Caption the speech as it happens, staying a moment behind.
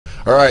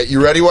All right,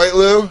 you ready, White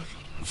Lou?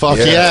 Fuck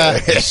yeah.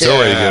 He's so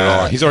ready to get it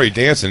on. He's already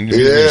dancing.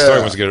 He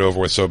wants to get it over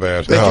with so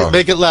bad.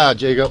 Make it loud,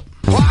 Jacob.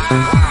 I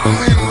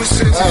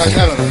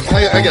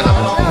get it.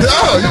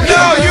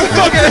 No, you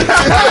fucking...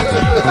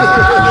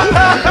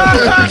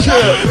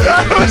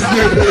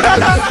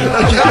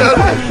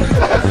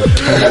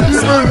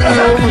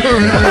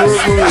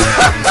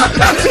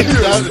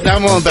 Now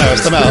I'm all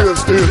embarrassed. I'm out.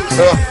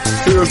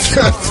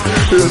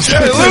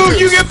 Lou,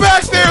 you get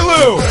back there,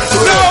 Lou!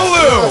 No,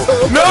 Lou!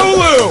 No,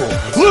 Lou!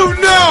 Lou,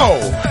 no!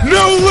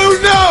 No, Lou,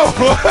 no!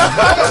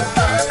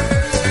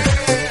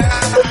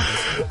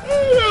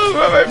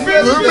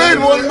 Lou made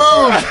one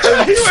move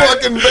and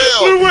fucking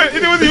bailed. Lou went,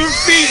 with his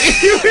feet.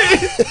 You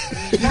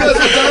guys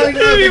are dying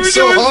laughing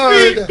so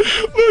hard.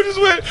 Lou just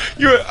went,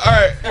 all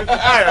right.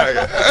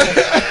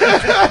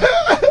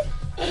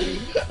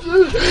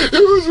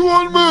 It was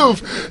one move.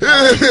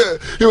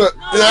 He went,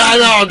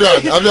 I'm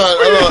done.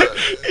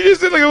 He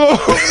just did like a little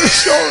over the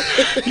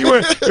shoulder. He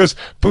goes,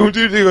 boom,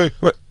 dude. He went,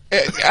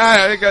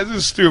 that guy's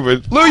just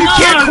stupid. Lou, you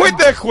can't quit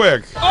that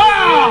quick.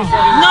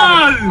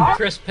 Oh, no!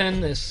 Chris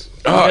penned this.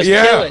 Oh,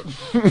 yeah. Kill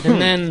it.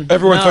 And then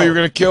everyone thought you were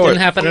going to kill it.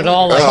 Didn't happen at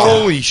all.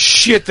 Holy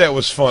shit, that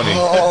was funny.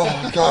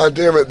 Oh, God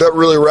damn it. That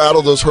really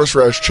rattled those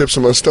horseradish chips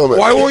in my stomach.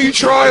 Why won't you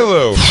try,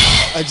 Lou?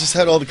 I just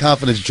had all the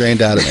confidence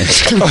drained out of me.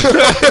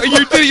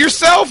 You did it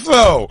yourself,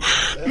 though.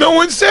 No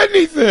one said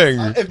anything.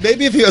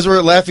 Maybe if you guys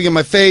were laughing in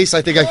my face,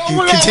 I think I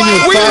could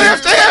continue. We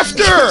laughed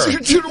after. You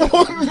did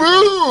one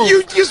move.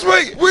 You just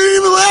wait. We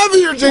didn't even laugh at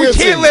your dancing. We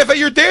can't laugh at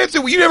your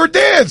dancing. You never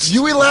danced.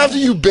 We laughed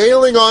at you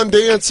bailing on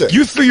dancing.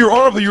 You threw your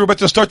arm up. You were about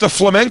to start the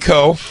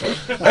flamenco.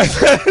 And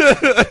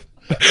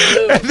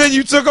then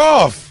you took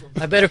off.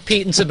 I bet if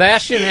Pete and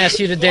Sebastian asked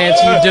you to dance,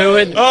 you'd do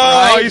it. Oh,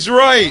 right? He's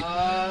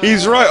right.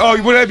 He's right. Oh,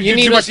 you wouldn't have You you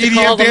need too us much to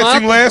call EDM them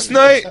dancing up? last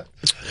night?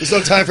 There's no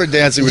time for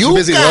dancing. We're too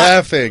busy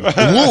laughing.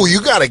 Lou,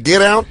 you got to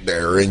get out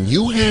there and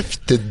you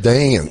have to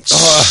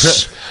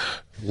dance.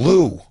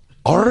 Lou,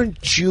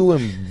 aren't you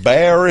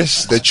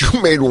embarrassed that you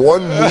made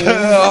one move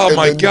Oh,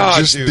 my and then God,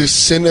 just dude.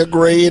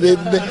 disintegrated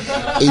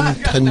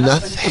into nothing?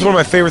 That's one of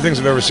my favorite things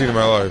I've ever seen in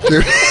my life.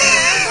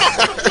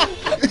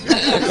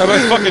 My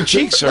fucking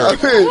cheeks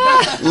hurt. I mean,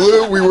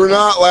 Lou, we were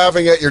not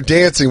laughing at your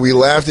dancing. We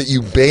laughed at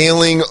you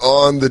bailing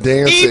on the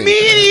dancing.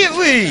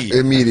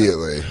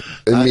 Immediately.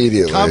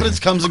 Confidence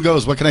comes and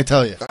goes. What can I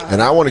tell you?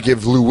 And I want to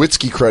give Lou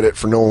Witzke credit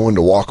for knowing when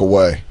to walk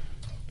away.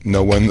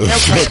 Know when to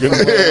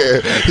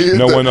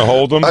know when to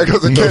hold them.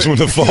 Knows when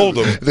to fold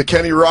them. The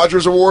Kenny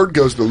Rogers Award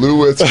goes to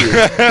Lou Witzke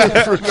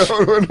for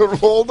knowing when to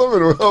fold them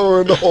and knowing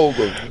when to hold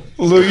them.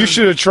 Lou, you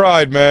should have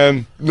tried,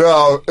 man.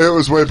 No, it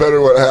was way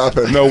better what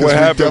happened. No, what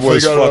happened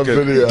was fucking.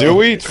 Video. Do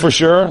we? For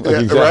sure.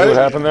 Like exactly right? what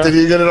happened there. Did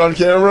he get it on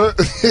camera?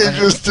 He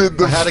just did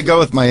the. I had to go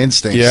with my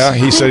instincts. Yeah,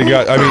 he said he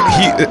got.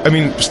 I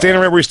mean,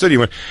 standing right where he stood, he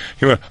went.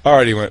 All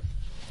right, he went.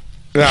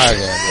 Nah,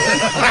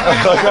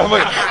 I'm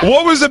like,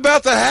 what was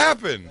about to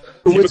happen?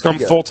 You become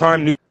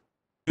full-time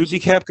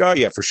newsie cap guy?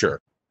 Yeah, for sure.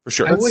 We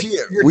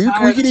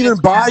could even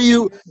buy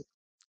you.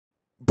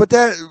 But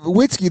that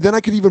Witzke, then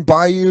I could even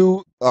buy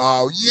you.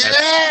 Oh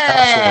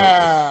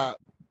yeah!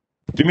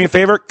 Do me a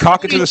favor,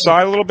 cock it to the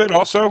side a little bit.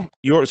 Also,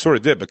 you sort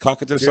of did, but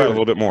cock it to the side a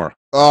little bit more.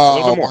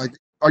 Oh,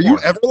 are you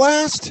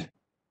Everlast?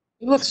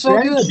 You look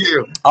so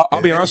good.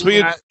 I'll be honest with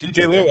you,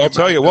 DJ Lou. I'll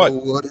tell you what.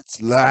 What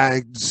it's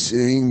like to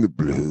sing the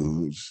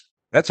blues.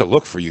 That's a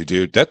look for you,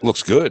 dude. That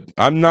looks good.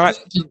 I'm not.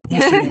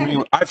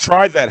 I've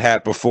tried that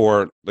hat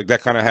before, like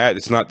that kind of hat.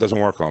 Doesn't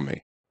work on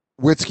me.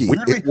 Witzke,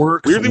 it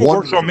works. Weirdly, what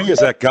works on me is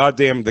that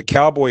goddamn the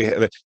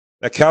cowboy.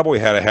 That cowboy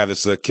hat I have.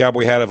 It's the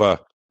cowboy hat of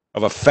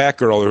a fat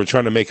girl who was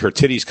trying to make her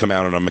titties come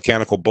out in a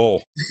mechanical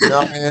bull.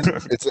 No, man,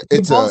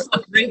 it's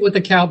look great with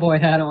the cowboy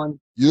hat on.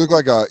 You look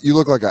like an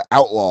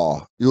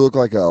outlaw. You look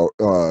like a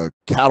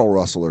cattle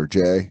rustler,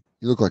 Jay.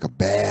 You look like a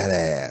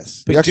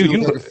badass. But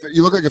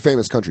you look like a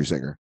famous country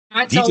singer.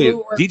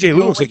 DJ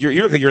Lou looks like you're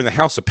in the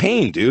House of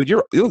Pain, dude.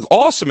 You look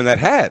awesome in that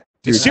hat.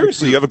 Dude,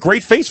 seriously, you have a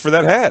great face for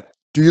that hat.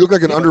 Dude, you look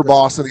like an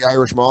underboss of the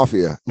Irish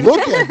Mafia. Look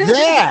at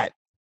that.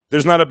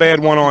 There's not a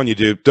bad one on you,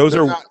 dude.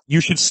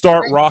 You should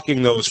start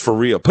rocking those for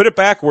real. Put it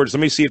backwards.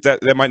 Let me see if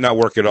that might not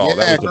work at all.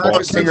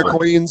 Yeah, Singer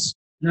Queens.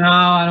 No,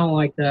 I don't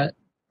like that.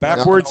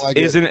 Backwards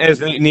isn't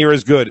as near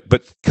as good,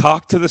 but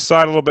cock to the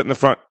side a little bit in the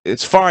front.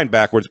 It's fine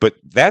backwards, but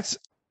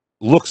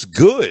looks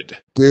good,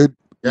 dude.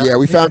 Yeah,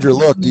 we found your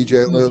look,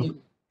 DJ Lou.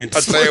 I'll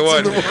tell you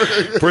what,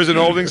 prison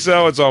holding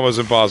cell, it's almost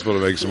impossible to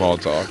make small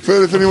talk.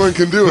 But if anyone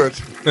can do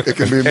it, it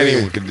can be me.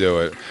 Anyone can do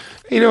it.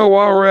 You know,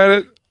 while we're at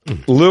it,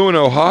 Lou in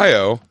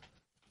Ohio,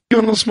 you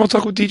want a little small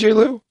talk with DJ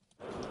Lou?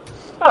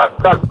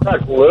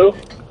 Crack, Lou.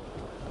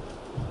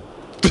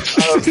 He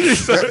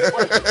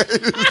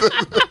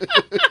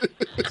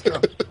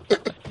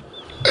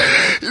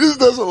just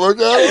doesn't look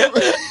at him.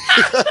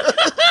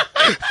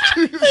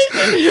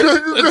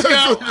 Let's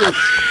go.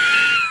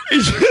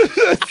 Is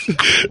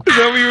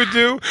that what you would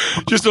do?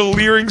 Just a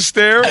leering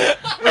stare? Hey,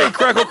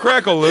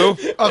 crackle, Lou.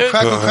 Oh,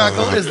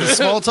 crackle is the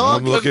small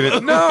talk? I'm looking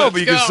at no,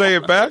 but you can say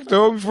it back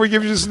to him before he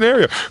gives you the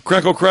scenario.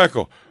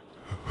 Crackle.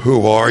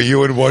 Who are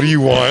you and what do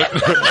you want?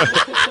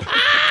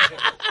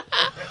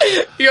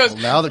 He goes,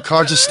 Well, now the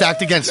cards are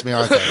stacked against me,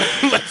 aren't they?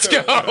 let's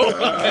go.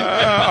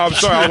 I'm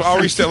sorry. I'll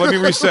reset. Let me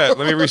reset.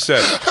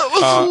 That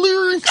was a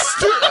lyric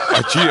stick.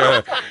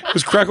 It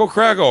was crackle,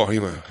 crackle. He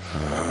went.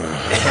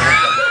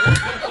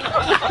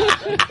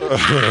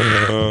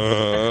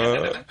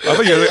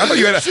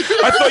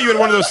 I thought you had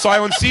one of those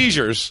silent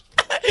seizures.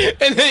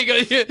 And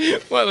then he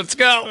goes, well, let's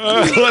go.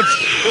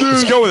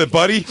 Let's go with it,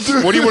 buddy.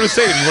 What do you want to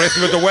say? Do you want to ask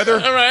him about the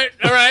weather? All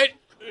right.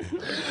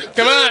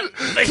 Come on.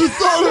 The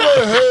thought in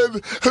my head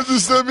of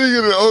just them being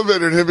in an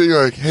elevator and him being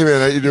like, "Hey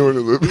man, how you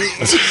doing?"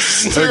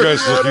 Hey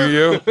guys, look at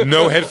you.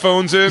 No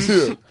headphones in.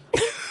 Yeah.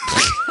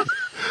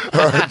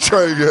 All right,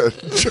 try again.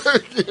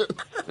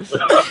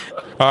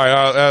 All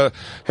right.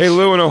 Hey,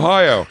 Lou in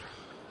Ohio.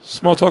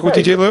 Small talk with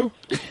DJ Lou.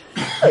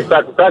 Hey,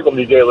 crackle,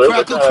 DJ Lou.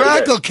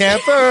 Crackle,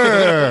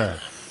 camper.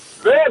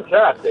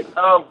 Fantastic.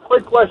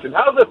 Quick question.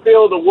 How does it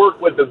feel to work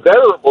with the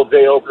venerable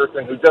Jay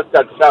Okerson who just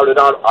got shouted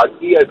out on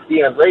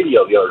ESPN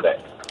radio the other day?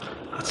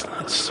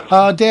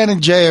 Dan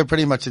and Jay are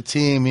pretty much a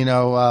team. You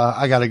know,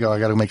 I got to go. I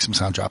got to make some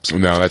sound drops.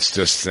 No, that's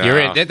just... You're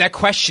in. That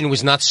question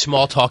was not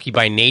small talky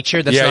by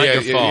nature. That's not your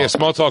fault. Yeah,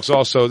 small talk's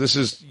also... This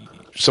is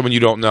someone you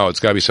don't know. It's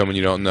got to be someone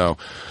you don't know.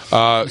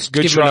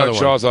 Good shot at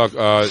small talk.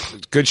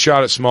 Good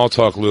shot at small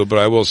talk, Lou. But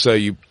I will say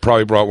you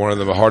probably brought one of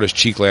the hardest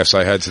cheek laughs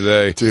I had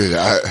today, dude.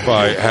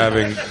 By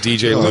having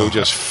DJ Lou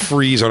just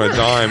freeze on a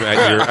dime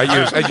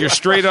at your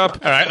straight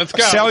up. All right, let's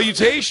go.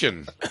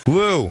 Salutation,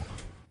 Lou.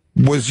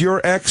 Was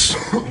your ex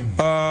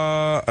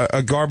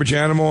a garbage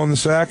animal in the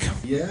sack?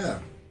 Yeah.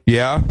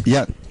 Yeah.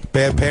 Yeah.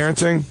 Bad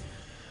parenting.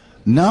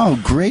 No,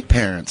 great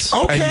parents.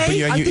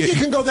 Okay, I think you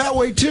can go that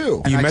way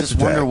too. And I just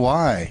wonder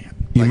why.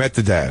 You met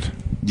the dad.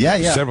 Yeah.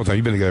 Several times.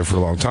 You've been together for a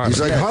long time.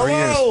 He's like,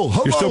 hello.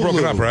 You're still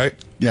broken up, right?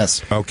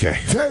 Yes. Okay.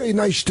 Very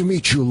nice to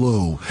meet you,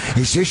 Lou.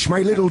 Is this my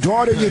little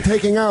daughter you're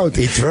taking out?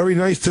 It's very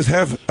nice to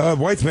have a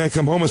white man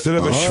come home instead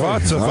of a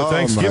Schwarzer for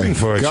Thanksgiving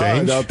for a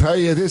change. I'll tell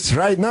you this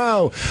right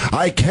now.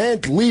 I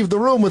can't leave the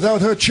room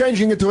without her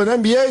changing into an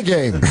NBA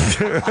game.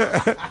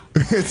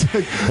 It's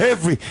like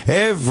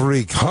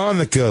every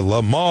Hanukkah,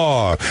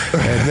 Lamar.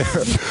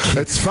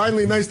 It's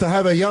finally nice to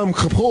have a Yom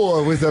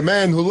Kippur with a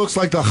man who looks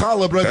like the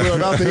challah bread we're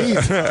about to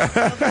eat.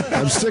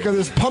 I'm sick of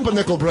this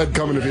pumpernickel bread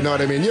coming, if you know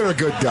what I mean. You're a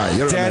good guy.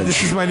 You're Dad,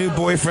 this is my new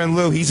boyfriend,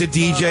 Lou. He's a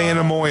DJ and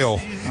a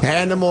moil.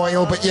 And a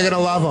moil, but you're going to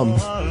love him.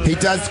 He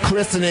does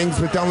christenings,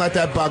 but don't let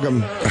that bug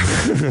him.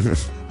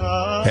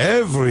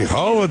 Every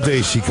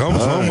holiday she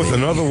comes home with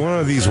another one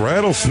of these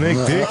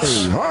rattlesnake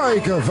dicks. Hi,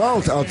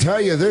 Gewalt. I'll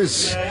tell you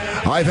this.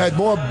 I've had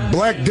more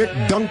black dick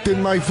dunked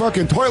in my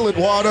fucking toilet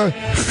water.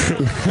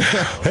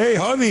 Hey,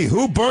 honey,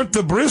 who burnt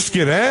the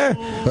brisket, eh?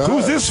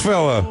 Who's this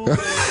fella?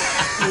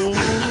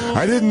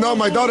 I didn't know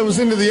my daughter was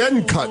into the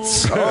end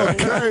cuts.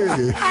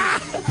 Okay.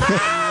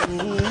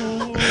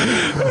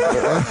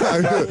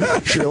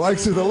 She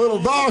likes it a little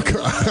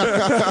darker.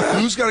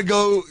 Who's got to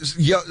go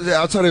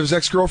outside of his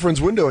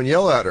ex-girlfriend's window and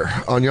yell at her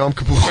on Yom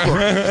Kippur?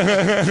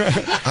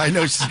 I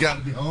know she's got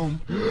to be home.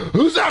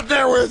 Who's up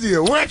there with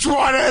you? Which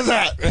one is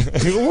it?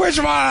 Which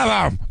one of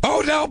them?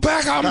 Odell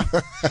Beckham.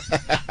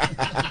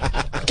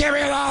 Give me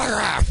an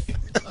autograph.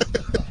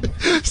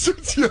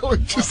 Since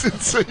yelling just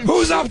insane.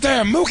 Who's up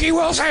there? Mookie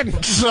Wilson.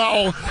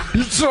 So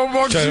you tell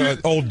much.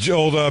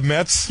 Old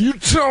Mets. You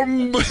tell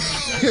me.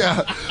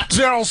 Yeah,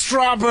 Gerald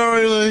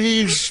Strawberry that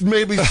he's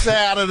maybe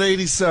sad at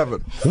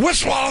 87.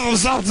 Which one of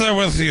them's up there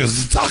with you?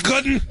 Is it Doug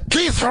Gooden?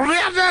 Keith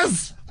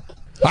Hernandez.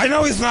 I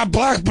know he's not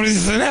black, but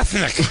he's an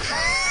ethnic.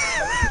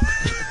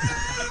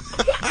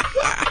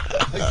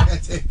 I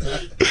can't take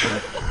that.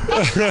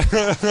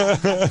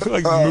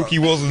 Like Mookie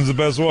Wilson's the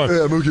best one.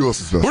 Yeah, Mookie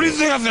Wilson's the best. What do you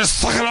think of this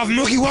sucking off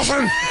Mookie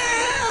Wilson?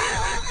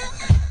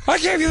 I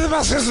gave you the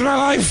best kiss of my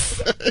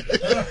life.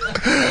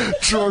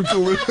 Drunk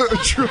Lou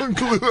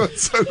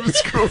outside of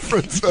his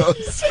girlfriend's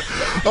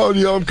house on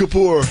Yom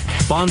Kippur.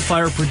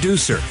 Bonfire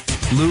producer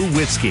Lou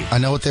Witzke. I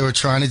know what they were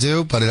trying to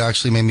do, but it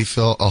actually made me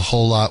feel a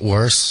whole lot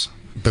worse.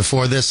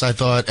 Before this, I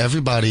thought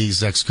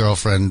everybody's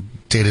ex-girlfriend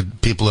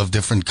dated people of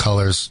different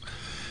colors.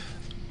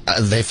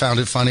 They found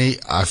it funny.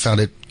 I found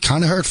it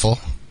kind of hurtful.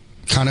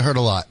 Kind of hurt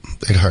a lot.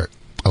 It hurt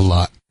a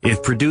lot.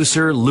 If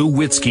producer Lou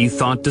Witzke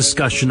thought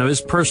discussion of his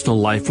personal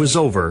life was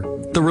over,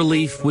 the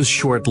relief was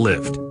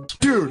short-lived.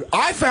 Dude,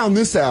 I found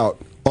this out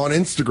on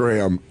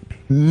Instagram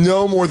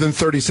no more than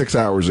 36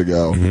 hours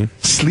ago.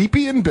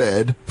 Sleepy in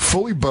bed,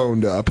 fully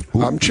boned up.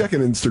 I'm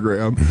checking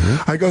Instagram.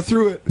 I go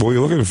through it. What are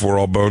you looking for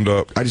all boned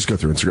up? I just go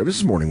through Instagram. This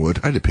is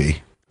Morningwood. I had to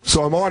pee.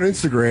 So I'm on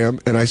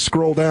Instagram, and I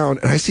scroll down,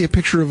 and I see a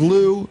picture of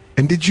Lou.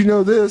 And did you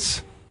know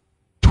this?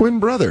 Twin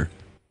brother.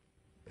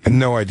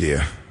 No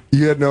idea.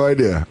 You had no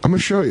idea. I'm going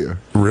to show you.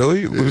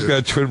 Really? Lou's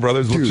got twin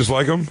brothers look just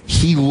like him?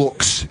 He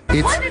looks.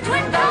 It's Wonder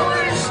Twin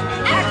powers,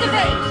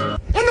 activate!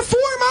 In the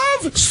form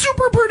of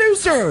super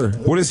producer.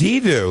 What does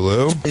he do,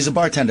 Lou? He's a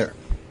bartender.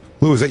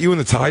 Lou, is that you in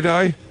the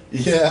tie-dye?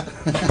 Yeah.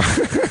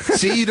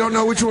 See, you don't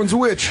know which one's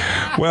which.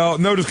 Well,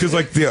 no, just because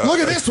like the look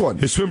at this one.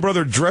 His twin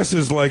brother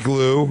dresses like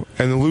Lou,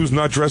 and Lou's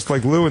not dressed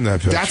like Lou in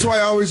that picture. That's why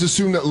I always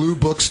assume that Lou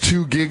books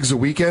 2 gigs a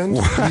weekend.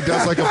 He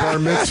does like a bar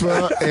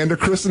mitzvah and a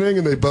christening,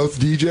 and they both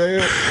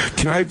DJ it.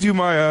 Can I do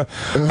my? I've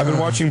been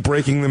watching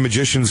Breaking the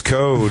Magician's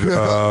Code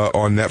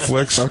on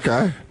Netflix.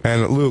 Okay.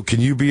 And Lou,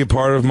 can you be a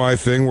part of my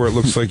thing where it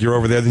looks like you're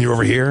over there, then you're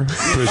over here,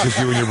 but it's just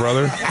you and your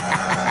brother?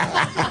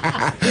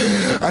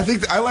 I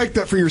think I like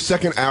that for your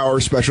second hour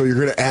special. You're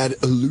going to add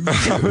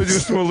illusion. I'm going to do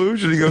some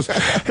illusion. He goes,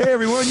 "Hey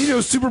everyone, you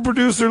know super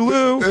producer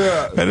Lou,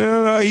 and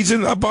then he's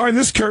in behind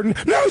this curtain.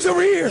 No, he's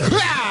over here.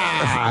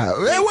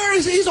 Where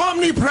is he? He's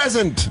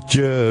omnipresent.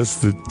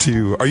 Just the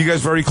two. Are you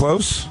guys very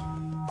close?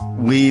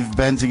 We've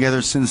been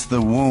together since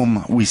the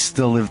womb. We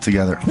still live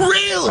together.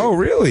 Really? Oh,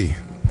 really?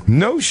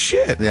 No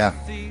shit. Yeah.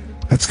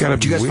 That's gotta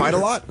be. Do you guys weird. fight a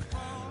lot?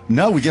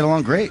 No, we get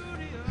along great.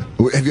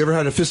 Have you ever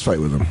had a fist fight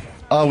with him?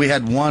 Oh, we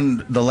had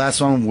one. The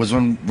last one was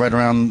when right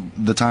around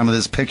the time of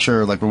this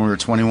picture, like when we were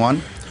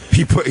 21.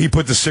 He put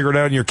the cigarette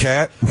out on your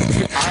cat.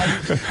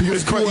 Your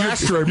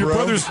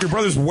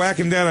brother's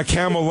whacking down a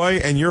Camel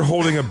Light, and you're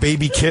holding a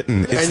baby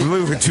kitten. It's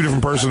literally 2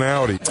 different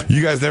personalities.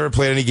 You guys never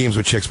played any games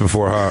with chicks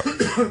before, huh?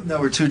 No,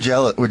 we're too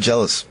jealous. We're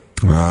jealous.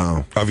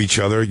 Wow. Of each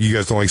other. You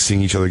guys don't like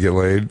seeing each other get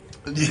laid.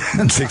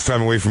 Takes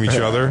time away from each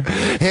other.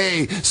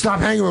 Hey, stop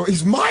hanging with him.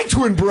 He's my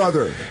twin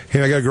brother.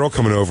 Hey, I got a girl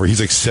coming over. He's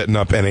like setting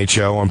up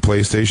NHL on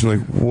PlayStation.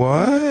 Like,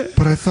 what?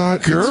 But I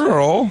thought,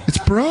 girl, it's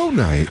bro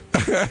night.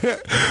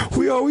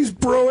 We always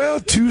bro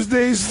out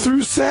Tuesdays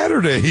through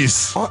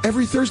Saturdays.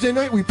 Every Thursday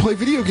night we play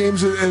video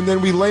games and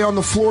then we lay on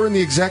the floor in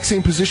the exact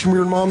same position we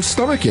were in Mom's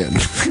stomach in. Yeah,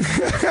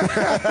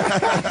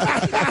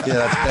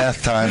 that's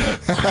bath time.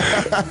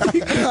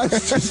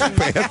 That's just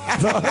bath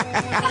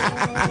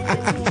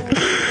time.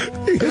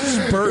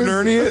 Bert and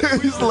Ernie it?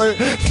 He's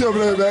like,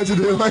 I imagine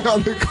him like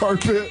on the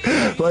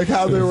carpet, like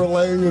how they were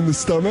laying in the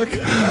stomach,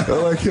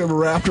 like him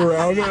wrapped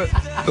around it,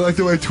 like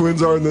the way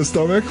twins are in the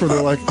stomach, where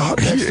they're like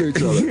next to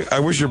each other. I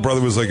wish your brother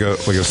was like a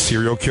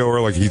serial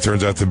killer, like he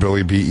turns out to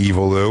Billy B.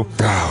 Evil Lou.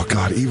 Oh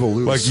God, Evil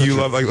Lou. Like you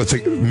love, like let's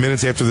take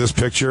minutes after this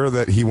picture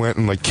that he went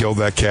and like killed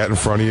that cat in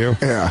front of you.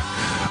 Yeah,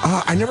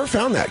 I never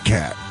found that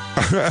cat.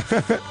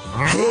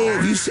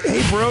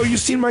 Hey, bro, you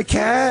seen my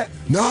cat?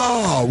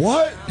 No,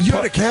 what? You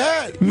had a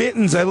cat?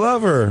 Mittens, I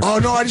love her. Oh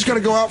no, I just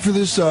gotta go out for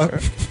this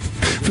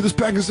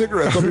pack of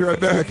cigarettes. I'll be right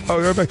back. Oh,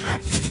 you're right back.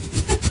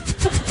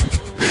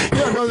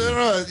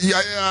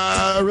 Yeah, no.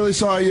 I really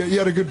saw you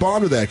had a good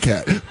bond with that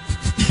cat.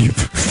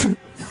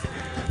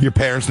 Your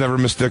parents never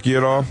mistook you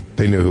at all?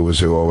 They knew who was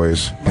who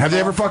always. Have they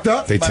ever fucked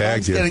up? They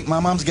tagged you.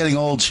 My mom's getting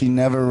old. She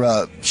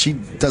never, she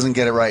doesn't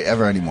get it right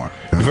ever anymore.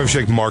 If I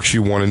like marks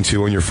you 1 and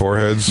 2 on your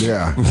foreheads,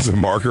 yeah, it's a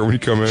marker when you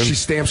come in. She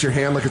stamps your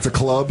hand like it's a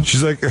club. She's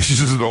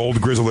just an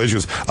old grizzled lady. She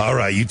goes, "All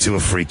right, you two are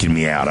freaking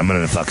me out. I'm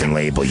gonna fucking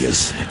label you.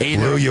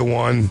 Lou, you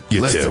won.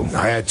 You two.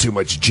 I had too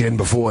much gin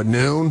before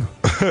noon,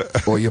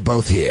 or you're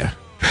both here."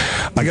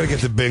 I gotta get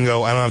to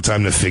bingo. I don't have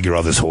time to figure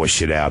all this horse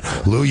shit out.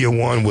 Lou, you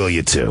won. Will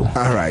you two?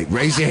 All right,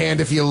 raise your hand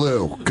if you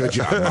Lou. Good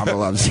job, Mama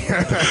loves you.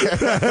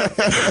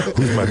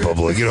 Who's my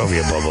bubbler? Get over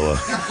here,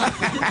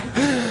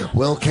 bubbler.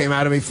 Will came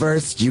out of me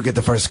first. You get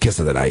the first kiss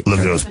of the night. Look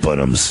at those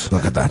bottoms.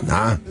 Look at that,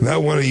 huh?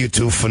 Not one of you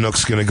two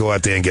fanooks gonna go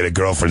out there and get a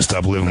girlfriend.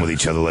 Stop living with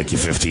each other like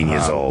you're 15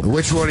 years old.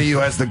 Which one of you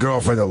has the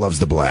girlfriend that loves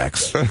the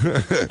blacks?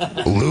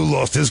 Lou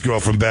lost his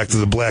girlfriend back to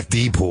the Black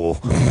D pool.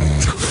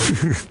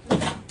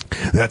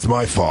 That's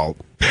my fault.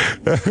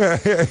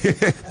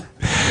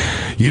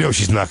 You know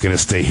she's not going to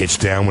stay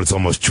hitched down when it's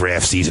almost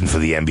draft season for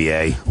the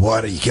NBA.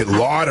 What? You get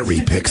lottery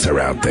picks are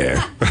out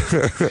there.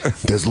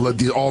 There's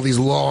all these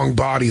long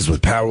bodies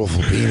with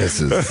powerful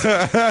penises.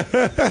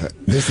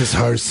 This is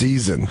her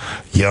season.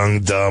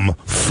 Young, dumb,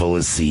 full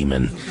of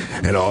semen.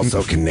 And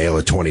also can nail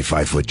a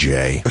 25-foot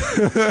J.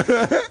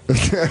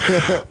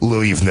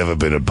 Lou, you've never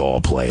been a ball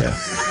player.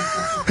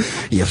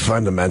 Your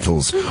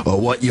fundamentals are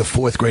what your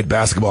 4th grade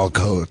basketball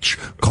coach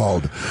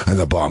called an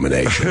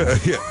abomination.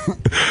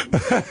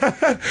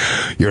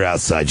 Your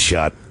outside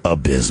shot,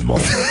 abysmal.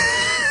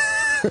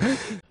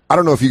 I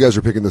don't know if you guys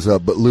are picking this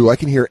up, but Lou, I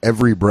can hear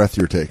every breath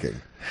you're taking.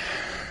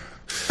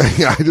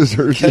 I just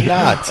heard you.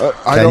 Cannot.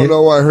 I don't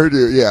know why I heard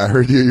you. Yeah, I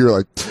heard you. You were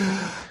like,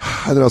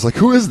 and then I was like,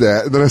 who is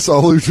that? And then I saw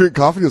Lou drink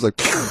coffee. He was like,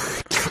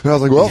 and I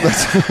was like, well,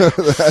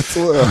 that's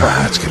Lou.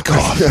 That's good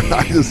coffee.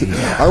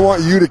 I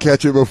want you to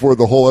catch it before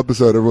the whole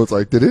episode. Everyone's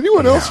like, did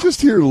anyone else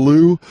just hear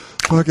Lou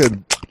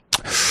fucking...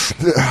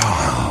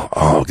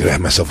 Oh, gonna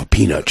have myself a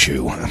peanut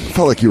chew. I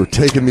felt like you were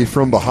taking me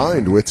from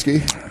behind,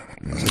 Witzke.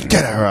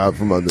 Get her out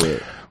from under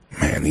it.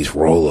 Man, these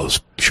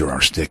Rolos sure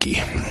are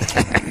sticky.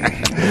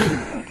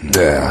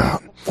 Yeah.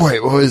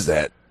 Wait, what is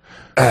that?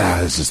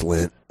 This is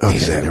Lint.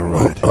 Okay, never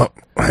mind. Oh,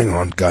 hang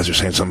on. Guys are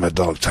saying something about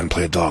dogs. Time to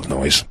play a dog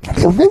noise.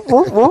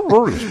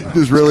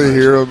 Just really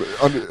hear him.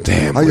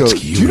 Damn,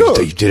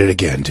 you did it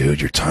again,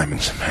 dude. Your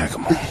timing's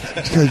impeccable.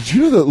 Did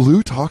you know that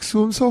Lou talks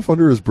to himself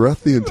under his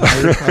breath the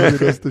entire time he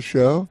does the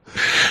show?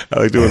 I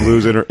like doing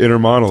Lou's inner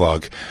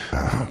monologue.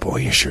 Oh, boy,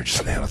 you sure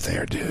just nailed it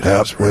there, dude. That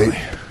was really...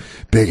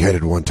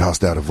 big-headed one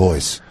tossed out a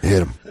voice.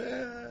 Hit him.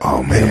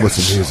 Oh, man. Hit him with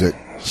some music.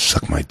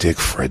 Suck my dick,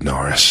 Fred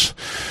Norris.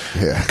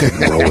 Yeah.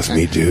 Couldn't roll with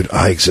me, dude.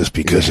 I exist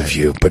because of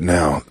you. But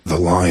now, the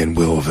lion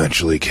will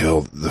eventually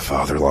kill the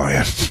father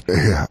lion.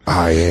 Yeah.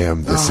 I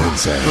am the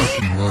sensei.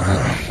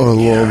 I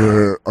love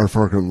it. I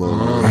fucking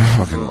love it. I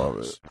fucking love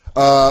it.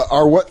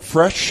 Our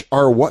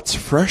What's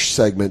Fresh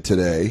segment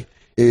today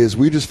is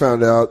we just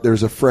found out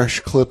there's a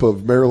fresh clip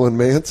of Marilyn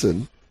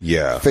Manson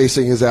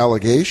facing his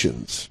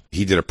allegations.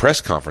 He did a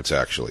press conference,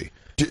 actually.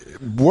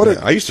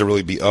 I used to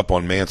really be up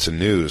on Manson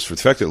news. For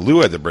the fact that Lou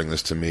had to bring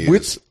this to me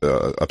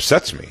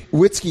upsets me.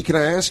 Witzke, can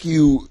I ask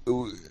you,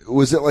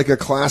 was it like a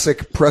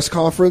classic press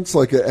conference,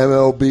 like an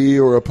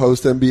MLB or a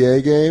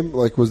post-NBA game?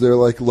 Like, was there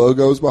like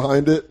logos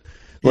behind it?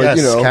 Like,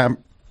 yes,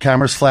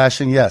 cameras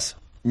flashing, yes.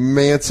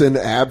 Manson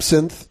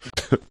absinthe?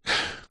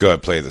 Go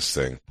ahead, play this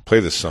thing. Play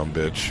this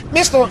sumbitch.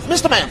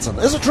 Mr. Manson,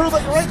 is it true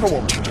that you raped a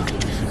woman?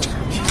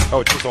 Oh,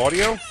 it's just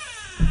audio?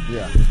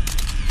 Yeah.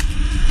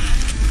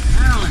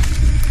 Marilyn.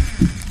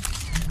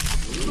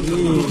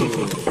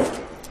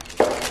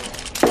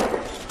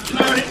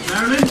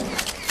 Marilyn?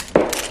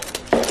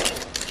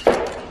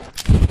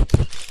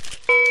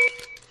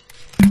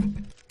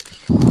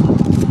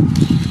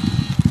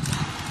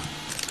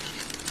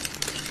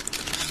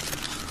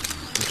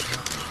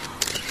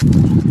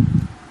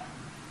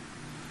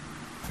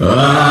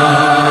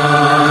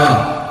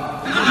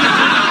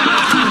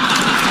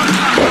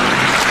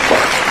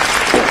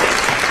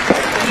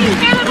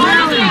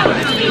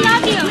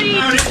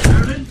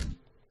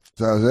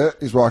 That was it?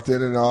 He's walked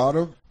in and out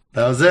him?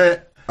 That was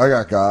it.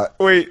 I got.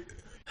 Wait,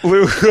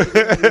 Lou. When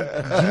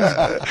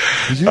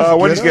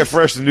did you get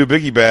fresh the new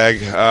Biggie bag?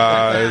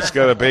 It's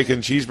got a bacon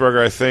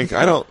cheeseburger, I think.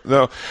 I don't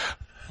know.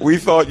 We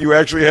thought you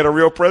actually had a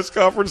real press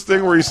conference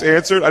thing where he's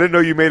answered. I didn't know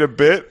you made a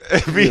bit.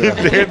 Me and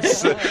Dan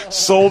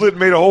sold it and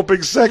made a whole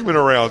big segment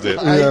around it.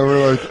 Yeah,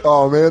 we're like,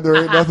 oh, man, there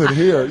ain't nothing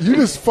here. You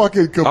just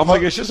fucking... I'm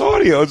like, it's just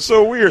audio. It's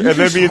so weird. And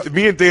then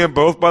me and Dan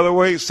both, by the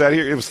way, sat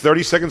here. It was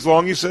 30 seconds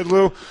long, you said,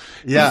 Lou?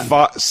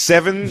 Yeah.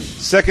 7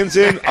 seconds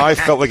in, I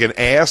felt like an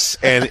ass.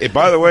 And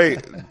by the way,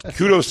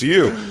 kudos to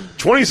you.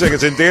 20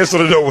 seconds in, Dan still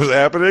didn't know what was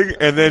happening.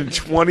 And then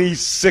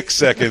 26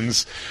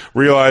 seconds,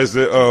 realized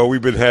that,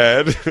 we've been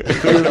had.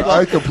 Dude,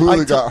 I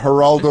completely got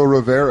Geraldo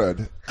Rivera.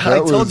 I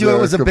told you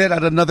it was a bit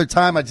at another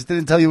time. I just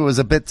didn't tell you it was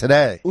a bit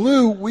today.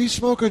 Lou, we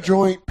smoke a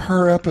joint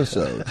per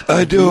episode.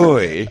 I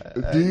do.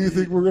 Do you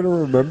think we're going to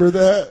remember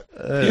that?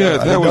 Yeah,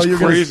 that was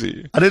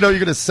crazy. I didn't know you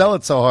were going to sell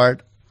it so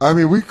hard. I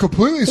mean, we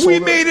completely sold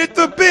it. Made it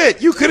the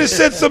bit. You could have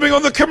said something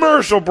on the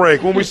commercial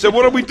break when we said,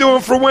 what are we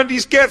doing for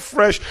Wendy's Get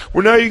Fresh?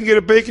 Where now you can get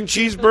a bacon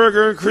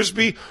cheeseburger and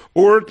crispy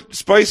or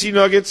spicy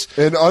nuggets,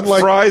 and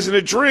fries and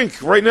a drink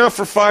right now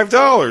for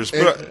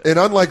 $5. And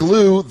unlike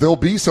Lou, there'll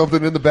be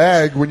something in the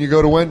bag when you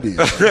go to Wendy's.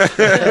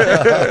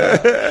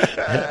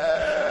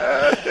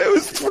 It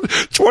was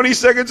 20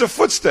 seconds of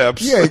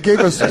footsteps. Yeah, he gave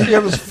us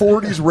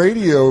 40s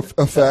radio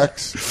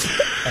effects.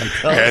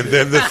 And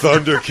then the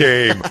thunder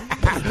came.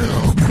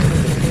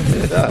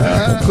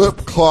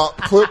 Clip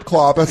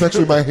clop. That's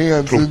actually my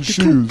hands in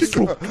shoes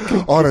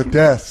on a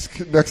desk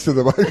next to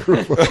the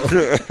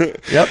microphone.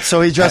 Yep.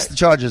 So he addressed the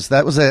charges.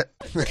 That was it.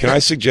 Can I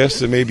suggest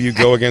that maybe you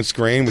go against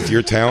grain with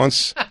your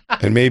talents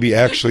and maybe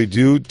actually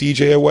do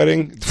DJ a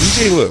wedding?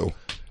 DJ Lou.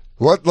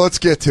 Let's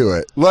get to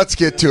it.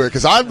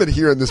 Because I've been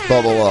hearing this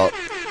bubble up.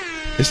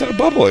 It's not a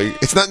bubble.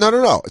 It's not.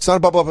 No. It's not a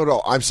bubble up at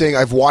all. I'm saying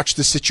I've watched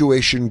the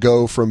situation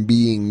go from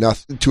being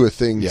nothing to a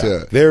thing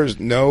to. There's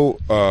no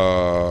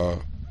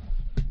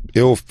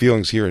ill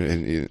feelings here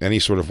in any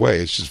sort of way.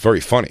 It's just very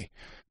funny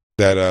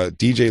that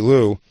DJ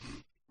Lou,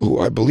 who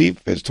I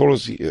believe has told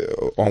us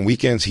on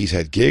weekends he's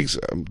had gigs,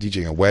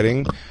 DJing a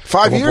wedding.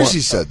 5 years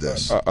he said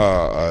this.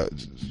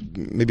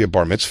 Maybe a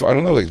bar mitzvah. I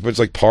don't know, but it's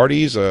like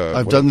parties.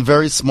 I've done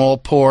very small,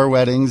 poor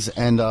weddings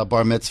and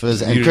bar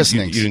mitzvahs and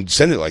christenings. You didn't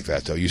send it like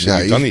that, though. You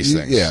said you've done these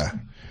things. Yeah.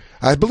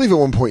 I believe at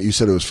one point you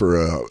said it was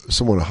for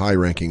someone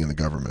high-ranking in the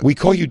government. We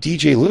call you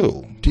DJ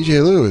Lou.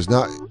 DJ Lou is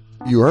not...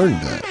 You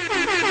earned that.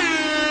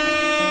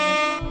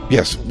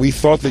 Yes, we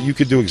thought that you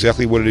could do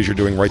exactly what it is you're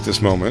doing right this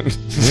moment.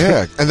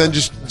 Yeah, and then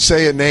just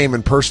say a name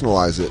and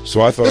personalize it. So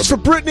I thought it's for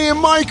Brittany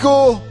and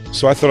Michael.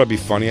 So I thought it'd be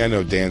funny. I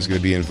know Dan's going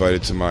to be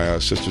invited to my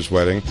sister's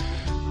wedding,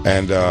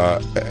 and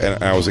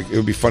I was like, it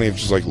would be funny if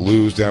just like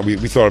Lou's down. We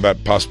thought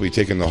about possibly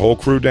taking the whole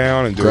crew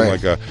down and doing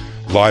like a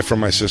live from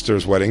my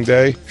sister's wedding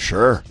day.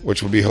 Sure,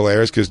 which would be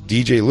hilarious because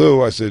DJ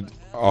Lou, I said,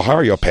 I'll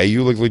hire you. I'll pay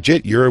you like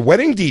legit. You're a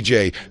wedding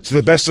DJ to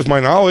the best of my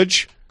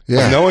knowledge.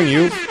 Yeah. Of knowing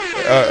you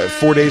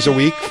 4 days a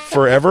week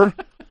forever.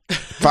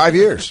 5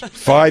 years.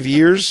 5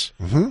 years.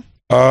 Mm-hmm.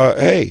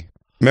 Hey,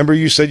 remember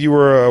you said you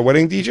were a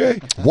wedding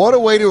DJ? What a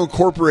way to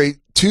incorporate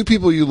two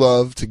people you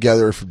love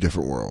together from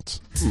different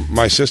worlds.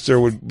 My sister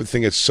would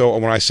think it's so.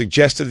 When I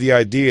suggested the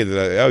idea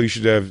that you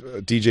should have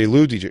DJ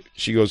Lou DJ,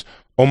 she goes,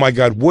 "Oh my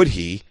God, would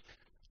he?"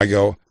 I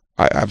go,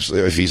 "I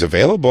absolutely. If he's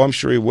available, I'm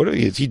sure he would.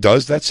 He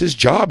does. That's his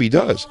job. He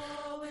does."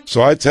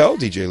 So I tell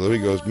DJ Lou, he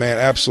goes, "Man,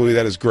 absolutely,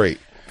 that is great."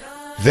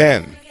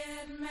 Then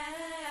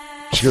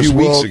few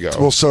weeks ago.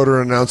 Will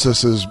Soder announce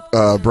us as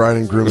bride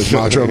and groom as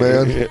Macho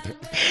Man?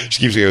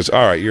 She goes,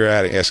 all right, you're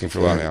asking for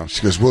a lot now.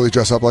 She goes, will he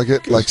dress up like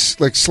it? Like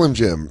Slim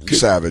Jim,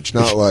 Savage,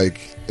 not like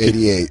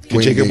 88.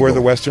 Could Jacob wear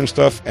the Western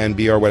stuff and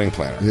be our wedding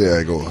planner? Yeah,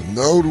 I go,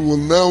 now to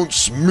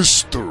announce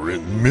Mr.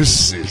 and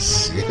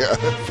Mrs. Yeah.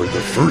 For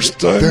the first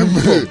time.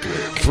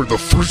 For the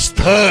first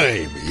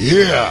time.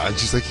 Yeah. And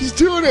she's like, he's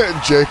doing it.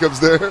 And Jacob's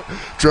there,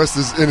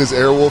 dressed in his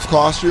Airwolf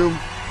costume.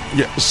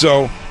 Yeah,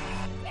 so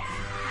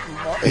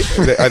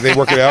they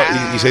work it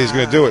out. He said he's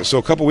going to do it. So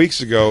a couple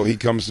weeks ago, he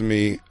comes to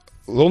me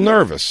a little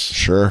nervous.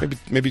 Sure.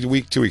 Maybe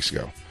 2 weeks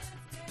ago.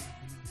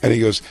 And he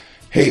goes,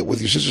 hey, with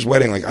your sister's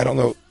wedding, like, I don't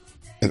know.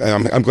 And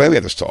I'm glad we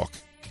had this talk.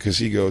 Because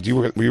he goes,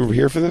 were you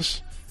here for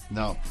this?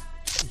 No.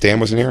 Dan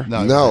wasn't here?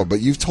 No,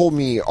 but you've told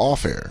me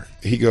off air.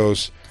 He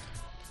goes,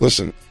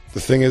 listen, the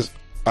thing is,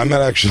 I'm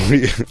not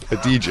actually a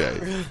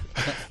DJ.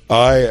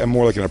 I am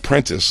more like an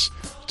apprentice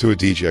to a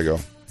DJ. I go,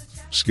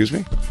 excuse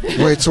me?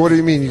 Wait, so what do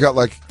you mean? You got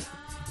like...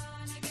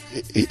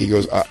 He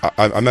goes,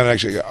 I'm not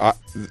actually...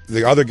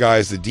 the other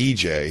guy's the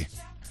DJ.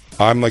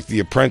 I'm like the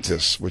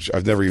apprentice, which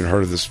I've never even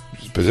heard of this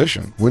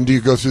position. When do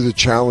you go through the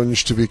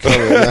challenge to become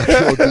an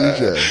actual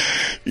DJ?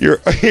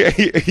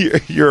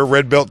 You're a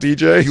red belt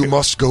DJ? You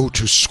must go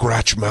to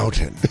Scratch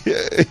Mountain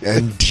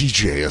and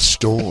DJ a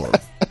storm.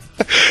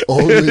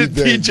 Only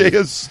then, DJ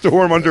a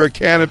storm under a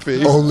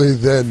canopy. Only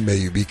then may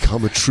you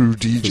become a true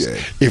DJ.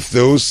 If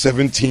those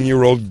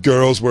 17-year-old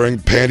girls wearing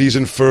panties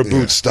and fur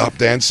boots stop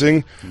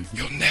dancing,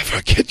 you'll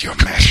never get your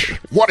master.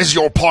 What is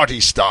your party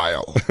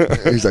style?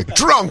 He's like,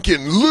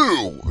 Drunken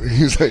Lou.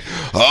 He's like,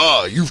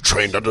 you've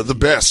trained under the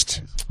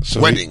best.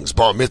 So weddings,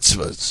 bar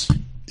mitzvahs.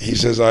 He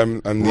says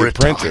I'm the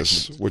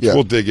apprentice, which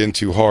we'll dig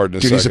into hard in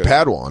a second. He's a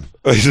Padawan.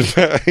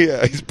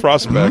 He's a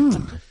prospect.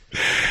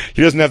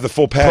 He doesn't have the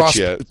full patch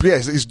yet. Yeah,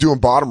 he's doing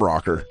bottom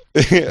rocker.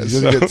 He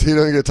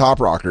doesn't get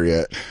top rocker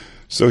yet.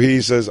 So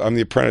he says, I'm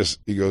the apprentice.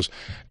 He goes,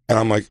 and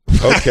I'm like,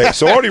 okay.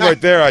 So already right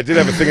there, I did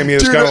have a thing in me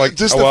that's kind of like...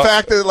 Just the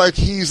fact that like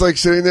he's like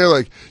sitting there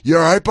like, you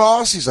all right,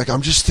 boss? He's like,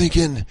 I'm just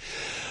thinking...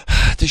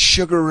 Does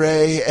Sugar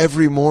Ray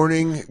every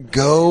morning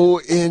go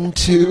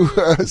into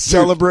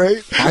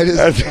celebrate? I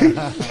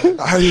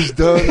just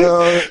don't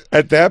know.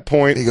 At that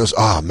point... He goes,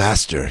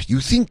 master, you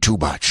think too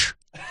much.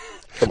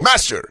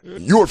 Master,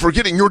 you're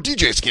forgetting your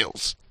DJ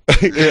skills.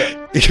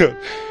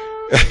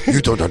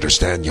 You don't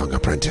understand, young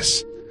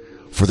apprentice.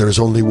 For there is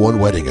only one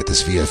wedding at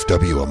this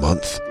VFW a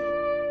month.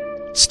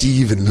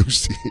 Steve and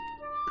Lucy.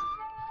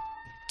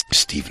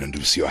 Steve and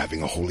Lucy are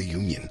having a holy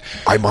union.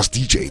 I must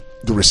DJ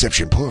the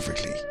reception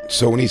perfectly.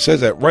 So when he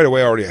says that, right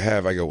away I already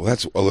have, I go, well,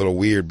 that's a little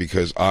weird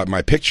because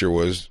my picture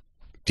was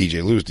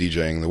DJ Lou's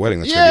DJing the wedding.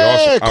 That's going to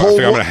be awesome. I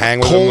figure I'm going to hang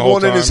with him the whole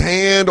time. Cold one in his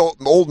hand,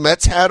 old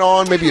Mets hat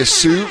on, maybe a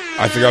suit.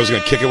 I figured I was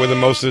going to kick it with him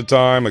most of the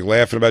time, like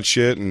laughing about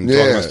shit and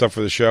talking about stuff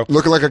for the show.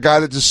 Looking like a guy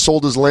that just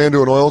sold his land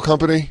to an oil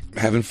company.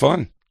 Having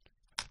fun.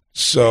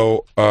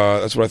 So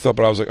that's what I thought,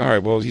 but I was like, all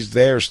right, well, he's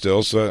there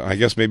still, so I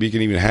guess maybe he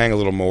can even hang a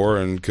little more,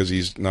 and because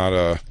he's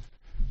not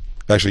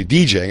actually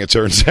DJing, it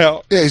turns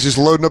out. Yeah, he's just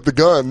loading up the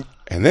gun.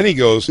 And then he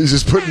goes... He's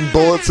just putting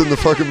bullets in the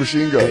fucking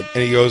machine gun.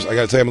 And he goes, I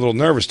got to tell you, I'm a little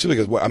nervous, too. He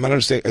goes, well, I'm not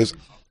understanding.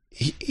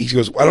 He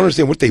goes, I don't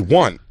understand what they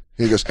want.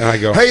 He goes, and I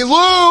go, hey,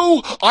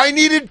 Lou, I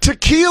needed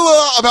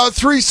tequila about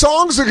 3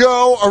 songs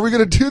ago. Are we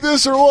going to do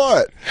this or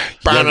what?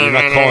 You're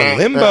not calling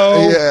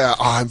limbo. Yeah,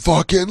 I'm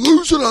fucking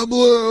losing. I'm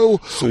Lou.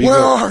 So Where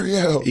are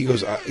you? He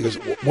goes,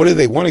 what do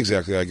they want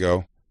exactly? I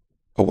go,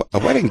 a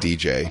wedding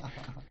DJ.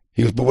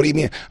 He goes, but what do you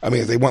mean? I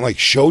mean, they want like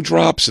show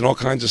drops and all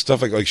kinds of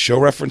stuff, like show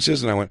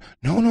references. And I went,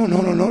 no,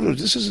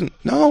 this isn't,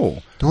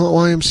 no. Don't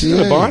want YMCA. This is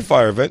a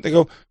bonfire event. They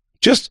go,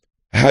 just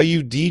how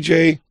you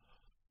DJ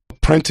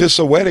apprentice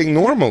a wedding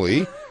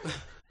normally.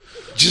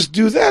 Just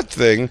do that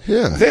thing.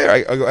 Yeah.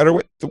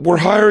 There. We're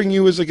hiring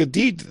you as like a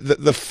DJ.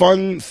 The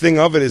fun thing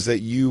of it is that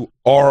you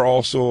are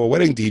also a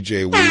wedding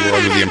DJ. We were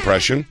under the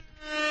impression.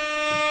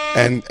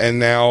 And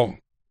now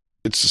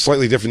it's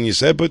slightly different than you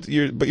said, but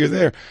you're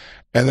there.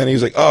 And then he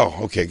was like, oh,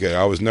 okay, good.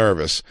 I was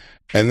nervous.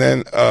 And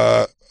then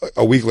a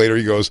week later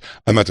he goes,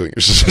 I'm not doing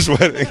your sister's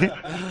wedding.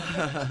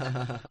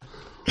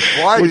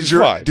 Why?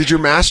 Did your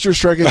master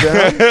strike it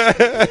down?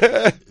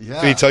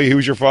 Yeah. Did he tell you he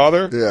was your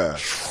father? Yeah.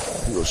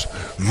 He goes,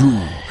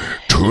 you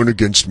turn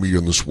against me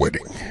in this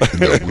wedding, and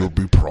there will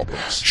be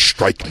problems.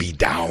 Strike me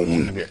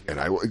down.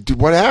 And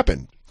what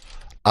happened?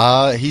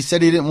 He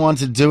said he didn't want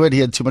to do it. He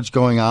had too much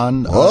going on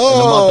in the month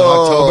of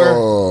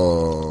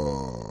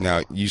October.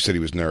 Now, you said he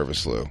was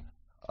nervous, Lou.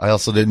 I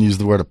also didn't use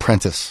the word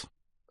apprentice.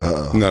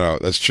 No,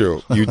 that's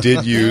true. You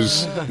did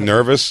use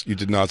nervous. You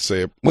did not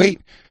say it.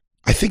 Wait,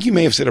 I think you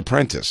may have said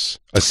apprentice.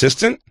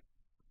 Assistant?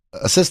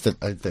 Assistant,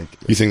 I think.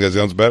 You think that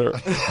sounds better?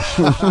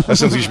 That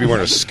sounds like you should be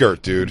wearing a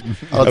skirt, dude.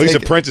 At least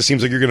apprentice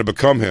seems like you're going to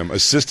become him.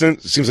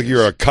 Assistant seems like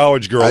you're a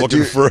college girl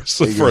looking for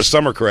a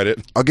summer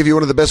credit. I'll give you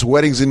one of the best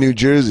weddings in New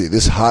Jersey.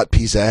 This hot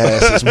piece of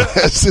ass is my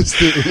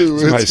assistant.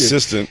 It's my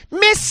assistant.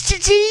 Mr.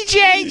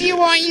 DJ, do you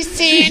want your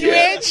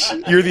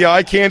sandwich? You're the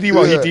eye candy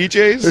while he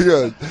DJs?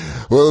 Yeah.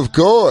 Well, of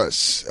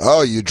course.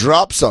 Oh, you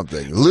dropped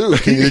something. Lou,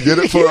 can you get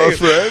it for our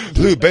friend?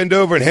 Lou, bend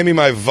over and hand me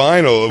my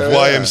vinyl of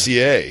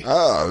YMCA.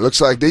 Oh,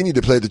 looks like they need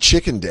to play the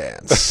chicken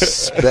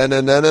dance.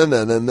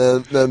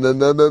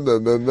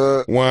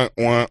 Wah,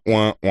 wah,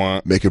 wah,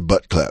 wah. Make your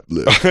butt clap,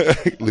 Lou.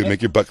 Lou,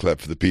 make your butt clap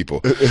for the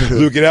people.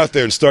 Lou, get out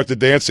there and start the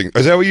dancing.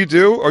 Is that what you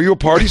do? Are you a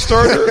party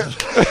starter?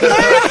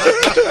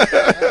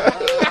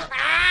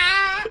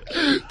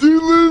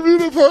 Dude, Lou,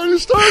 being a party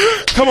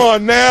starter? Come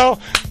on now.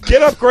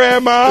 Get up,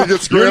 Grandma.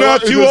 You're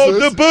not too old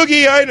to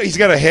boogie. I know. He's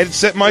got a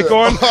headset mic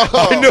on.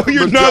 I know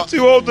you're not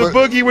too old to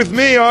boogie with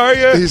me, are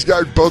you? He's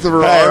got both of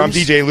her arms. arms.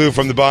 I'm DJ Lou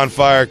from the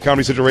Bonfire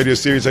Comedy Central Radio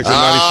Series XM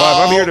 95.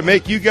 I'm here to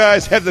make you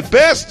guys have the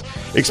best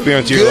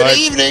experience of your life.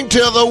 Good evening to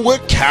the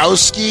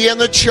Witkowski and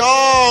the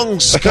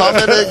Chongs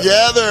coming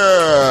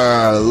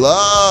together.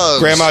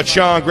 Love. Grandma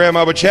Chong,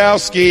 Grandma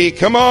Wachowski.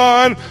 Come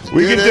on.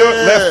 We can do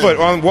it. Left foot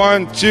on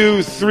 1,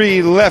 2,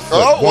 3. Left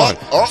foot. 1,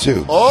 2,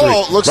 3.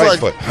 Looks right like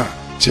foot.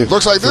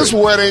 Looks like this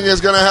wedding is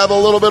going to have a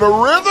little bit of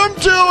rhythm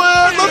to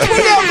it. Let's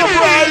bring out the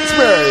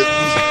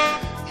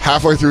bridesmaids.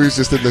 Halfway through, he's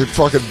just in the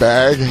fucking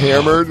bag,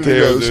 hammered. And he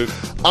goes,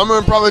 I'm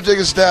going to probably take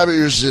a stab at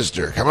your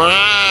sister. Come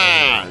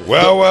on.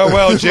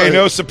 Well, Jay,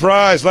 no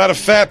surprise. A lot of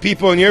fat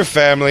people in your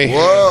family.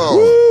 Whoa.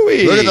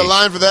 Woo-wee. Look at the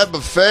line for that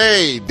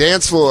buffet.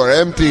 Dance floor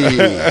empty.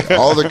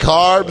 All the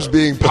carbs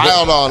being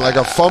piled on like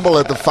a fumble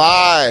at the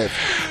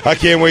 5. I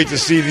can't wait to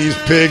see these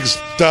pigs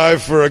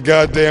dive for a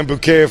goddamn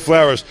bouquet of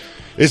flowers.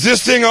 Is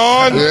this thing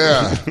on?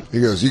 Yeah.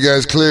 He goes, you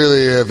guys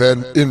clearly have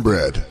had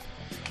inbred.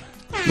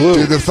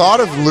 Dude, the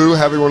thought of Lou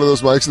having one of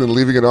those mics and then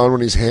leaving it on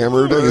when he's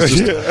hammered and he's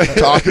just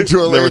talking to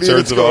a lady and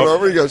it's going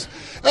over, he goes,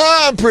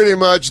 I'm pretty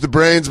much the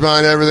brains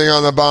behind everything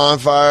on the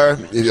bonfire.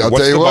 What's tell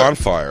you the what.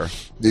 bonfire?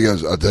 He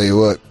goes, I'll tell you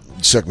what,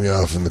 suck me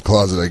off in the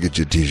closet, I get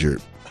you a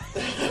t-shirt.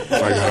 I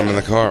got him in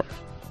the car.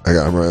 I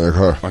got him right in the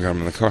car. I got him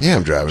in the car. Yeah,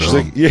 I'm driving She's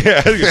home. like,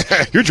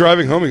 yeah, you're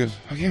driving home. He goes,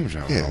 okay, I'm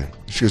driving home.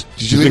 She goes,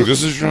 did you you think leave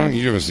this is drunk?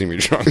 You haven't seen me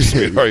drunk,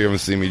 sweetheart. You haven't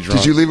seen me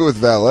drunk. Did you leave it with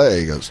valet?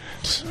 He goes,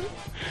 so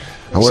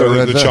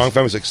the Chong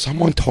family's like,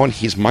 someone turned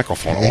his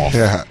microphone off.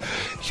 Yeah.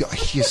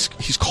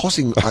 He's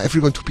causing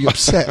everyone to be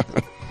upset.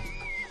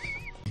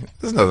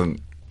 There's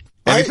nothing.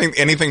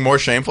 Anything more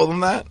shameful than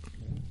that?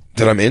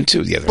 That I'm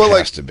into? Yeah, there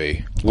has to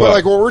be. Well,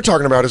 like what we're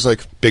talking about is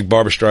like big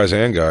Barbra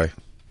Streisand guy.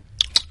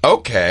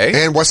 Okay.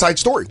 And West Side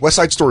Story. West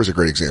Side Story is a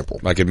great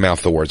example. I could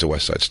mouth the words of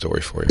West Side Story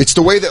for you. It's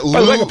the way that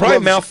Lou I could probably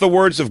mouth the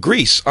words of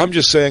Grease. I'm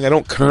just saying I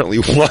don't currently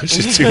watch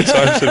it 2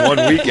 times in one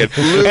weekend.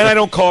 And I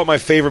don't call it my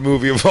favorite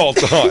movie of all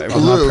time.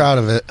 I'm not proud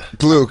of it.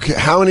 Blue,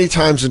 how many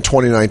times in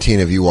 2019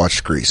 have you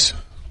watched Grease?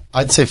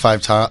 I'd say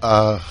 5 times.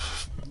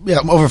 Yeah,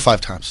 over 5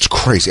 times. It's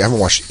crazy. I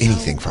haven't watched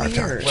anything 5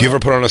 times. Do you ever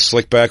put on a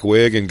slick back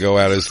wig and go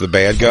out as the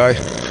bad guy?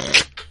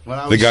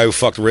 The guy who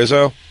fucked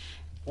Rizzo?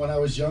 When I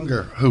was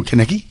younger. Who,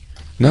 Kaneki?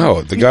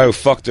 No, the guy who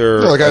fucked her.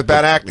 No, the guy with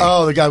bad acne.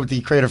 Oh, the guy with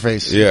the crater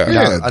face. Yeah.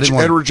 No, I didn't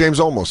want Edward James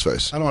Olmos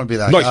face. I don't want to be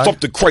that nice guy.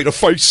 something crater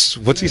face.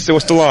 What's he say?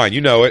 What's the line?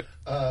 You know it.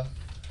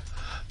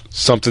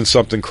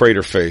 Something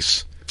crater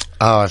face.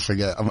 Oh, I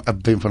forget.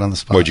 I've been put on the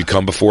spot. Would you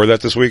come before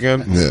that this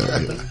weekend? Yeah.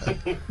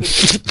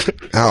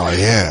 Oh,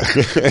 yeah.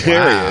 There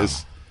he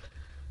is.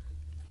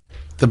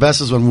 The best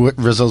is when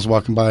Rizzo's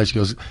walking by. She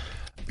goes,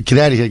 "Get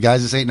out of here,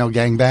 guys! This ain't no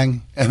gangbang."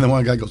 And then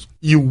one guy goes,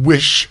 "You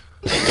wish."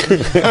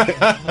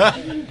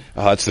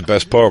 That's the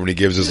best part when he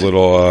gives his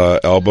little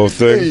elbow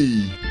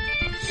thing.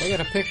 I got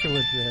a picture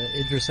with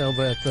Idris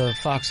Elba at the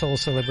Foxhole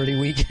Celebrity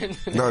Weekend.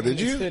 No, did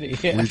you?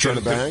 Yeah. Were you trying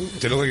to bang?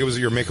 Did it look like it was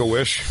your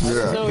Make-A-Wish?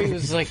 Yeah. No, he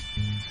was like,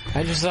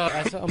 I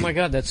thought, oh my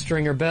God, that's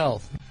Stringer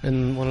Bell.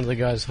 And one of the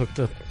guys hooked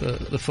up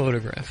the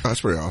photograph.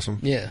 That's pretty awesome.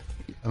 Yeah.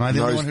 Am I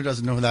the only one who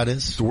doesn't know who that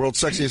is? The world's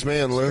sexiest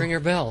man, Lou.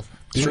 Stringer Bell.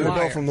 Stringer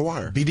Bell from The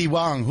Wire. BD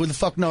Wong. Who the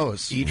fuck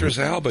knows? Idris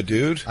Elba,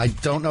 dude. I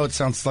don't know. It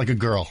sounds like a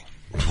girl.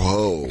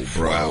 Whoa,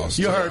 bro. Wow.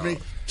 You heard me.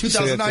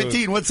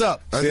 2019. What's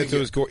up?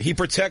 He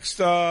protects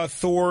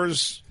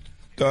Thor's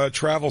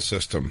travel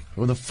system.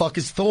 Who the fuck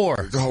is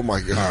Thor? Oh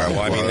my god! All right,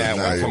 well, I mean that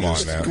one. Come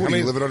on now. What, are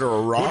you living under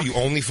a rock? What, are you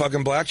only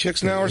fucking black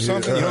chicks now or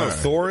something? You know what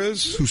Thor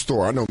is? Who's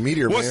Thor? I know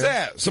Meteor Man. What's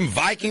that? Some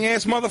Viking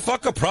ass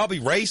motherfucker? Probably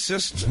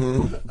racist.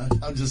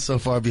 I'm just so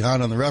far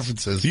behind on the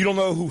references. You don't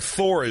know who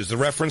Thor is? The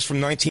reference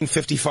from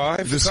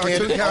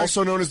 1955?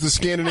 Also known as the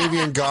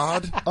Scandinavian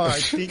god. All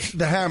right,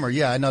 the hammer.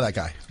 Yeah, I know that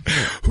guy.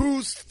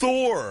 Who's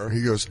Thor?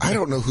 He goes, I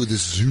don't know who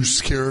this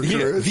Zeus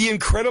character is. The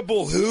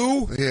Incredible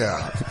Who?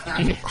 Yeah.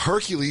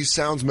 Hercules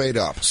sounds made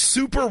up.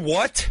 Super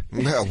what?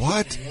 Yeah,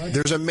 what?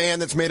 There's a man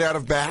that's made out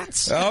of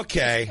bats?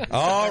 Okay.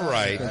 All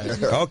right.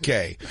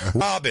 Okay.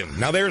 Robin.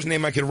 Now there's a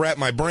name I could wrap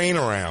my brain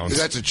around.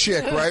 That's a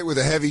chick, right? With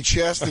a heavy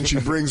chest and she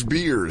brings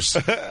beers.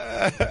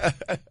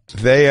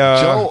 They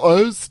Joel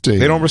Osteen.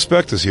 They don't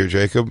respect us here,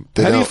 Jacob.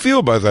 How do you feel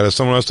about that as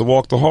someone has to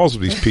walk the halls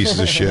with these pieces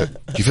of shit?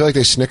 Do you feel like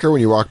they snicker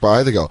when you walk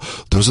by? They go,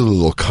 those are the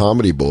little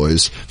comedy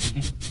boys.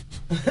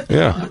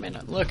 Yeah. I mean,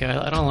 look,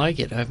 I don't like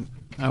it.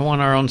 I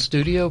want our own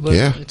studio, but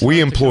yeah.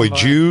 We employ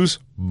Jews,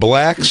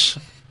 blacks,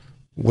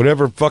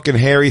 whatever fucking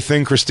hairy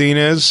thing Christine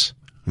is,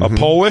 a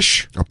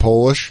Polish,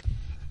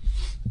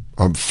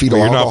 fetal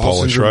Well, you're not alcohol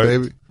Polish, syndrome, right?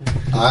 baby.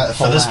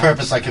 For this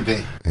purpose, I could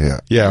be.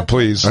 Yeah,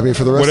 please. I mean,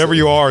 for the rest whatever of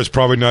you are is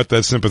probably not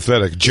that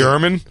sympathetic.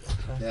 German?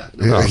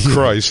 Oh,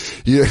 Christ.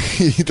 You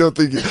don't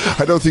think?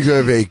 I don't think you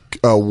have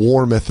a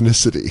warm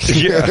ethnicity.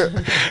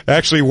 Yeah.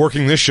 Actually,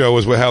 working this show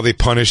is how they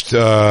punished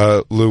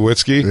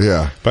Lewinsky.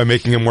 Yeah. By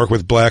making him work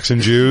with blacks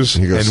and Jews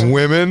and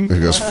women. He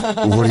goes,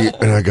 "What do you?"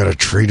 And I got to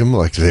treat them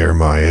like they're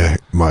my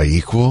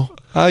equal.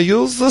 I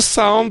use the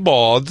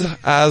soundboard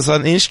as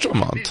an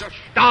instrument.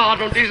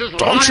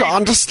 Don't you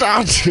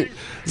understand?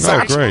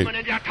 Oh, great.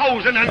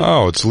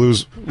 Oh, it's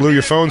Lou's. Lou,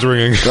 your phone's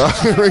ringing.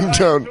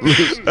 Ringtone.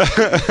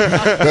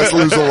 That's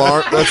Lou's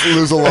alarm. That's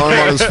Lou's alarm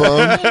on his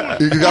phone.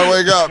 You gotta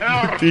wake up.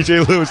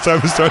 DJ Lou, it's time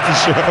to start the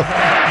show.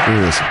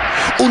 He goes,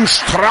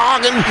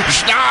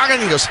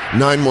 Schlagen. He goes,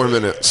 9 more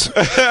minutes. He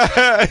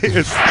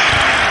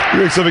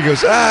wakes up and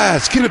goes,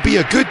 it's going to be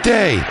a good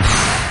day.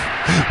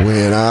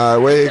 When I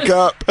wake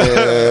up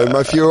and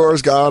my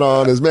Fuhrer's got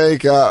on his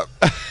makeup.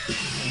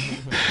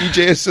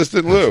 DJ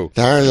Assistant Lou.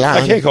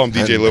 I can't call him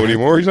DJ Lou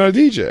anymore. He's not a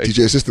DJ.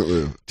 DJ Assistant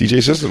Lou. DJ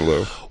Assistant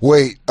Lou.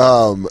 Wait,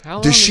 How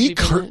long does she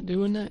has he been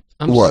doing that?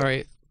 I'm What?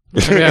 sorry.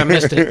 Maybe I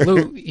missed it.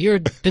 Lou,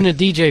 you've been a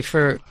DJ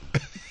for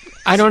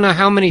I don't know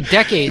how many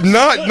decades.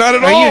 Not at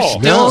Are all. you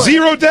still?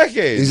 0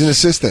 decades. He's an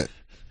assistant.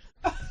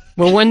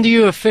 Well, when do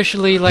you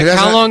officially, like,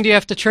 how long do you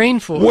have to train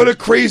for? What a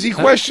crazy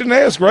question to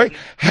ask, right?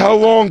 How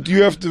long do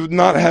you have to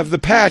not have the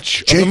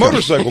patch of the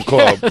motorcycle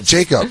club?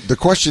 Jacob, the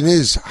question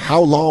is,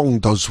 how long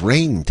does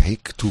rain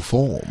take to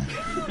form?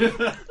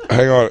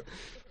 Hang on.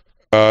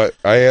 I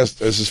asked,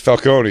 this is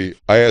Falcone,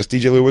 I asked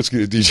DJ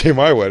Lewinsky to DJ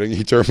my wedding.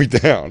 He turned me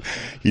down.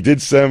 He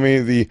did send me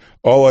the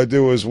All I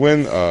Do Is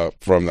Win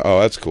from the,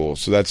 that's cool.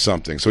 So that's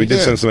something. So he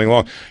did send something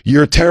along.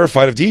 You're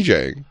terrified of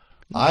DJing.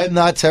 I'm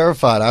not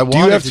terrified. Do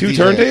you have 2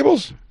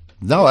 turntables?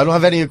 No, I don't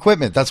have any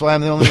equipment. That's why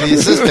I'm the only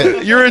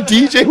assistant. You're a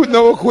DJ with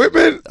no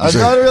equipment? I'm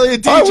not really a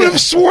DJ. I would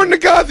have sworn to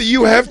God that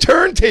you have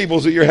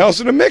turntables at your house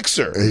and a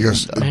mixer. And he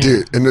goes,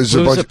 dude, and there's a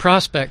Lou's bunch a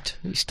prospect.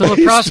 He's still a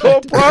He's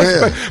prospect. still a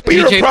prospect. Yeah. But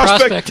you're a DJ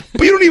prospect.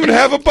 But you don't even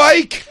have a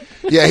bike.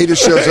 Yeah, he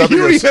just shows up. You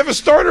don't even have a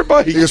starter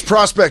bike. He goes,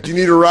 prospect, you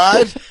need a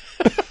ride?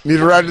 Need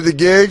a ride to the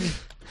gig?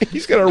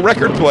 He's got a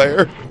record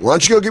player. Why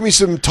don't you go get me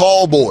some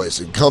tall boys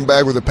and come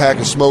back with a pack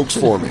of smokes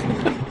for me?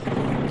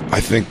 I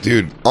think,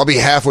 dude, I'll be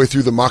halfway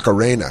through the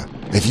Macarena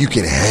if you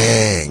can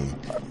hang.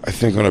 I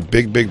think on a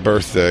big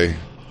birthday,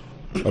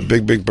 a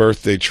big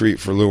birthday treat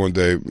for Lou one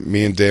day,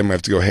 me and Dan might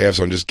have to go halves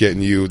on just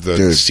getting you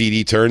the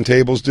CD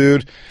turntables,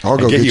 dude. I'll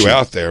go get you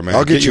out there, man.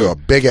 I'll get you a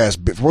big ass.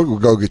 We'll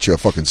go get you a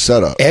fucking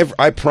setup.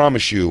 I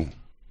promise you,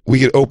 we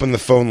could open the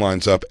phone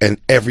lines up and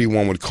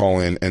everyone would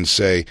call in and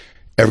say,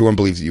 everyone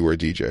believes that you were a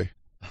DJ.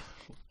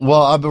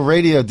 Well, I'm a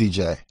radio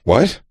DJ.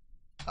 What?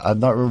 I'm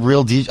not a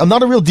real DJ. I'm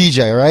not a real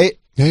DJ, right?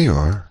 Yeah, you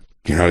are.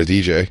 You're not a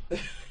DJ.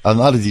 I'm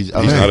not a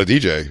DJ. He's not a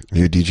DJ.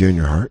 You're a DJ in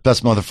your heart?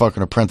 Best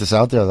motherfucking apprentice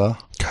out there, though.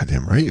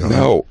 Goddamn right you are.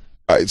 No,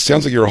 it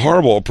sounds like you're a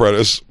horrible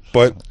apprentice,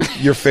 but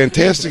you're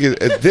fantastic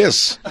at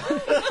this.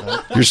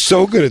 You're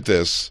so good at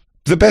this.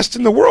 The best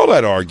in the world,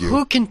 I'd argue.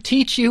 Who can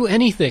teach you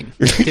anything?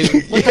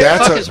 Dude, what the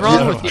fuck is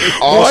wrong with you?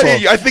 Also,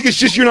 I think it's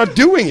just you're not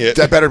doing it.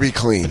 That better be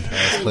clean.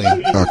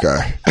 Clean.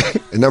 Okay.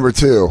 And number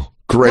 2,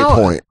 great No.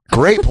 point.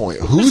 Great point.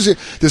 Who's it?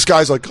 This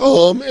guy's like,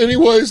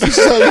 anyways, this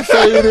is how you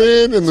fade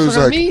in. And Lou's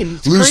what I like, mean.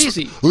 It's Lou's,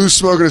 crazy. Lou's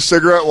smoking a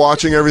cigarette,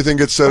 watching everything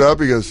get set up.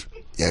 He goes,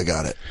 yeah, I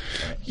got it.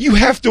 You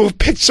have to have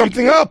picked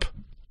something up.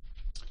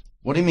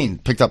 What do you mean?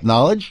 Picked up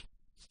knowledge?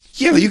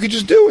 Yeah, you could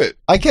just do it.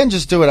 I can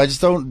just do it. I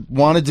just don't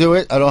want to do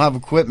it. I don't have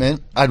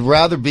equipment. I'd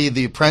rather be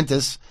the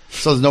apprentice,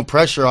 so there's no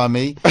pressure on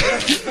me.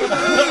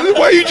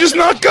 Why you just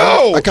not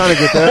go? I kind of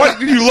get that.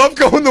 What? You love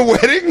going to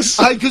weddings?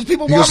 Because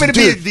people He want goes, me to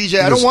be a "Dude,"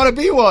 DJ. I don't want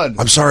to be one.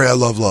 I'm sorry, I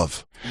love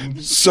love.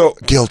 So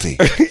Guilty.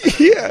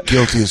 yeah,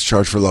 Guilty is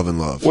charged for love and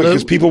love.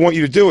 because people want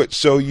you to do it.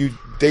 So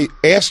they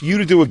ask you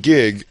to do a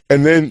gig,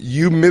 and then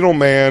you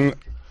middleman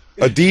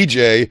a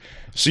DJ,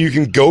 so you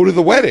can go to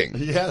the wedding.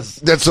 Yes.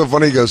 That's so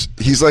funny. He goes,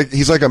 he's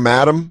like a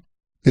madam.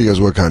 He goes,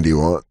 what kind do you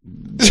want?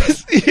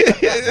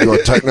 You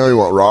want techno? You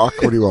want rock?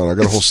 What do you want? I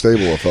got a whole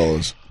stable of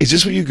fellas. Is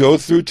this what you go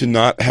through to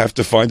not have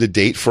to find a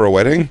date for a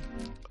wedding?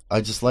 I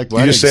just like You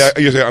weddings. just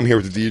say, I'm here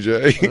with the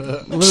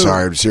DJ. I'm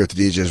sorry, I'm just here at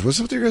the DJs. What's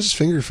up with your guys'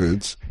 finger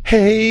foods?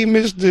 Hey,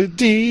 Mr.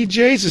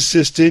 DJ's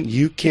assistant,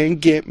 you can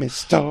get me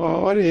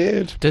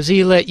started. Does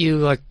he let you,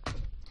 like...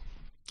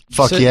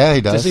 Fuck yeah,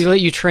 he does. Does he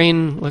let you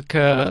train, like,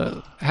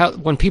 how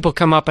when people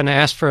come up and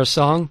ask for a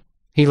song,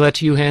 he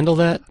lets you handle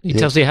that? He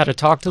tells you how to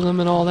talk to them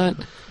and all that?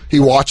 He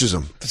watches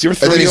them. Does he ever And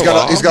throw then you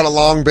he's got a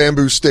long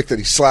bamboo stick that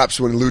he slaps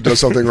when Lou does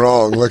something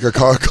wrong, like a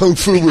kung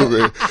fu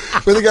movie.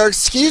 Where they go,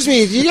 excuse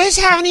me, do you guys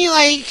have any,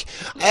 like,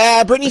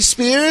 Britney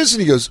Spears?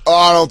 And he goes, oh,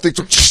 I don't think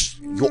so.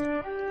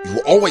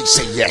 You always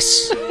say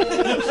yes,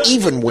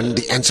 even when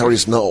the answer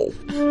is no.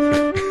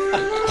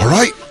 All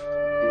right.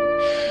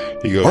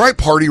 He goes, all right,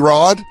 Party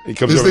Rod. He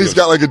comes He's over and goes,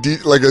 got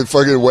like a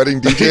fucking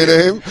wedding DJ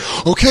name.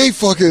 Okay,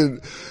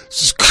 fucking,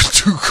 this is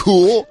too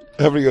cool.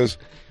 everybody goes,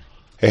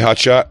 hey,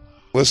 hotshot,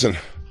 listen.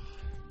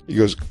 He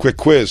goes, quick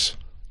quiz.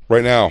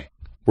 Right now,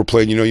 we're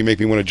playing You Know You Make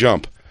Me Want to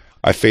Jump.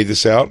 I fade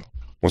this out.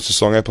 What's the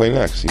song I play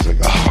next? He's like,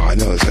 oh, I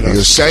know this. I know He goes,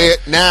 this. say it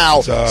now.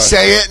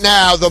 Say it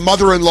now. The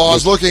mother-in-law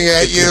is looking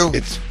at you.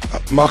 It's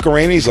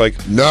Macareni's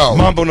like, no.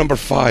 Mambo number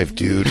 5,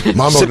 dude.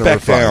 Mambo Sit number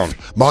back 5. down.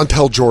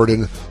 Montel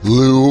Jordan,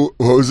 Lou,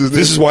 what was his name?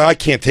 This is why I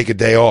can't take a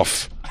day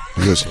off.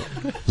 He goes,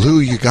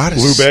 Lou, you got to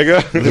Lou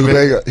Bega? Lou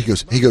Bega.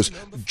 He goes,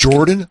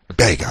 Jordan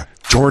Bega.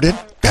 Jordan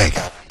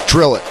Bega.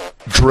 Drill it.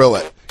 Drill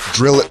it.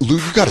 Drill it. Lou,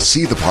 you got to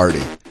see the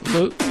party.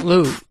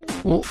 Lou,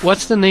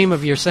 what's the name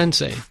of your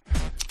sensei?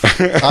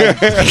 I'm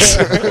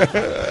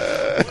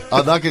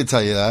not going to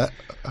tell you that.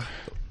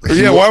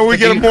 Yeah, why would we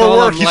get him more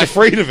work? He's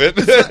afraid of it.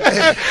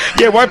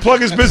 Yeah, why plug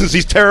his business?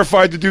 He's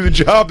terrified to do the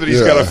job that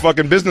he's got a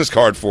fucking business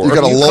card for. You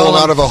got to lull him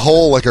out of a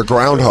hole like a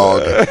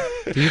groundhog.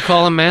 Do you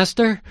call him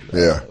master?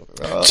 Yeah.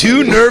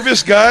 Two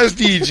nervous guys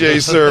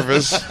DJ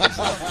service.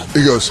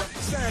 He goes,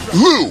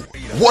 Lou,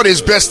 what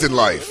is best in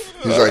life?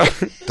 He's like,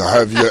 to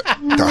have your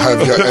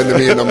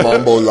enemy in a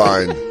mambo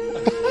line.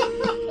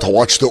 To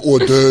watch the hors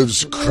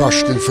d'oeuvres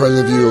crushed in front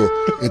of you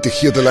and to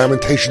hear the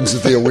lamentations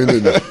of their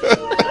women.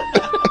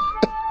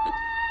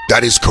 That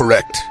is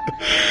correct.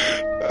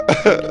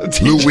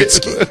 Lou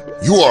Witzke,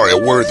 you are a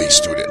worthy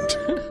student,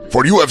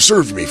 for you have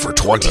served me for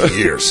 20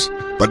 years,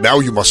 but now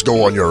you must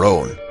go on your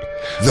own.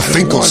 The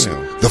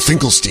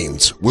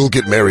Finkelsteins will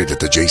get married at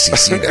the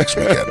JCC next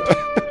weekend.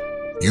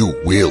 You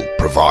will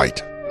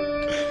provide.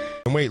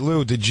 And wait,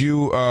 Lou, did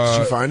you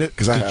find it?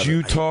 Did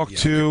you talk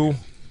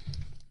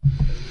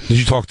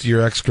to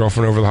your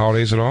ex-girlfriend over the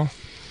holidays at all?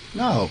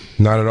 No.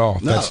 Not at all.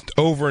 No. That's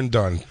over and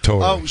done.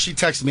 Totally. Oh, she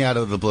texted me out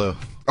of the blue.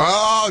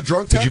 Oh,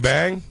 drunk text? Did you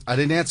bang? I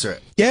didn't answer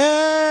it.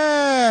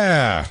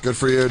 Yeah. Good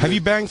for you. Have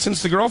you banged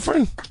since the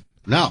girlfriend?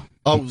 No.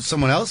 Oh,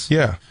 someone else?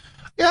 Yeah.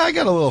 Yeah, I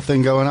got a little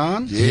thing going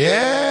on.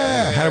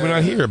 Yeah. How did we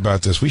not hear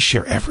about this? We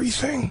share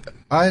everything.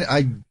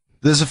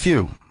 There's a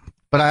few,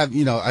 but I've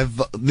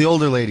the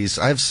older ladies.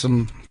 I have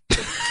some.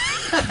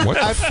 What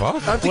the fuck?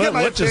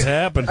 What just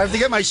happened? I have to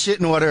get my shit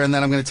in order, and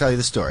then I'm going to tell you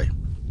the story.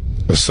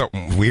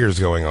 Something weird's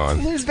going on.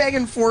 Who's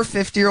banging 4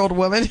 50-year-old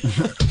women?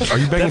 Are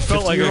you banging That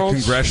felt like a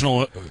 50-year-olds?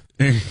 congressional.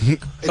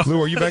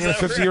 Lou, are you banging a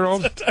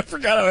 50-year-old? I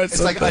forgot how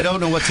It's like I don't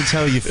know what to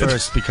tell you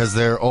first because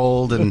they're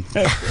old and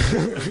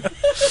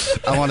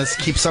I want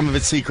to keep some of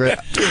it secret.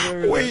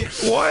 Wait,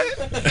 what?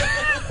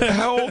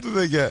 How old do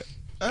they get?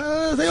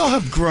 They all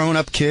have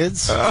grown-up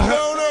kids.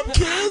 Grown-up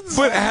kids?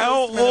 But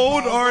how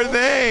old are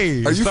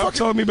they? Are you Stop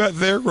telling me about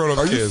their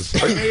grown-up kids.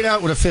 I made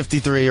out with a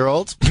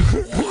 53-year-old.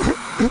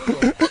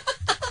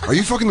 Are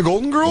you fucking the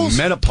Golden Girls?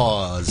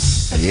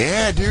 Menopause.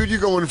 Yeah, dude, you're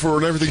going for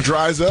when everything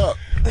dries up.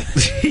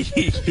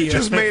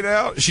 Just made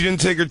out. She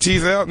didn't take her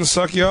teeth out and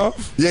suck you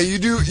off? Yeah, you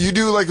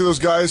do like those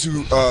guys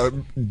who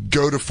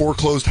go to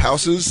foreclosed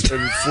houses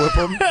and flip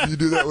them. You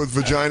do that with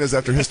vaginas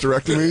after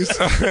hysterectomies.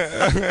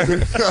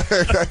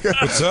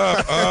 What's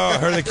up? Oh, I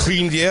heard they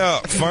cleaned you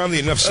out. Finally,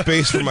 enough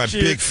space for my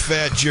big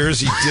fat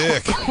Jersey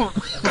dick.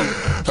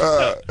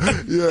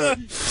 Yeah,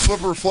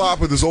 flipper flop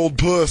with his old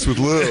puss with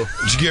Lou.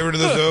 Did you get rid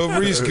of those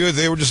ovaries? Good.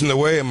 They were just in the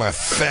way of my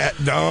fat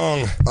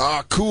dong.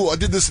 Ah, cool. I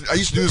did this. I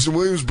used to do this in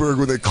Williamsburg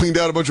where they cleaned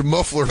out a bunch of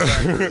muffler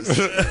factories.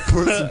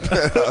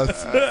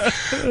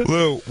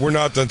 Lou, we're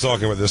not done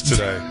talking about this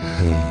today.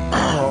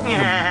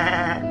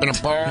 In a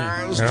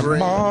boy's In a dream.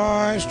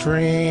 boy's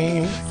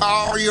dream.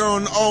 Oh, you're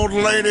an old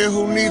lady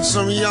who needs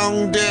some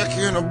young dick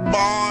in a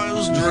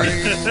boy's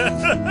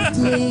dream.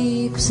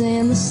 Sleeps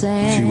in the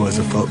sand. She was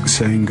a folk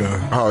singer.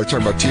 Oh, you're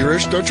talking about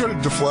T-Rish? Don't try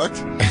to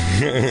deflect.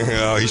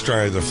 Oh, he's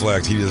trying to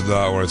deflect. He does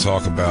not want to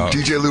talk about.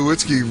 DJ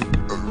Lewinsky.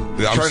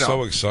 I'm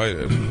so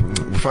excited.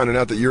 We're finding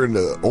out that you're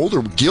into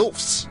older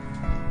gilfs.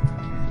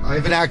 I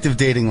have an active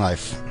dating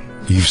life.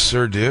 You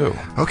sure do.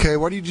 Okay,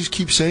 why do you just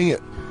keep saying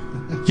it?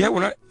 Yeah,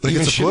 we're not Like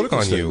even it's a shitting political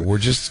on you.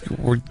 statement.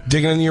 We're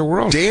digging into your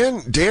world.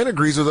 Dan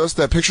agrees with us.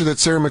 That picture that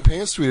Sarah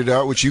McPants tweeted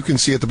out, which you can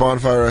see at the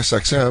Bonfire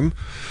SXM,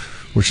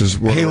 which is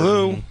Hey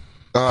Lou,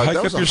 hike that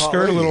up was a your hot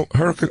skirt a lady. little.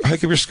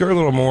 Hike up your skirt a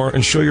little more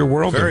and show your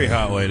world. Very to me.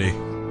 hot lady.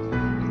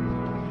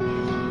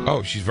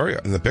 Oh, she's very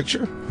in the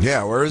picture.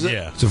 Yeah, where is it?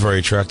 Yeah. It's a very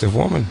attractive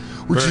woman.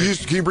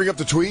 Can you bring up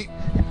the tweet?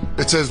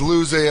 It says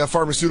Lou's a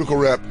pharmaceutical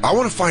rep. I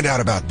want to find out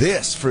about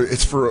this.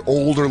 It's for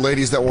older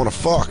ladies that want to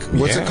fuck.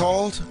 What's it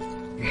called?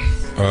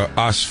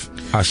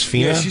 Asfina.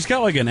 Yeah, she's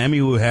got like an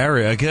Emmy Wu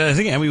Harris. I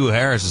think Emmy Wu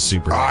Harris is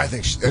super. I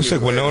think she, Looks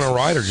like Winona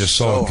Ryder just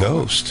saw a so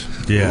ghost.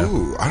 Yeah.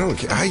 Ooh, I don't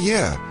care.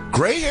 Yeah.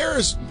 Gray hair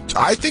is.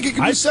 I think it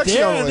can be sexy.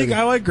 Yeah, on a I think lady.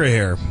 I like gray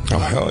hair. Oh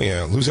hell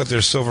yeah! Lou's out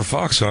there silver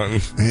fox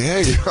hunting. Yeah,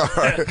 you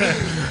are.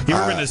 You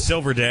ever been to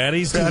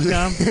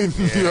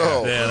silverdaddies.com?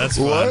 No. Yeah, that's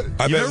What? fun.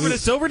 I You bet ever been to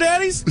Silver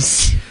Daddies?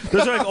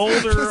 There's like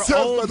older. That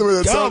sounds, by the way,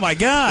 that oh sounds, my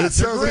god, it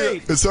sounds great.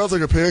 like it sounds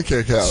like a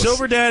pancake house.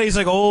 Silver Daddies,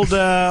 like old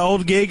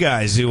gay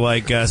guys who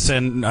like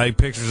send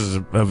pictures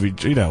of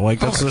each, like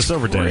that's what a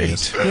Silver Daddy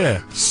is.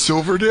 Yeah,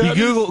 Silver Daddy.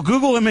 you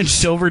Google image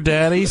Silver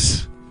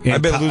Daddies. I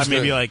bet Lou's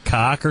maybe like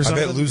cock or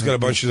something. I bet Lou's got a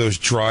bunch of those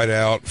dried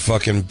out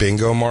fucking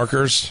bingo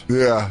markers.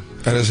 Yeah.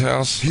 At his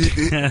house.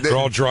 They're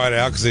all dried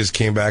out because they just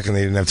came back and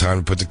they didn't have time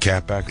to put the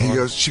cap back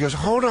on. She goes,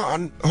 hold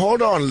on,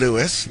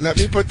 Lewis. Let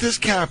me put this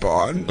cap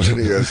on. And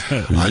he goes,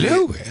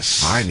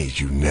 Lewis, I need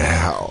you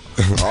now.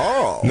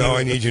 Oh. No,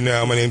 I need you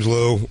now. My name's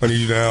Lou. I need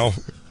you now.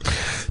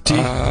 Okay,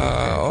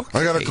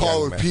 I got a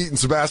call with Pete and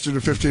Sebastian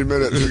in 15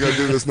 minutes. We got to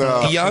do this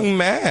now. Young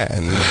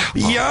man.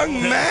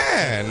 Young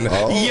man.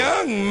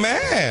 Young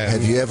man.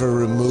 Have you ever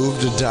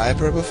removed a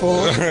diaper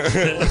before?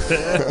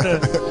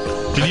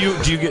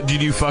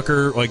 Did you fuck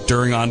her like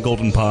during On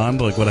Golden Pond?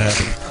 Like what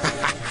happened?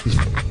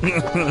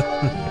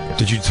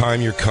 Did you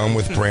time your cum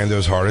with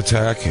Brando's heart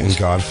attack in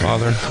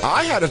Godfather?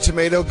 I had a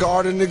tomato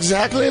garden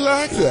exactly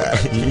like that.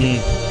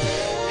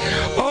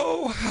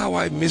 Oh, how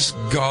I miss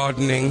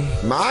gardening.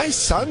 My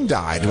son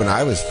died when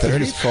I was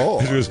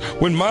 34. It was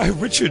when my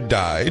Richard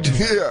died.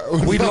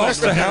 Yeah, we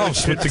lost the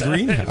house with the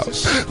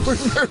greenhouse. When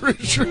my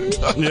Richard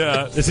died.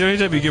 Yeah, it's the only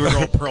time you give a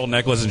girl a pearl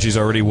necklace and she's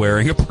already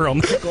wearing a pearl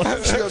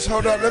necklace. She goes,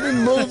 hold on, let me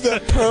move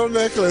that pearl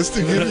necklace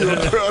to give you a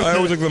pearl necklace. I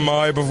always like the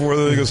my before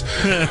that. He goes,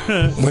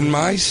 when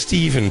my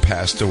Stephen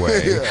passed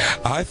away,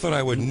 I thought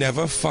I would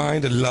never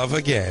find a love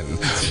again.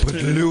 But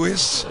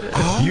Louis,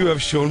 you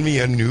have shown me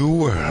a new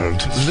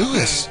world.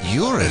 Louis,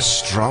 you're as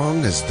strong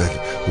as the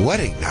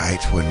wedding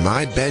night when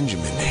my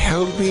Benjamin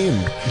held me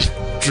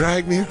and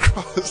dragged me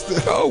across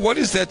the... Oh, what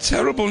is that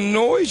terrible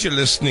noise you're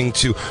listening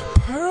to?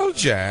 Pearl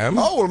Jam?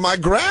 Oh, well, my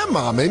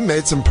grandmommy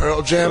made some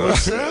Pearl Jam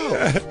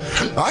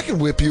herself. I can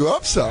whip you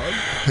up some.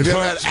 Have you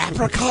ever had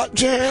apricot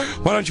jam?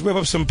 Why don't you whip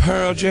up some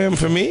Pearl Jam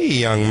for me,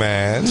 young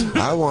man?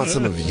 I want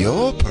some of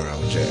your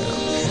Pearl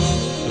Jam.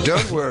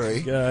 Don't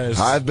worry, guys.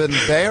 I've been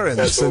barren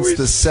since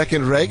the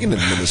second Reagan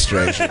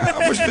administration.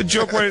 I wish the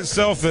joke right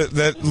itself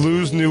that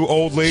Lou's new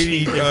old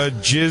lady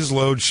jizz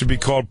load should be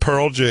called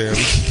Pearl Jam.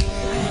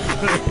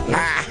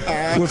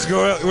 Let's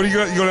go out. What are you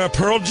going to have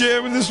Pearl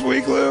Jam this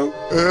week, Lou?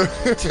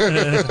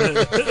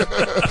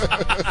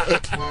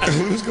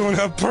 Who's going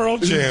to have Pearl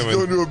Jam? He's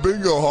going to a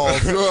bingo hall.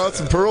 Throw out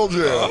some Pearl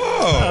Jam.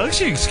 Oh, that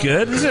chick's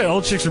good. These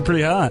old chicks are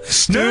pretty hot.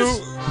 Stu,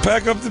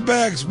 pack up the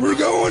bags. We're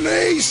going to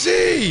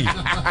AC.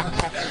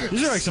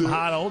 These are like some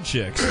hot old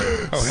chicks.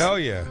 Oh, hell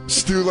yeah.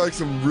 Stu likes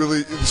some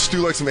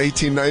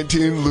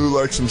 1819. Lou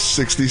likes some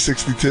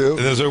 6062.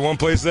 There's only one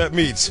place that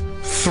meets.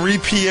 3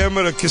 p.m.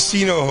 at a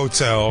casino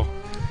hotel.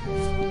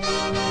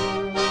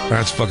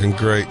 That's fucking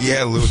great.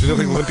 Yeah, Lou. Do you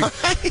look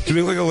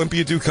like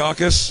Olympia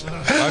Dukakis?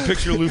 I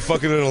picture Lou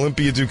fucking an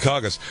Olympia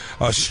Dukakis.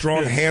 A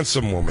strong,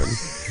 handsome woman.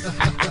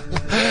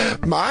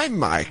 My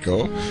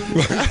Michael.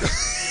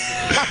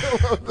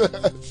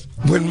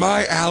 When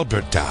my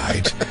Albert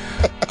died,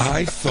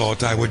 I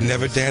thought I would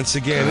never dance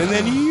again, and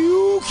then you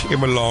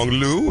came along,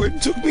 Lou,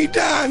 and took me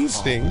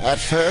dancing. At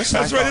first,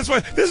 that's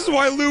right. This is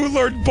why Lou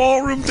learned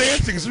ballroom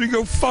dancing, so we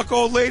go fuck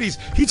old ladies.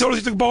 He told us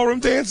he took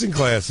ballroom dancing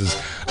classes.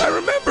 I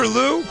remember,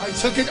 Lou. I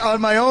took it on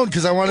my own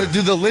because I wanted to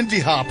do the Lindy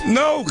Hop.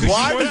 No,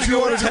 why did you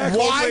want to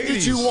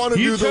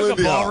do the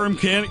Lindy Hop? Ballroom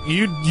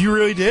you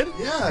really did?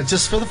 Yeah,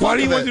 just for the fun Why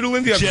do you of want to do the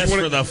Lindy Hop? Just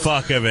for the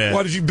fuck of it.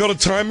 Why did you build a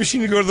time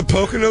machine to go to the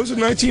Poconos in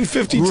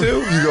 1952?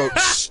 You go,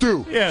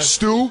 Stu. Yeah.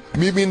 Stu,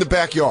 meet me in the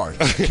backyard.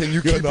 Can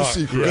you keep a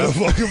secret? You're gonna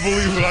fucking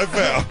believe what I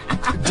found.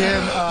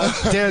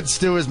 Dan,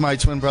 Stu is my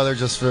twin brother,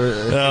 just for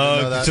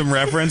some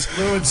reference.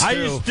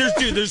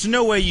 There's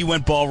no way you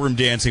went ballroom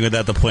dancing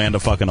without the plan to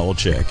fuck an old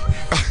chick.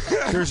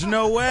 There's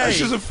no way. That's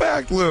just a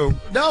fact, Lou.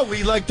 No,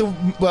 we like the. We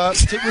wanted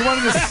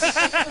to.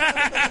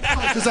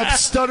 Because I'm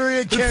stuttering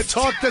and can't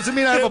talk doesn't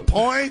mean I have a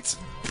point.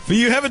 But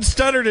you haven't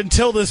stuttered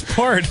until this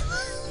part.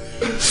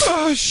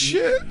 Oh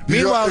shit!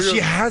 Meanwhile,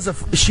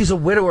 she's a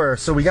widower,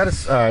 so we got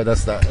to. All right,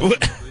 that's that.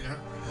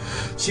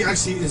 She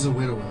actually is a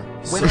widower.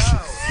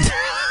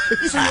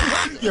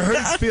 You're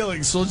hurting his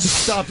feelings, so let's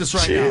just stop this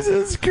right now.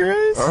 Jesus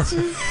Christ.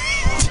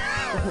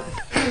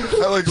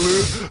 I like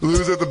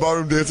Lou's at the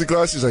ballroom dancing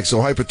class. He's like,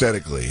 so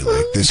hypothetically,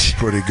 like, this is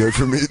pretty good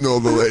for meeting all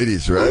the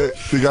ladies, right?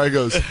 The guy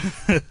goes,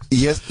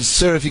 yes,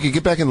 sir, if you could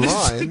get back in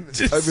line,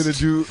 I'm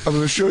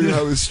gonna show you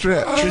how it's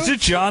stretched. Is it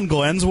John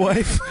Glenn's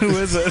wife? Who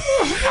is it?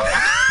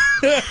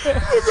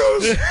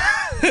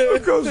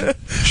 It goes,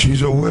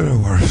 she's a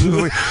widower.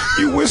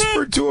 You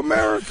whispered to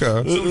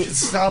America. So we should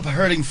stop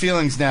hurting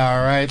feelings now,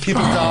 all right?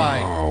 People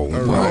die. Oh,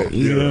 right.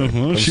 Yeah.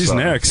 Well, she's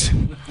next.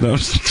 No,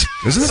 isn't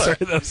this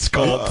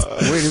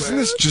wait, isn't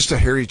this just a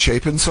Harry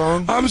Chapin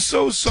song? I'm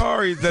so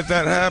sorry that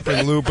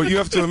happened, Lou, but you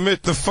have to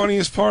admit the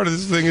funniest part of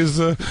this thing is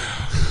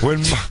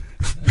when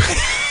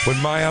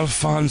my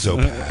Alfonso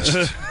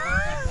passed.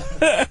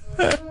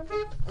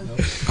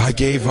 I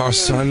gave our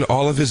son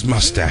all of his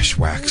mustache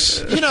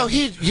wax. You know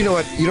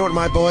what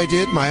my boy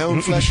did? My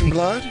own flesh and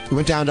blood. He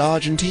went down to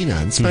Argentina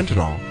and spent it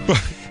all.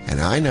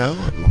 And I know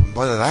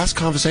one of the last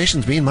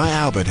conversations me and my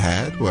Albert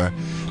had were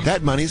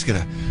that money's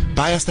gonna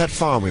buy us that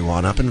farm we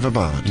want up in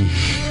Vermont.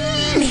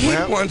 He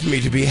wants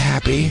me to be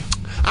happy.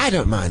 I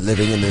don't mind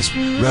living in this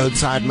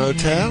roadside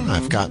motel.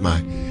 I've got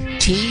my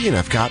tea and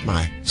I've got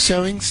my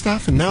sewing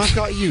stuff, and now I've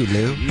got you,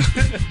 Lou.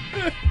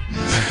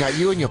 I got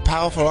you and your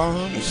powerful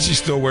arms. She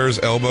still wears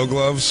elbow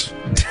gloves.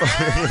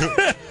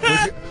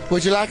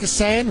 Would you like a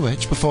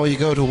sandwich before you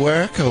go to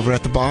work over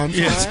at the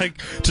bonfire? Yeah,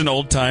 it's an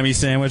old-timey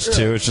sandwich,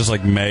 too. It's just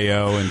like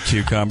mayo and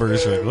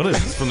cucumbers. You're like, what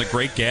is this, from the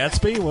Great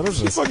Gatsby? What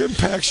is this? She fucking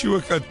packs you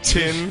a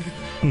tin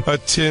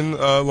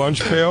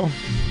lunch pail.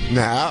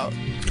 Now.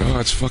 Oh,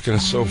 it's fucking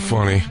so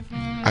funny.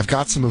 I've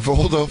got some of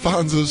old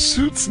Alfonso's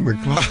suits in the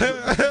closet.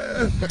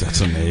 That's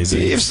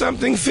amazing. See if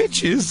something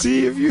fits you.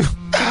 See if you...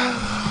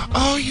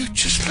 Oh, you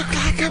just look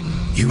like a...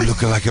 You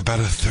look like about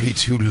a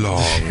 32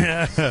 long.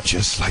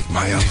 Just like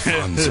my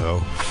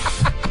Alfonso.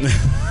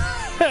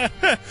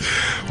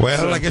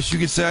 Well, I guess you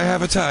could say I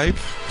have a type.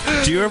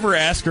 Do you ever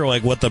ask her,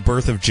 like, what the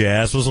birth of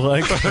jazz was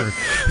like?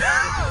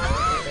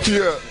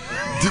 Yeah.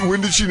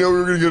 When did she know we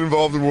were going to get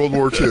involved in World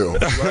War II?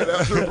 Right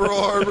after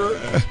Pearl Harbor?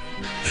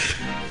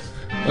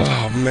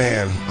 Oh,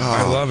 man.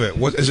 I love it.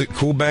 What is it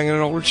cool banging an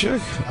older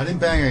chick? I didn't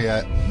bang her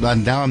yet. But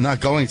now I'm not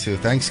going to.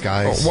 Thanks,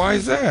 guys. Oh, why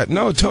is that?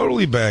 No,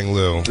 totally bang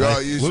Lou.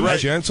 Lou's right.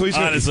 gentle.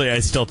 Honestly,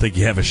 I still think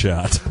you have a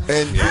shot.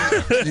 And you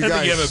I think you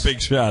have a big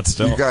shot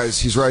still. You guys,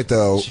 he's right,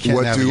 though.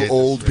 What do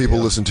old people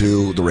listen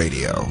to? The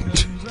radio.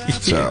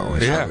 So,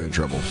 yeah. I'm in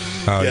trouble.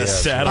 Oh, yeah.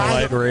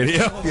 Satellite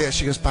radio. Yeah,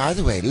 she goes, by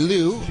the way,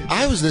 Lou,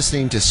 I was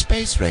listening to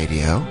space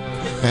radio,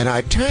 and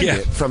I turned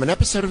it from an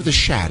episode of The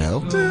Shadow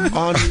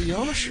onto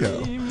your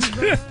show.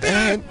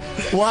 And,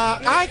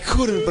 why, I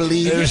couldn't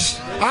believe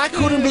it. I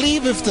couldn't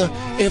believe if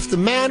the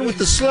man with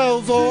the slow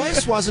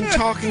voice wasn't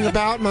talking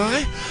about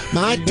my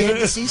dead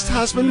deceased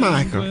husband,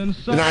 Michael. And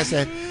I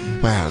said,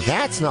 well,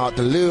 that's not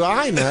the Lou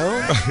I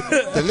know.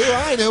 The Lou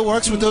I know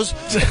works with those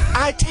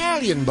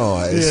Italian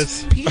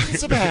boys, Pete and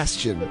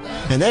Sebastian.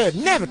 And they would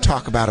never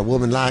talk about a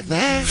woman like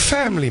that.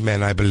 Family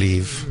men, I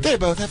believe. They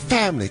both have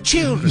family,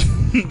 children.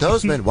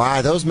 Those men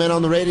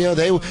on the radio,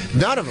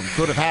 none of them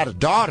could have had a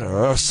daughter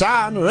or a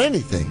son or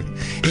anything.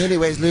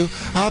 Anyways, Lou,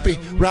 I'll be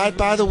right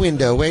by the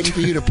window waiting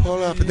for you to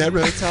pull up at that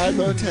roadside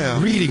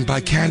motel. Reading by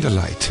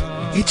candlelight.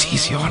 It's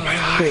easier on my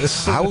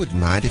eyes. I wouldn't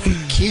mind if we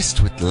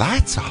kissed with the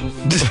lights off.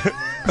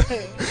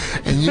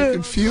 And you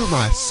can feel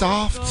my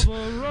soft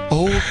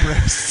old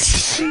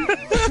breasts.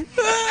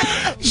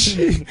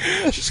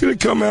 She's gonna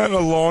come out in a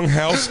long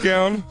house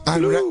gown.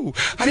 Lou,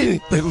 I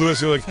didn't.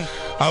 Louis, you're like,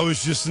 I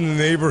was just in the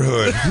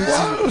neighborhood.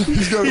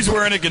 He's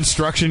wearing a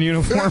construction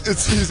uniform.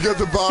 He's got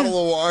the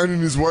bottle of wine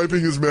and he's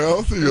wiping his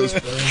mouth. He goes,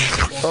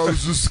 I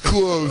was just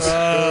close.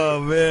 Oh,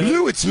 man.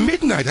 Lou, it's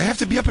midnight. I have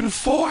to be up in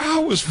 4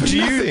 hours for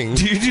nothing.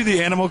 Do you do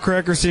the animal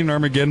cracker scene in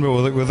Armageddon,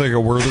 but with like a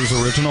Werther's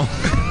original?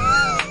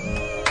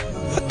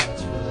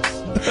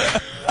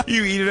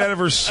 You eat it out of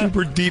her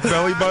super deep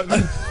belly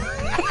button.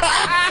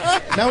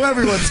 Now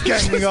everyone's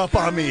ganging up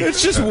on me.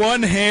 It's just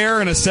one hair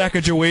and a sack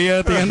of Jawea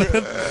at the end of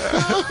it.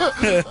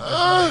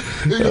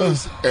 He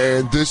goes,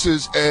 and this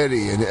is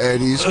Eddie, and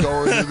Eddie's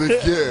going to the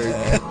gig.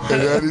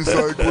 And Eddie's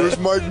like, where's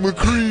Mike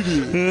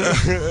McCready?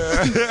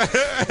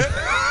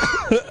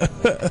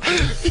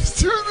 He's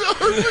doing the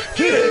Armageddon.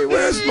 Hey,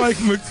 where's Mike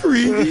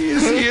McCready?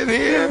 Is he in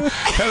here?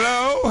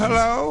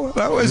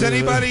 Hello? Is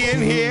anybody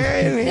in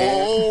here?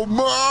 Oh,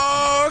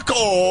 Mark!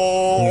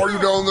 Oh, are you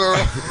down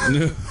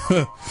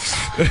there?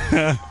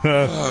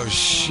 Oh,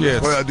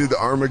 shit. Well, I do the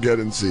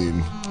Armageddon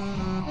scene.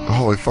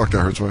 Holy fuck, that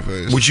hurts my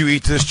face. Would you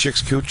eat this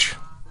chick's cooch?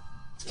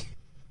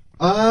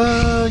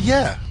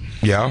 Yeah.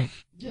 Yeah?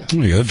 There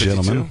you go,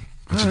 gentleman.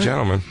 It's a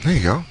gentleman. There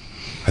you go.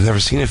 I've never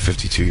seen a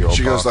 52-year-old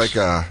She goes box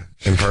like,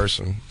 in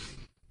person.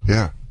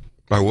 Yeah.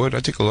 I would.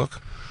 I'd take a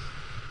look.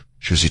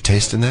 She goes, you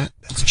tasting that?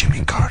 That's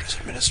Jimmy Carter's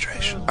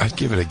administration. I'd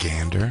give it a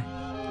gander.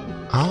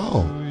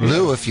 Oh,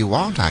 Lou, if you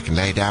want, I can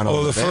lay down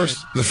on the bed.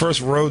 The first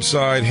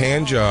roadside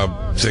hand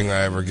job thing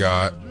I ever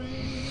got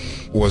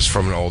was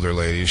from an older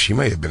lady. She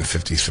may have been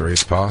 53.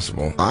 It's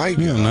possible.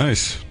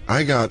 Nice.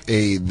 I got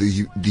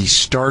the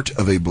start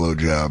of a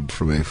blowjob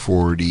from a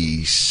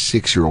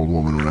 46-year-old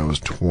woman when I was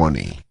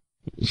 20.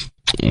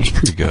 That's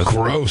pretty good.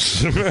 Gross.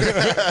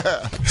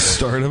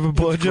 Start of a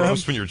blowjob?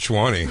 Gross when you're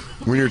 20.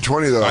 When you're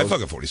 20, though. I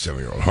fuck a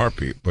 47-year-old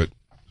heartbeat, but...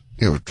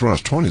 Yeah, when I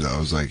was 20, though, I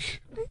was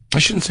like... I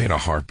shouldn't say in a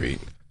heartbeat.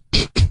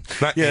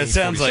 It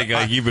sounds like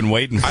you've been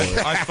waiting for it.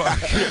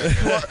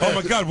 Oh,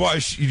 my God, why?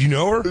 You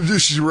know her?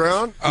 Is she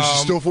around? Is she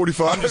still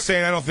 45? I'm just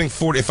saying, I don't think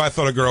 40... If I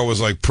thought a girl was,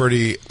 like,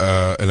 pretty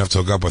enough to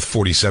hook up with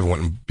 47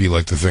 wouldn't be,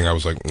 like, the thing, I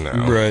was like, no.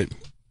 Right.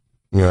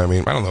 You know what I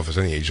mean? I don't know if there's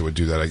any age that would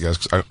do that, I guess.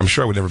 'Cause I'm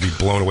sure I would never be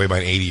blown away by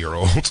an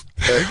 80-year-old.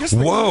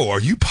 Whoa, are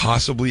you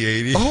possibly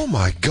 80? Oh,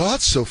 my God,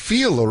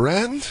 Sophia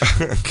Loren.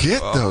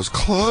 Get those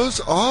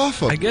clothes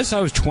off of I guess I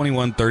was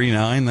 21,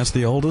 39. That's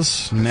the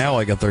oldest. Now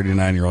I got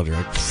 39-year-old. You're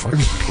like, fucking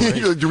great.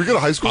 Did we go to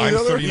high school I'm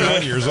together?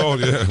 39 years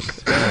old, yeah.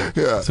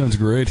 Yeah. Sounds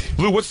great.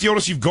 Lou, what's the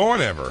oldest you've gone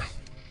ever?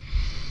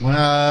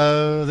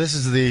 This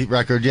is the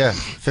record,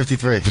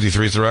 53.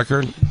 53 is the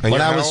record? And When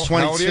I how was old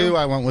are 22, you?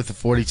 I went with the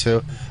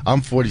 42.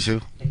 I'm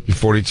 42. You're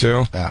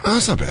 42? Yeah. Oh,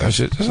 that's not bad. That's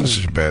not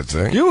such a bad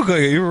thing. You look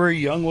like you're very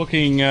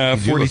young-looking You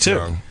do look 42.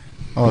 young.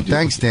 Oh,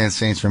 thanks, Dan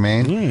Saints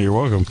Remain. Yeah, you're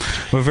welcome.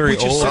 We're very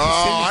old.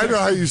 Oh, I know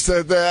how you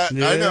said that.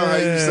 I know how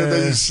you said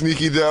that, you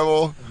sneaky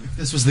devil.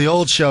 This was the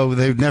old show.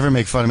 They would never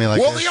make fun of me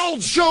like Well, this. the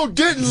old show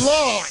didn't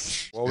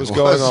launch. What was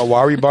going on?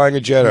 Why were you buying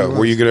a Jetta?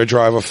 Were you going to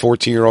drive a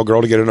 14-year-old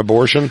girl to get an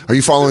abortion? Are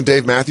you following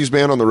Dave Matthews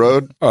Band on the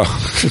road? Oh.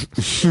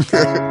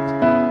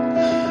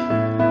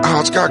 Oh,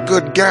 it's got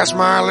good gas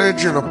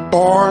mileage and a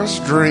boy's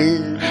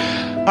dream.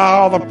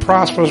 Oh, the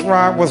Prosper's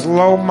right with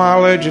low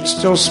mileage. It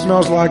still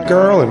smells like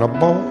girl in a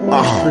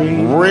boy's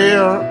dream.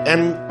 Rear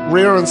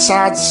and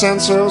side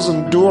sensors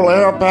and dual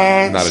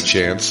airbags. Not a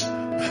chance.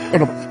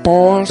 And a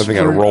boy's Something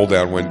out of roll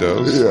down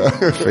windows. Yeah.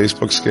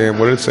 Facebook scam.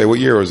 What did it say? What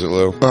year was it,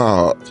 Lou?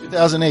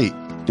 2008.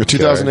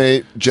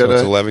 2008 Jetta. So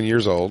it's 11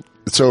 years old.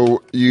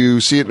 So you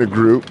see it in a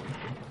group.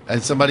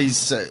 And somebody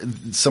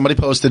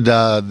posted,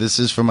 this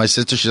is for my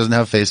sister. She doesn't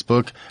have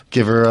Facebook.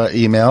 Give her an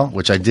email,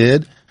 which I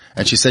did.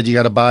 And she said you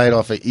got to buy it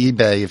off of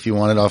eBay if you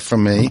want it off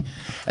from me.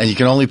 And you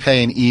can only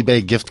pay in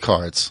eBay gift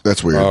cards.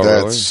 That's weird. Oh,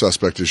 That's really?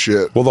 suspect as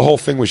shit. Well, the whole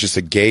thing was just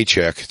a gay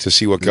check to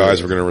see what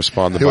guys were going to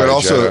respond to He buy went a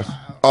also, Jetta.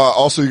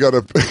 also, you got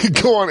to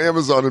go on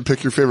Amazon and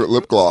pick your favorite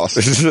lip gloss.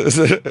 It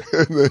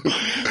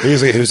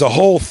was a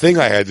whole thing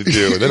I had to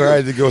do. Then I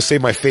had to go say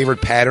my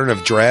favorite pattern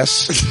of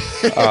dress,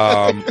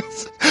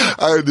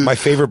 my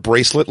favorite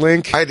bracelet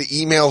link. I had to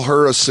email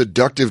her a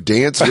seductive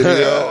dance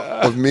video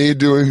of me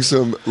doing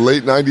some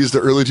late 90s to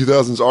early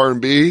 2000s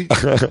R&B.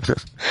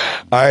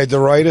 I had to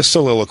write a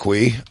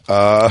soliloquy.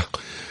 A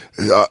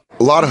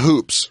lot of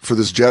hoops for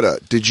this Jetta.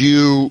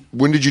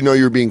 When did you know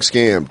you were being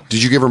scammed?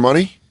 Did you give her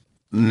money?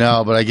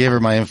 No, but I gave her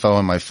my info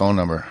and my phone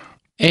number.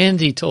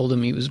 Andy told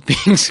him he was being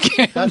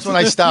scammed. That's when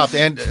I stopped.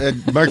 And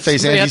Merkface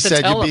Somebody Andy had to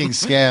said, tell you're him. being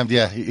scammed.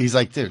 Yeah, he's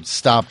like, dude,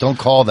 stop. Don't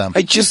call them.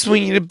 I just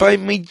want you to buy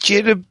my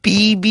Jetta,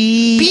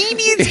 baby.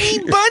 Baby, it's me,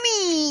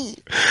 Bunny.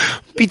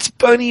 It's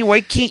Bunny. Why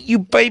can't you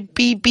buy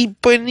Baby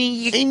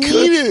Bunny? I need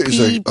it.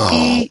 He's like,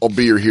 oh, I'll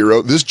be your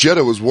hero. This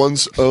Jetta was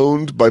once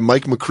owned by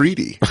Mike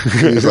McCready.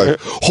 He's like,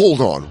 hold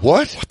on,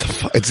 what? What the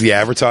fuck? It's the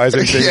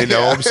advertising thing. They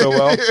know him so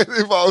well.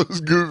 They follow his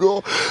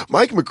Google.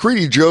 Mike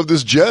McCready drove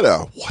this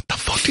Jetta. What the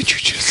fuck did you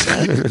just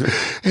say?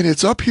 And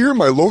it's up here in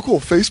my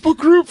local Facebook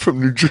group from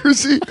New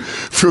Jersey,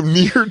 from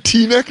near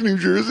Teaneck, New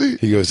Jersey.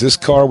 He goes, this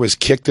car was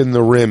kicked in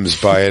the rims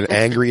by an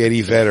angry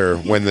Eddie Vedder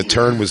when the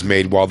turn was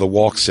made while the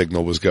walk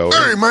signal was going.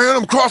 Hey, man,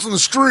 I'm crossing the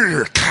street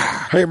here.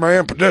 Hey,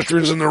 man,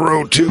 pedestrians in the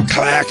road too.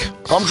 Clack.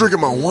 I'm drinking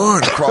my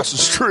wine across the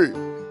street.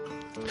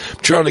 I'm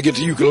trying to get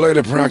to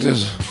ukulele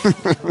practice.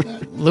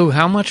 Lou,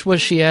 how much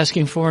was she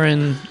asking for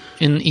in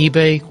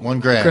eBay?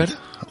 $1,000. credit?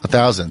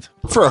 1,000.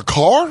 For a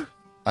car?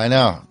 I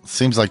know.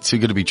 Seems like too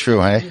good to be true,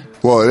 hey?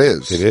 Well, it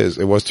is. It is.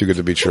 It was too good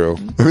to be true.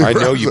 I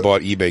know you bought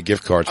eBay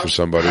gift cards for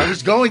somebody. I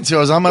was going to. I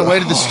was on my way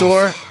to the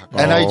store,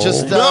 and I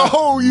just...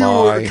 no, you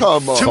were.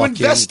 Come on. To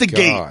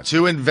investigate. God.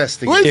 To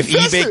investigate. Wait, If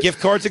eBay gift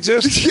cards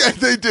exist? Yeah,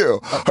 they do.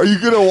 Are you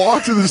going to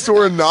walk to the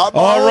store and not buy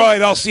All them? right,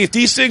 I'll see if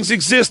these things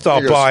exist. I'll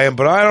He goes, buy them,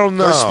 but I don't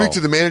know. Can I speak to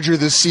the manager of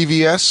this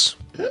CVS?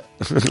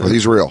 Are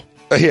these real?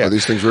 Yeah. Are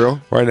these things real?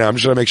 Right now, I'm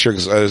just trying to make sure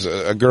because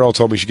a girl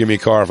told me she'd give me a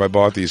car if I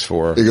bought these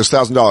for her. He goes,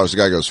 $1,000. The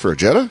guy goes, for a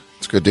Jetta?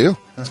 It's a good deal.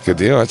 It's a good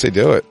deal. I'd say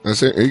do it.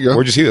 That's it. Here you go.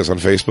 Where'd you see this? On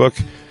Facebook?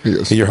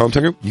 Yes. In your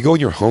hometown group? You go in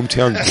your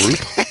hometown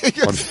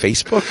group on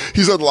Facebook?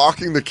 He's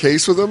unlocking the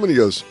case with him, and he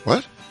goes,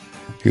 what?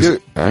 He's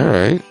like, all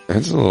right.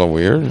 That's a little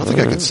weird. I think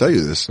I can sell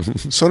you this.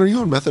 Son, are you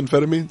on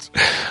methamphetamines?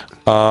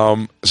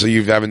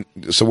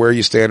 So where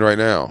you stand right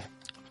now?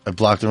 I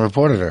blocked and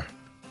reported her.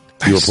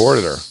 You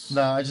reported her.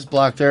 No, I just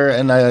blocked her,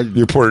 and You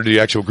reported to the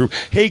actual group.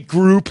 Hey,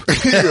 group.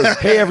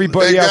 Hey,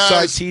 everybody Hey, outside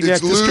guys, Teaneck. it's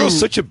This Lou. girl's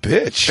such a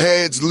bitch.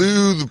 Hey, it's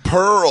Lou the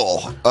Pearl.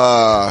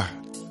 Why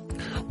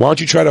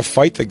don't you try to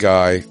fight the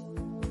guy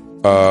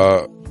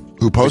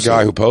Who posted the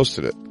guy it? who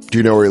posted it? Do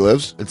you know where he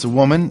lives? it's a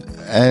woman,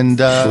 and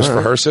It was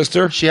for her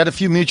sister? she had a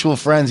few mutual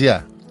friends,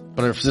 yeah.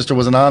 But her sister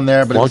wasn't on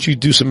there. But Why don't you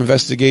do some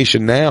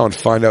investigation now and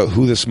find out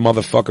who this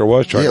motherfucker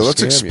was trying Yeah, to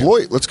let's scam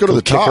exploit. you? Let's go to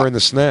the kick top. her in the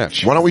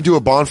snatch. Why don't we do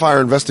a bonfire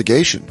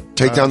investigation?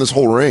 Take down this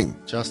whole ring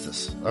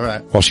Justice. All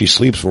right. While she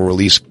sleeps, we'll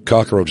release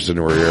cockroaches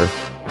into her ear.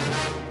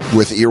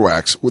 with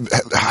earwax.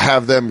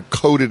 Have them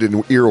coated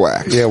in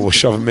earwax. Yeah, we'll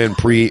shove them in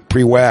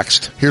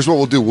pre-waxed. Here's what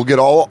we'll do. We'll get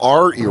all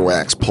our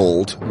earwax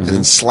pulled and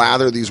then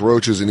slather these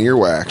roaches in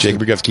earwax. Jacob, you're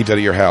going to have to keep that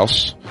at your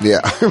house. Yeah,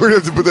 we're going to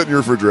have to put that in your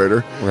refrigerator.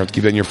 We're going to have to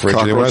keep that in your fridge.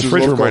 We're in a Cockroaches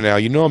fridge room local. right now.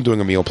 You know I'm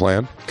doing a meal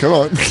plan. Come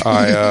on.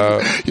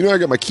 I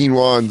got my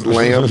quinoa and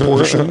lamb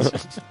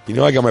portions. You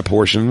know I got my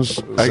portions.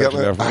 I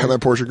got my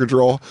portion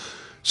control.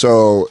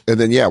 So, and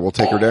then, yeah, we'll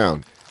take her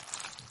down.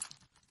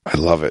 I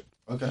love it.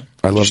 Okay.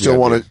 I love You still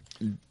want to...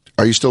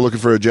 Are you still looking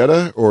for a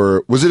Jetta?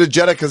 Or was it a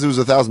Jetta because it was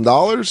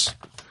 $1,000?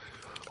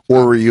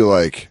 Or were you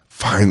like,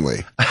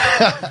 finally?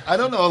 I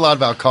don't know a lot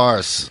about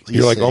cars.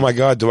 You're like, oh my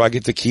God, do I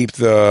get to keep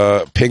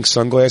the pink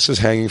sunglasses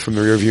hanging from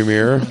the rearview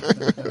mirror?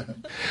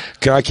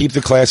 Can I keep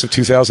the class of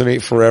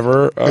 2008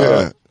 forever?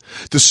 Yeah.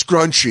 The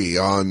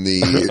scrunchie on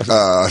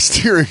the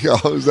steering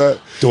wheel, is that?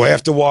 Do I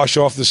have to wash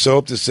off the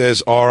soap that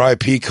says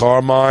R.I.P.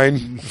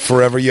 Carmine,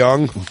 forever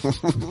young?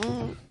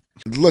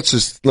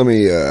 Let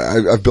me,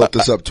 I've built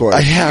this up twice. I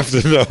have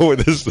to know what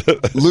this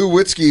is. Lou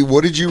Witzke,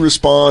 what did you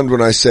respond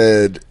when I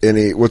said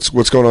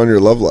what's going on in your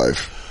love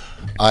life?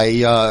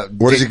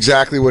 What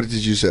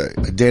did you say?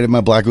 I dated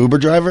my black Uber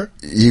driver.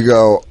 You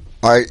go,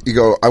 I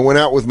went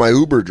out with my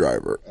Uber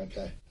driver.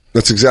 Okay.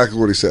 That's exactly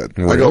what he said.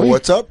 Really? I go,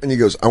 what's up? And he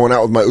goes, I went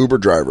out with my Uber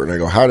driver. And I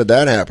go, how did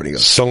that happen? He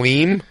goes,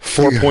 Salim,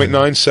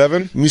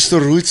 4.97.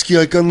 Mr. Rutsky,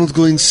 I cannot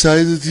go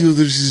inside with you.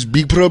 There's this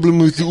big problem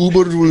with the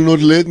Uber. Will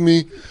not let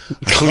me.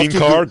 Clean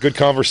car, good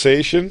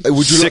conversation,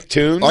 sick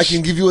tunes. I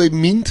can give you a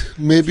mint,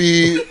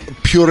 maybe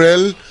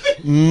Purell.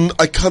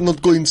 I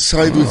cannot go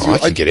inside with you. I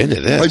can get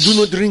into this. I do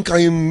not drink. I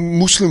am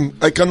Muslim.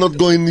 I cannot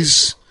go in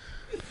this.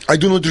 I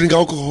do not drink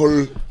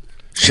alcohol.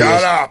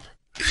 Shut up.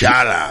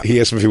 He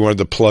asked him if he wanted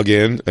to plug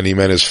in, and he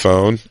meant his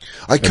phone.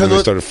 I cannot. And they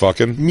started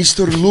fucking.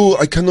 Mr. Lou,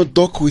 I cannot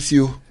dock with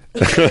you.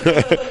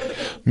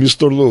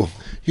 Mr. Lou.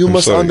 You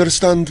must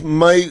understand,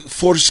 my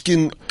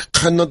foreskin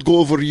cannot go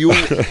over you.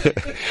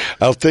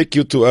 I'll take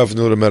you to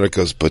Avenue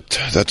Americas, but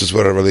that is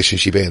where our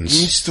relationship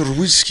ends. Mr.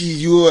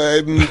 Whiskey,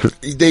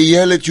 they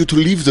yell at you to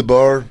leave the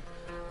bar.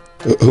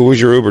 Who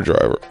was your Uber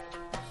driver?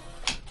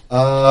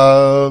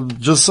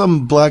 Just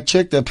some black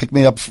chick that picked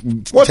me up.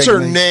 What's her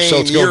name? So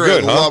it's going You're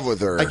good, in huh? love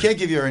with her. I can't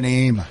give you her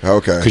name.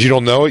 Okay. Because you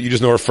don't know it? You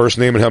just know her first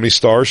name and how many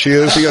stars she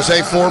is? She goes, hey,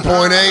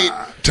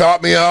 4.8.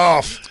 Top me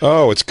off.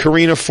 Oh, it's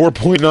Karina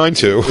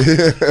 4.92.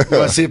 You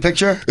want to see a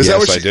picture?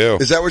 Yes, I do.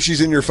 Is that what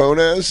she's in your phone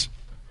as?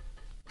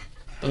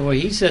 Well,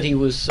 he said he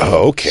was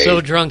so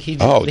drunk he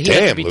had to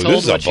damn, be Lou, told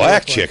this is a what she black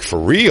looked like. chick for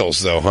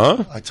reals, though,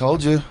 huh? I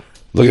told you.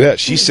 Look at that.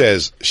 She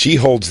says she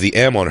holds the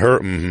M on her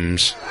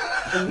mm-hms.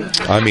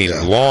 I mean,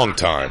 long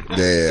time.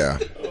 Yeah.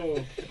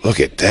 Look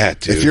at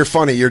that, dude. If you're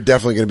funny, you're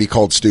definitely going to be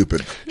called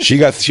stupid. She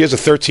has a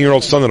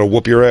 13-year-old son that'll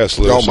whoop your ass,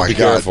 Lou. Oh, so my be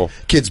God. Careful.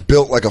 Kid's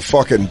built like a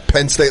fucking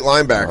Penn State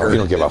linebacker. He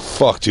don't give a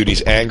fuck, dude.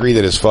 He's angry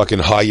that his fucking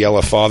high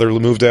yellow father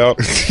moved out.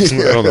 I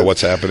don't know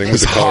what's happening with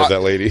the color of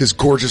that lady. His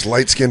gorgeous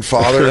light-skinned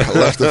father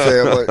left the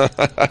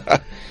family.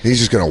 He's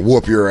just going to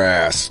whoop your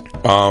ass.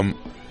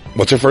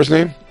 What's her first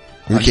name?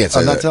 You can't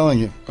say I'm that. not telling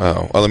you.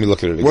 Oh, well, let me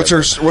look at it again. What's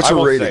her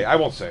rating? I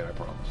won't say it, I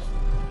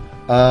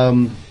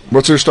promise.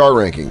 What's her star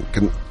ranking?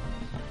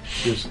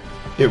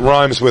 It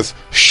rhymes with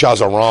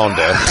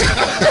Shazaranda.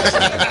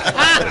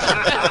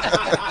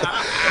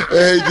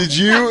 Hey, did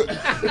you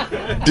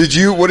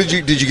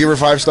give her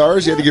 5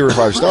 stars? You had to give her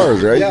 5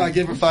 stars, right? Yeah, I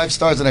gave her 5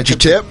 stars and I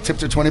tipped her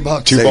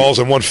 $20. 2 balls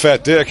and 1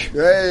 fat dick.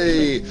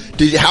 Hey,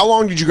 how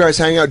long did you guys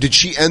hang out? Did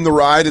she end the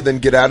ride and then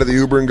get out of the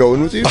Uber and go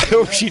in with you? I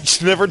hope she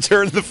just never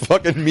turned the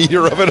fucking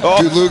meter of it off.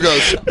 Dude, Lou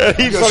goes, he thought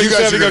he was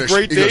having a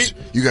great date.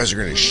 You guys are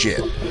going to shit.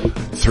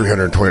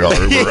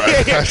 $320 Uber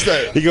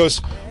ride. He goes,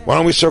 why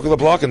don't we circle the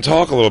block and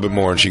talk a little bit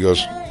more? And she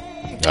goes,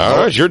 all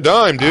right, it's your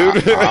dime,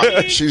 dude.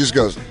 She just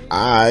goes,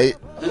 all right.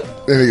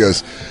 And he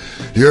goes,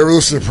 you ever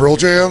listen to Pearl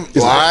Jam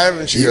live?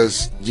 And she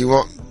goes, do you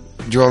want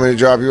me to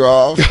drop you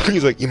off?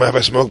 He's like, you mind if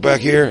I smoke back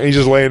here? And he's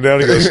just laying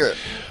down. He goes,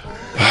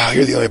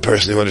 you're the only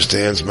person who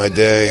understands my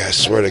day. I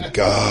swear to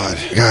God.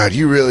 God,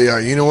 you really are.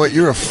 You know what?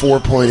 You're a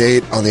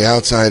 4.8 on the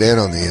outside and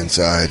on the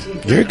inside.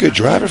 You're a good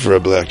driver for a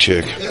black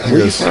chick. Where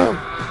are you from?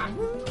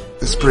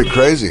 It's pretty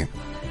crazy.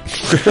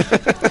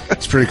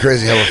 It's pretty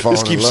crazy how we're falling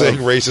Just keep in love. saying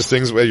racist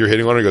things as you're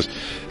hitting on her. He goes,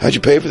 how'd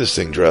you pay for this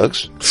thing?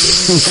 Drugs?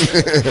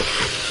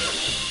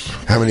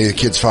 How many of the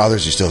kids'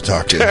 fathers you still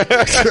talk to?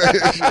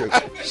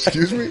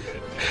 Excuse me?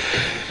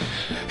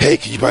 Hey,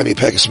 can you buy me a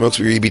pack of smokes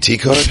with your EBT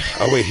card?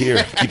 I'll wait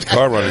here. Keep the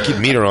car running. Keep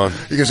the meter on.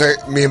 He goes, hey,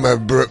 me and my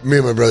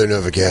brother know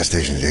of a gas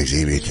station that takes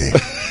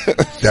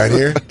EBT. Down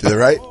here, to the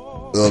right,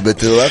 a little bit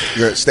to the left.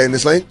 You're gonna stay in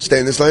this lane? Stay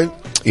in this lane?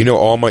 You know,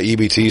 all my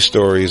EBT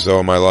stories, though,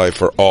 in my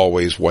life are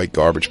always white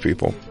garbage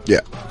people.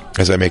 Yeah.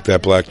 As I make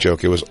that black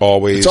joke, it's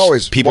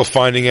always people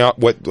finding out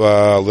what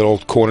little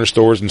corner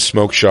stores and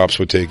smoke shops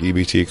would take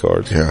EBT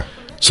cards. Yeah.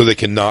 So they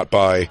cannot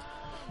buy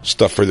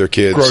stuff for their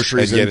kids.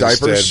 Groceries and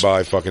diapers. Instead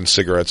buy fucking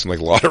cigarettes and like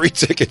lottery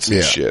tickets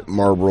and shit.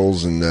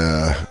 Marlboros and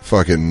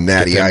fucking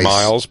Natty Get them Ice.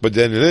 miles. But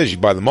then it is, you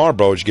buy the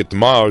Marlboros, you get the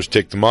miles, you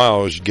take the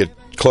miles, you get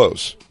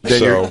clothes.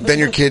 Then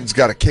your kid's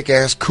got a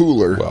kick-ass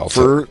cooler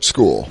for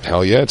school.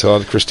 Hell yeah.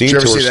 Tell Christine Did you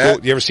to ever her see school.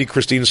 that? You ever see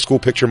Christine's school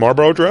picture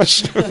Marlboro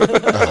dress?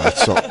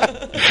 That's so...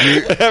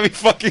 That'd be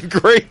fucking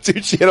great,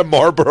 dude. She had a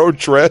Marlboro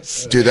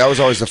dress. Dude, that was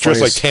always the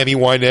funniest. funniest. Dressed like Tammy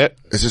Wynette.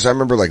 It's just, I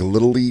remember like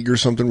Little League or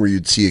something where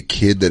you'd see a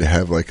kid that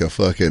have like a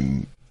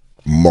fucking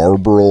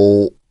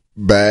Marlboro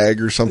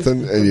bag or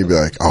something, and you'd be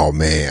like, oh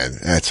man,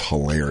 that's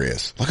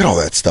hilarious. Look at all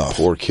that stuff.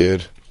 Poor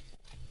kid.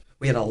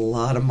 We had a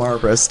lot of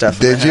Marlboro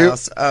stuff in Did the you?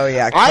 house. Oh,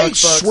 yeah. I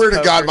Cookbooks, swear to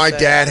God, poker my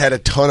sets. dad had a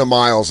ton of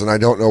miles, and I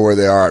don't know where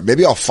they are.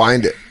 Maybe I'll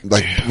find it,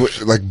 like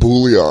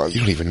bullion. You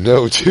don't even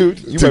know, dude.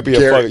 You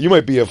Dude,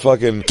 might be a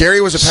fucking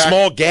Gary was a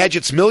small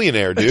gadgets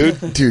millionaire,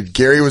 dude. Dude,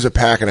 Gary was a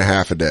pack and a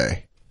half a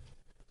day.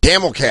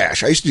 Camel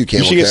Cash. I used to do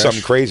Camel You should Cash. get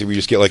something crazy where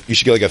you should get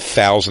like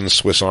 1,000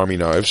 Swiss Army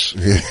knives.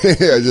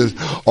 Yeah, just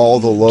all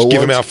the low Just give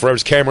ones. them out forever.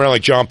 Just carry them around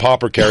like John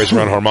Popper carries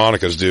around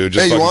harmonicas, dude.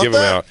 Just Hey, you fucking want give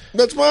them that? out.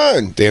 That's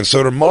mine. Dan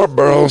Soder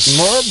Marlboros.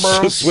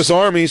 Marlboros. Swiss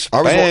Armies.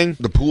 I was Bang.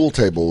 the pool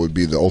table would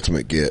be the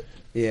ultimate get.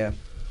 Yeah.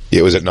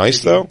 Yeah, was it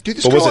nice though?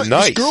 Dude, Or was it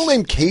nice? This girl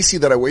named Casey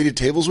that I waited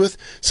tables with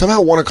somehow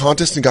won a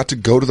contest and got to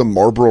go to the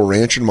Marlboro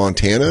Ranch in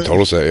Montana.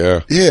 Told us that, yeah.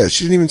 Yeah,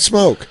 she didn't even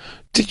smoke.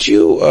 Did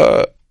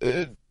you?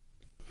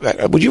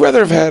 Would you rather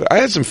have had? I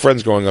had some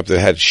friends growing up that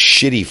had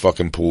shitty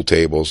fucking pool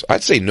tables.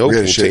 I'd say no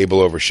pool table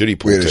over shitty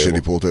pool table. We had a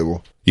shitty pool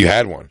table. You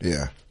had one?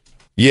 Yeah.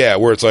 Yeah,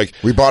 where it's like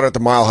we bought it at the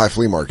Mile High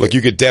Flea Market. Like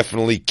you could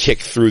definitely kick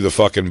through the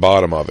fucking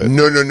bottom of it.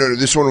 No.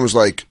 This one was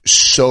like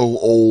so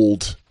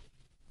old.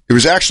 It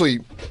was actually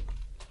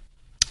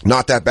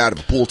not that bad of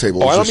a pool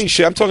table. Oh, I don't mean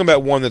shit. I'm talking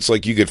about one that's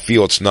like you could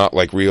feel it's not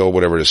like real,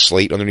 whatever, the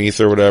slate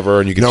underneath or whatever,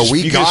 and you can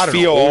we got an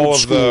feel old all of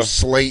school the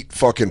slate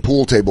fucking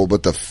pool table,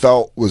 but the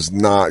felt was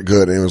not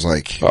good, and it was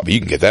like, oh, but you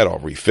can get that all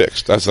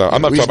refixed. That's not.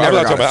 I'm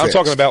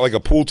talking about like a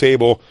pool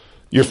table.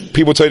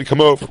 People tell you to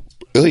come over,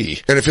 and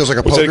it feels like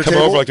a poker table. Come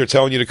over like they're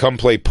telling you to come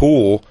play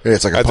pool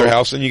it's like at their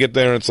house, and you get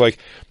there and it's like.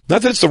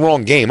 Not that it's the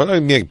wrong game. I'm not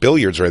even like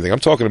billiards or anything. I'm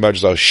talking about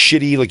just a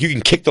shitty, like you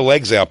can kick the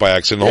legs out by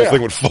accident, the whole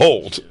thing would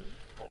fold.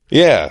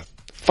 Yeah.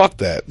 Fuck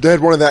that. They had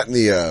one of that in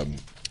the,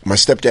 my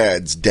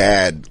stepdad's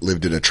dad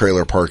lived in a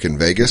trailer park in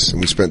Vegas, and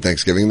we spent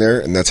Thanksgiving there,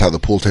 and that's how the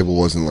pool table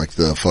was in like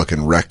the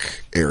fucking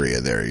rec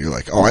area there. You're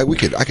like, oh, I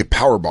could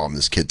powerbomb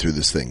this kid through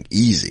this thing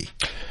easy.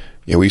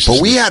 Yeah, we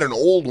had an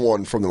old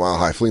one from the Mile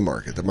High Flea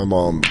Market that my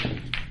mom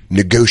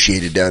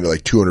negotiated down to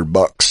like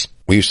 $200.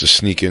 We used to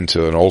sneak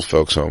into an old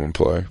folks home and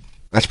play.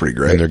 That's pretty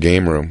great. In their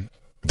game room.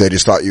 They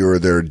just thought you were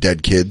their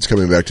dead kids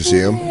coming back to see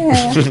them?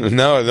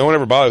 No one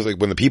ever bothers. Like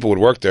when the people would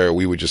work there,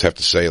 we would just have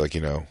to say, like,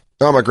 oh,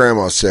 my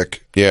grandma's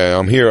sick. Yeah,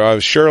 I'm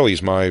here.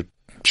 Shirley's my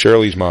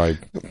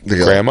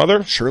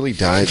grandmother. Shirley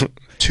died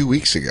 2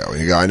 weeks ago. And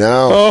you go, I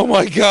know. Oh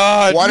my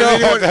God! Why did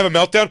anyone have a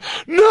meltdown?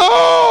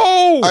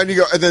 No. And you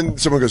go, and then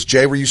someone goes,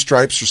 Jay, were you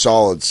stripes or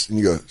solids? And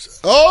you go,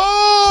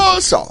 oh,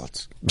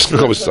 solids.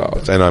 It was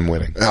solids, and I'm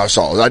winning. Oh,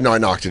 solids. I know I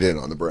knocked it in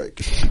on the break.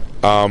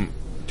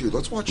 Dude,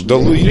 let's watch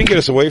Lou. You didn't get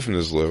us away from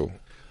this, Lou.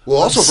 We'll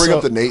also bring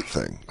up the Nate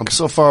thing. I'm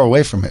so far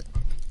away from it.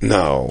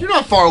 No. You're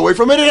not far away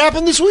from it. It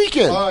happened this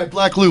weekend. All right,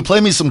 Black Lou,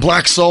 play me some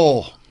Black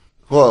Soul.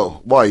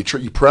 Whoa. Why? You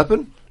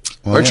prepping?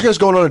 Well, Aren't you guys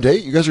going on a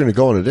date? You guys are going to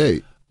go on a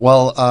date.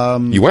 Well,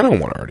 you went on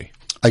one already.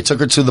 I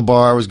took her to the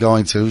bar I was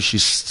going to.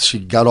 She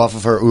got off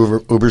of her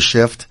Uber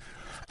shift.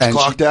 And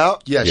clocked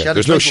out? Yeah, she had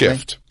there's no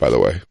shift, by the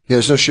way. Yeah,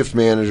 there's no shift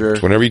manager.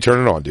 It's whenever you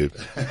turn it on, dude.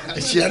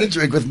 She had a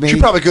drink with me. She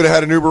probably could have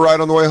had an Uber ride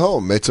on the way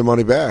home. Made some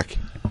money back.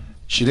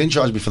 She didn't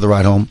charge me for the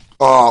ride home.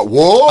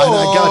 Whoa. And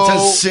I got to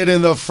sit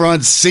in the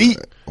front seat.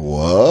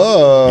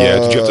 Whoa. Yeah,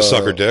 did you have to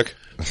suck her dick?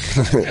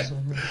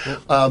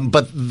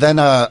 But then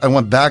I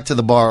went back to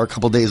the bar a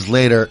couple days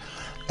later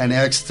and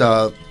asked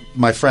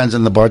my friends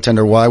and the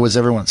bartender, why was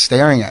everyone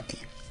staring at me?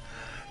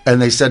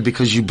 And they said,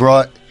 because you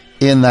brought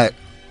in that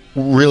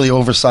really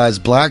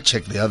oversized black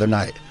chick the other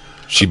night.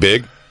 She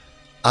big?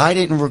 I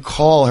didn't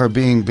recall her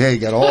being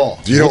big at all.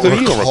 You don't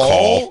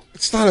recall?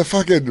 It's not a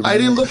fucking... I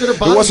didn't look at her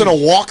body. It wasn't a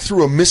walk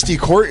through a misty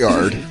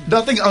courtyard.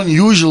 Nothing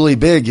unusually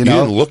big, you know?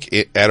 You didn't look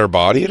at her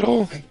body at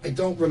all? I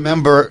don't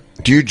remember.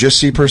 Do you just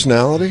see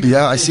personality?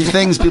 Yeah, I see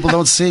things people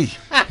don't see.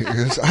 I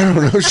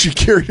don't know. She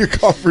carried a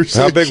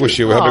conversation. How big was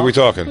she? How big are we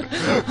talking?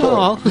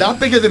 Not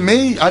bigger than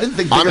me. I didn't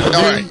think bigger than me.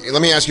 All right,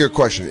 let me ask you a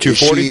question.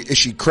 240? Is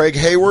she Craig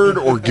Hayward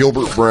or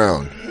Gilbert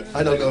Brown?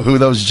 I don't know who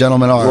those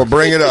gentlemen are. Well,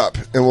 bring it up,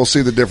 and we'll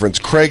see the difference.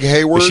 Craig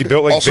Hayward, is she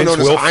built like also Vince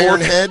known as Wilfork?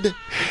 Ironhead.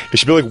 Is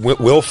she built like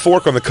Will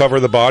Fork on the cover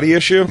of the Body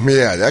Issue?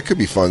 Yeah, that could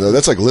be fun, though.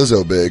 That's like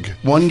Lizzo big.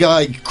 One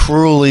guy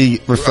cruelly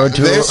referred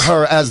to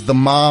her as the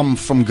mom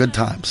from Good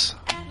Times.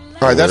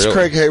 All right, that's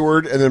Craig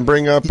Hayward, and then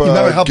bring up you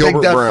remember how Gilbert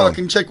big that Brown.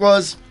 fucking chick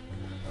was?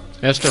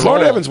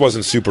 Florida Evans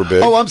wasn't super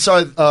big. Oh, I'm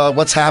sorry.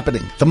 What's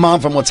Happening? The mom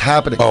from What's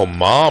Happening. Oh,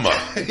 Mama.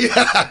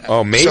 Yeah.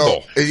 Oh,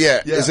 Mabel. So,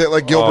 yeah, is it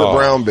like Gilbert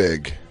Brown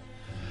big?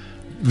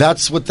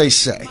 That's what they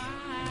say.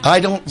 I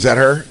don't. Is that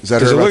her? Is that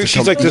Does her? it look like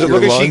she's like? Does it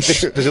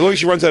look like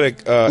she runs out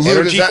of Lou,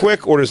 energy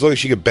quick, or does it look like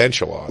she could bench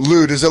a lot?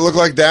 Lou, does it look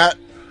like that?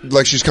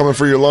 Like she's coming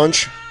for your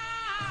lunch?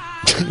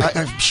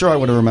 I'm sure I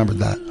would have remembered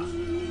that.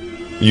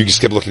 You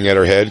just kept looking at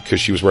her head because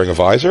she was wearing a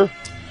visor,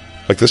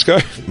 like this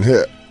guy.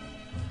 Yeah.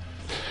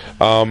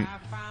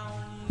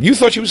 You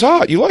thought she was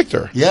hot. You liked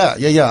her. Yeah.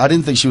 I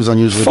didn't think she was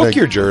unusually big. Fuck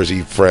your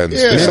Jersey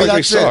friends. Yeah. Maybe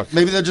that's suck. it.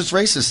 Maybe they're just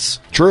racists.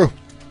 True.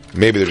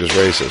 Maybe they're just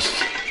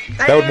racist.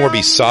 That would more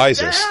be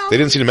sizes. They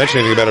didn't seem to mention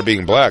anything about her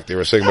being black. They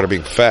were saying about her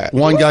being fat.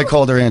 One guy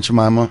called her Aunt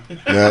Jemima.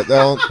 Yeah,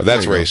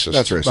 that's racist.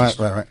 That's racist.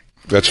 Right.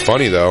 That's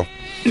funny though.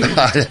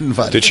 I didn't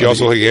find Did she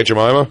also look like Aunt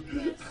Jemima?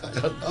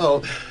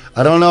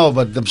 I don't know,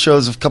 but I'm sure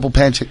there's a couple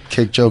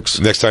pancake jokes.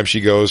 Next time she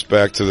goes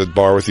back to the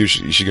bar with you,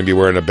 she's going to be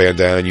wearing a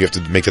bandana, and you have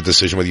to make that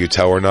decision whether you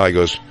tell her or not. He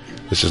goes,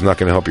 "This is not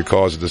going to help your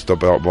cause at this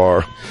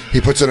bar."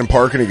 He puts it in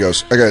park, and he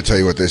goes, "I got to tell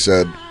you what they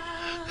said."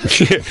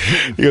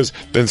 He goes,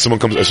 then someone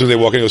comes, as soon as they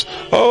walk in, he goes,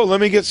 "Oh,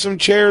 let me get some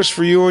chairs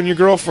for you and your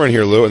girlfriend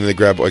here, Lou." And then they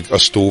grab like a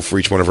stool for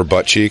each one of her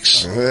butt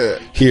cheeks.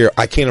 Here,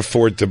 I can't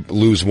afford to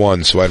lose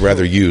one, so I'd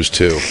rather use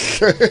two.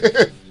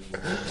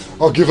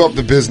 I'll give up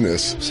the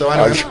business. So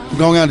I'm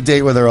going on a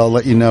date with her. I'll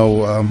let you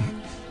know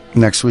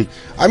next week.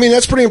 I mean,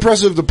 that's pretty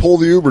impressive to pull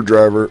the Uber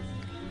driver.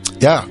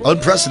 Yeah,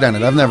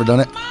 unprecedented. I've never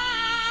done it.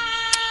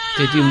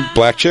 Did you?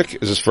 Black chick?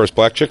 Is this first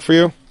black chick for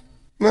you?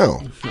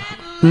 No.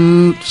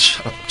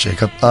 Shut up,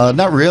 Jacob.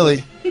 Not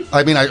really.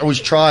 I mean, I always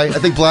try. I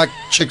think black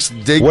chicks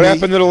dig What me.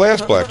 happened to the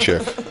last black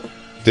chick?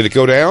 Did it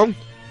go down?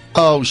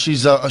 Oh,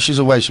 she's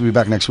away. She'll be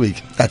back next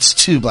week. That's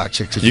 2 black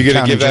chicks. if You gonna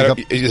count give Jacob.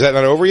 that? Is that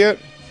not over yet?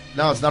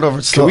 No, it's not over.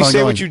 It's Can still we say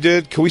ongoing. what you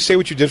did? Can we say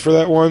what you did for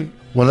that one?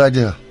 What did I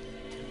do?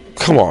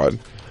 Come on.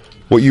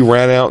 What you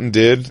ran out and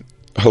did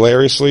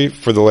hilariously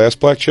for the last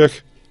black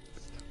chick?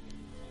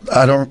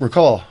 I don't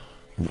recall.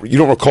 You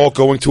don't recall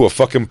going to a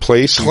fucking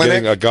place and Clinic?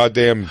 getting a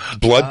goddamn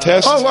blood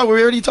test? Oh, well,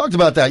 we already talked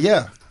about that.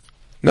 Yeah,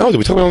 No, did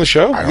we talk about it on the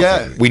show?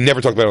 Yeah. We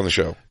never talked about it on the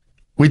show.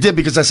 we did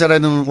because I said I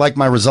didn't like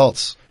my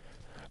results,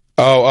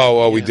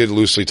 We did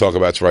loosely talk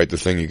about, that's right, the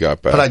thing you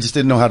got back. but I just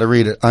didn't know how to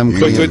read it. I'm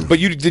clean. But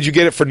did you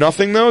get it for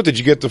nothing, though? Did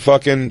you get to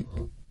fucking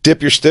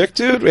dip your stick,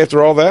 dude,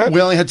 after all that?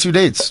 We only had 2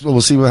 dates.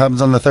 We'll see what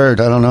happens on the 3rd.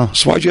 I don't know.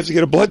 So why'd you have to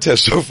get a blood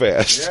test so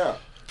fast? Yeah.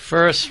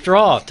 For a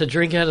straw, to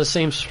drink out of the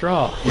same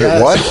straw.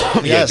 Yes.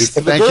 What? Yes, If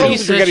the thank girl you.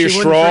 doesn't drink out of your She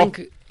straw, wouldn't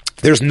drink-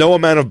 there's no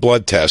amount of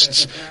blood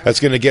tests that's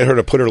going to get her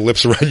to put her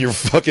lips around your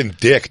fucking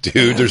dick,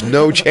 dude. There's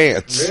no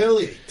chance.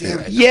 Really? Damn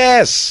it.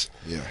 Yes.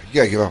 Yeah, you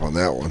gotta give up on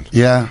that one.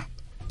 Yeah.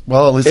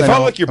 Well, at least If I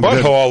know lick your I'm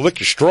good. butthole, I'll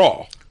lick your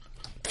straw.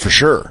 For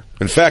sure.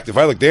 In fact, if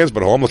I lick Dan's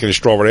butthole, I'm licking his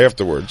straw right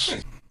afterwards.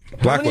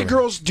 How many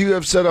girls do you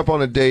have set up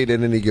on a date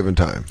at any given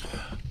time?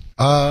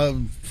 How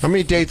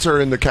many dates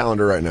are in the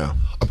calendar right now?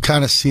 I'm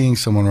kind of seeing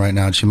someone right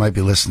now, and she might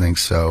be listening.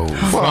 So,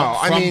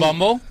 From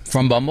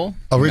Bumble?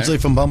 Originally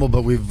from Bumble,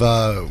 but we've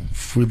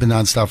been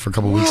nonstop for a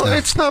couple weeks Well, now.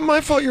 it's not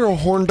my fault. You're a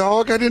horn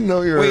dog. I didn't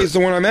know you were. Wait, is the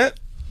one I met?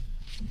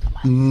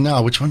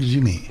 No, which one did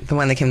you meet? The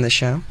one that came to the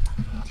show?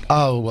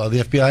 Oh, well, the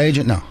FBI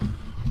agent? No.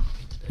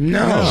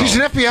 No. She's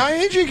an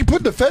FBI agent? You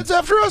put the feds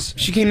after us?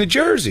 She came to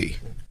Jersey.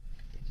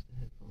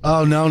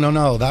 Oh,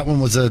 no. That one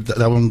wasn't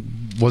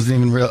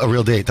even a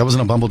real date. That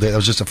wasn't a Bumble date. That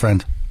was just a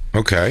friend.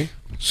 Okay.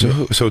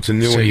 So it's a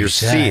new So one you're you're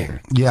saying. seeing.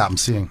 Yeah, I'm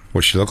seeing.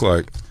 What's she look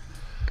like?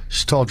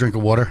 She's tall, drink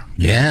of water.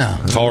 Yeah.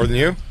 Taller than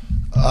you?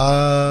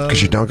 Could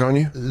she dunk on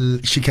you?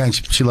 She can.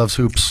 She loves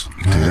hoops.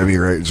 Dude, that'd be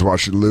great. Just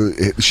watch Lou.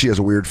 She has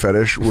a weird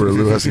fetish where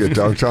Lou has to get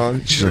dunked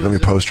on. She's like, let me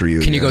poster you.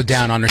 Can you go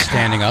down on her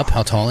standing up?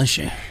 How tall is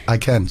she? I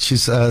can.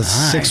 She's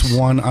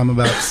 6'1". I'm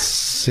about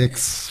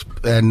 6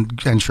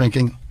 and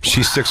shrinking.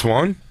 She's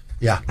 6'1"?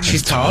 Yeah.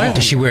 She's tall.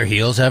 Does she wear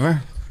heels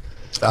ever?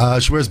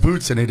 She wears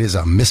boots, and it is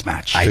a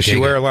mismatch. Does she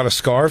wear a lot of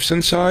scarves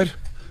inside?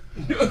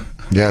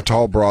 Yeah,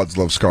 tall broads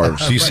love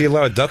scarves. Do you see a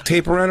lot of duct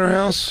tape around her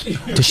house?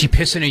 Does she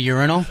piss in a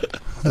urinal?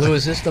 Lou,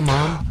 is this the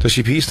mom? Does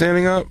she pee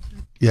standing up?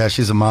 Yeah,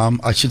 she's a mom.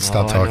 I should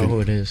stop I talking. know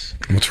who it is.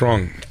 What's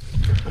wrong?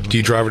 Do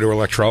you drive her to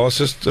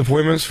electrolysis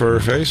appointments for her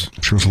face?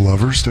 She was a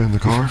lover. Stay in the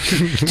car.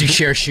 Do you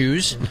share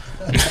shoes?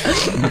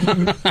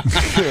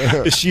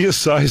 Is she a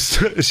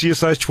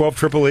size 12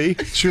 triple E?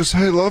 She goes,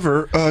 hey,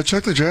 lover,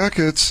 check the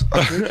jackets.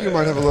 I think you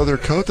might have a leather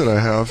coat that I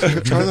have.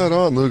 Try that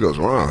on. Lou goes,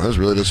 wow, this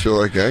really does feel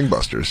like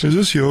gangbusters. Is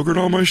this yogurt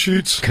on my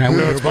sheets? Can I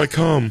wear it's my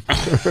cum.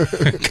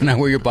 Can I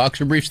wear your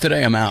boxer briefs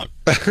today? I'm out.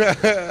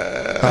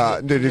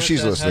 Dude, if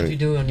she's How'd you listening.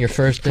 do on your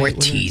first date? We're with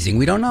her? teasing.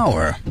 We don't know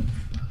her.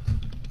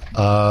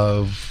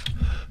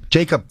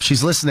 Jacob,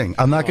 she's listening.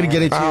 I'm not going to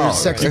get into your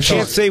sexy You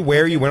can't talk. say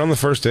where you went on the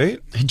first date?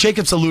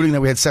 Jacob's alluding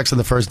that we had sex on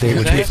the first date,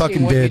 which we Asking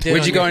fucking what you did.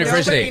 Where'd you go on your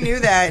first Nobody date? knew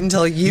that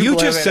until you You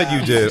blew just it said up.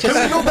 you did. Can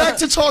we go back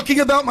to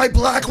talking about my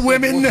black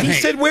women? He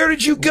said, where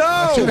did you go?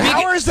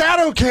 How is that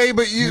okay?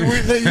 But you're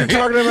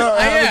talking about.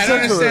 I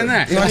don't understand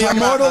that. In the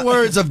immortal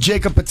words of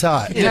Jacob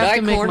Patat. You have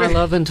to make my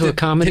love into a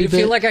comedy Did bit.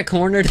 it feel like I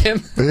cornered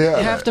him? You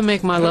have to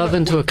make my love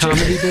into a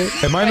comedy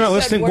bit. Am I not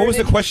listening? What was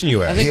the question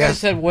you I asked? think I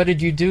said, what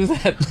did you do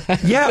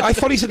that? Yeah, I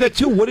thought he said that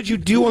too. What did you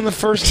do on the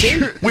first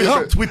date? We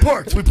humped, we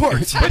parked. But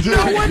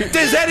no one, is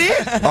that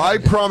it? I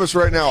promise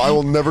right now, I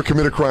will never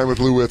commit a crime with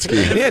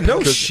Lewinsky. Yeah, no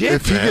 'Cause shit,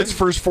 If he man. gets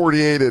first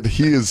 48'd,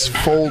 he is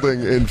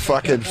folding in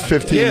fucking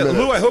 15 Yeah, minutes.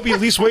 Lou, I hope you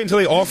at least wait until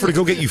they offer to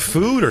go get you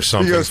food or He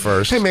something goes,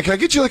 first. hey man, can I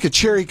get you like a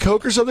cherry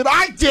Coke or something?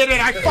 I did it!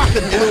 I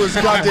fucking blew his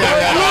goddamn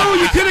head off. Lou,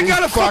 you could have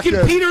got a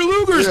fucking Peter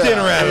Luger's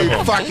dinner out of he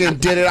him. fucking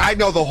did it. I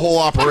know the whole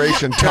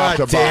operation top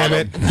God to damn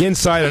bottom. it.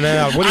 Inside and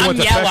out. What do you want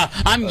the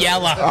I'm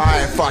yellow.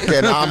 I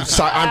fucking, I'm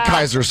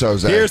Kaiser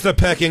Soze. Here's the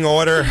pecking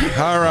order.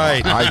 All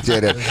right. I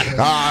did it.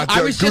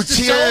 I was just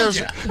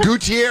a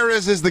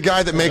Gutierrez is the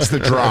guy that makes the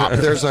drop.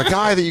 There's a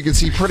guy that you can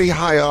see pretty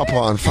high up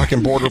on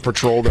fucking Border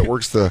Patrol that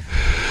works the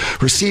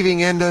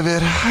receiving end of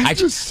it.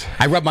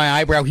 I rub my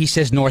eyebrow. He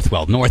says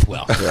Northwell.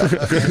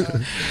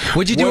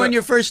 What'd you do on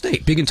your first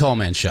date? Big and tall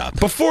man shop.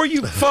 Before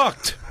you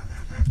fucked.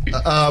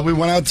 We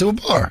went out to a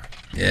bar.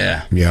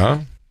 Yeah.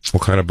 Yeah?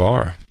 What kind of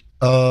bar?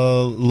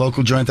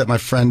 Local joint that my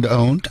friend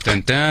owned.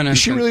 Is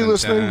she really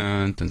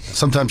listening?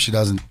 Sometimes she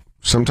doesn't.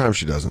 Sometimes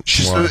she doesn't.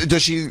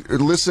 Does she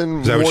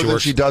listen that what more she than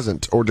works? she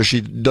doesn't, or does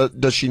she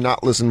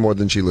not listen more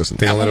than she listens?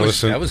 They don't let her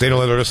listen. They don't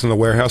let her listen in the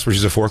warehouse where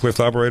she's a forklift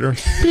operator.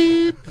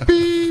 Beep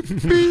beep.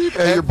 beep, beep.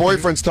 And your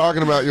boyfriend's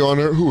talking about you on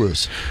her. Who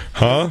is?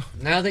 Huh?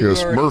 Now that He you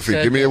goes, already Murphy,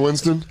 said give me a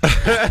Winston. He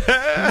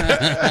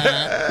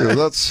goes,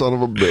 that son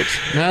of a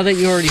bitch. Now that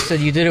you already said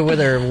you did it with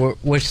her,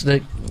 was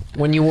the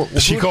when you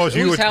She calls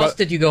you whose a- house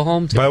did you go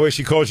home to? By the way,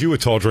 she calls you a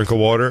tall drink of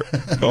water.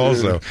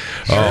 Also,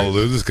 oh,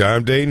 Lou, this guy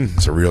I'm dating,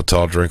 it's a real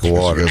tall drink of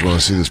water. You guys want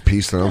to see this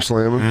piece that I'm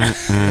slamming?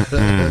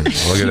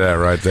 Look at that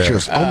right there. She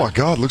goes, oh my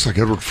God, looks like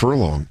Edward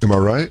Furlong. Am I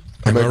right?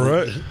 Am I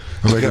right?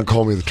 I'm making him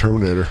call me the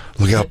Terminator.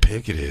 Look how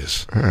pink it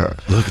is. Yeah.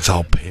 Look, it's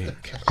all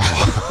pink.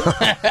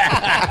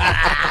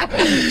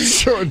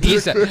 So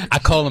I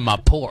call him my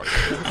pork.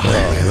 Oh,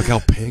 man, look how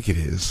pink it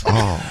is.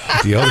 Oh,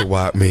 the other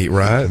white meat,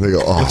 right? They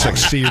go, oh. Looks like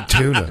seared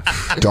tuna.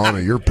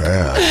 Donna, you're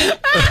bad.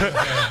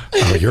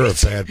 Oh, you're a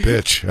bad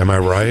bitch. Am I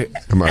right?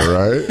 Am I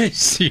right?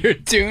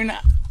 Seared tuna.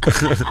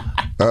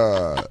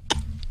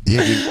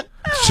 Yeah.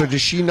 So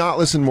does she not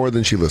listen more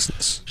than she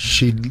listens?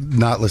 She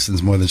not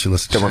listens more than she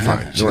listens. Then we're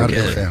fine. She's not a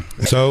big fan.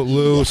 So,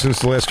 Lou, since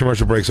the last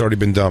commercial break's already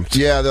been dumped.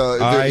 Yeah,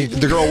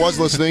 the girl was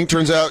listening.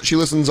 Turns out she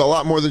listens a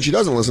lot more than she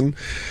doesn't listen,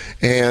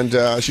 and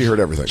she heard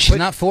everything. She's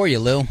not for you,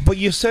 Lou. But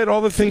you said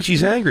all the things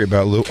she's angry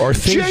about, Lou, are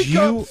things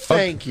Jacob,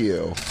 thank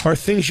you. Are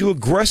things you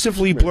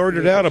aggressively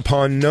blurted out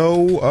upon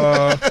no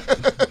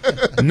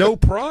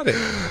prodding.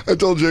 I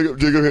told Jacob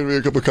handed me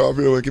a cup of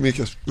coffee, like, give me a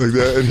kiss, like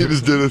that, and he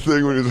just did a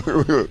thing when he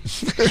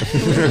was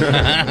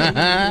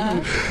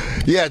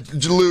yeah,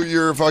 Lou,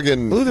 you're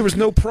fucking... Lou, there was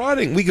no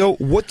prodding. We go,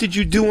 what did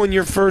you do on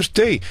your first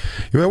date?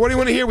 You went, what do you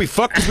want to hear? We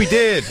fucked as we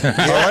did. All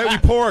right, we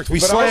porked, we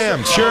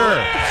slammed,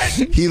 sure.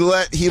 He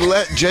let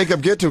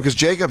Jacob get to him because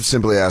Jacob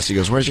simply asked, he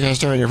goes, where'd you guys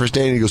start on your first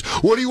date? And he goes,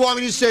 what do you want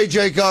me to say,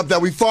 Jacob,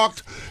 that we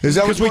fucked? Is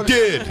that what we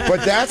did?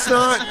 But that's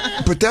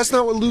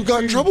not what Lou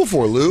got in trouble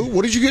for, Lou.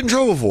 What did you get in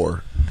trouble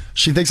for?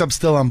 She thinks I'm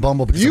still on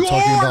Bumble because You I'm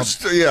talking are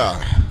about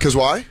yeah. Because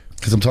why?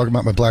 because I'm talking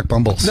about my black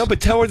Bumbles. No,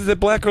 but tell her that the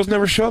black girls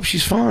never show up.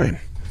 She's fine.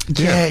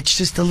 Yeah, it's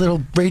just a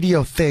little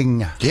radio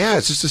thing. Yeah,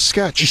 it's just a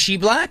sketch. Is she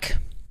black?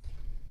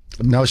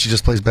 No, she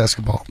just plays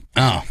basketball.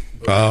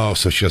 Oh,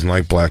 so she doesn't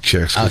like black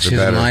chicks. Oh, she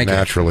doesn't like it.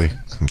 naturally.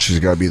 She's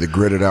got to be the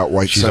gritted out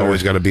white She's center.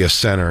 always got to be a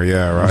center,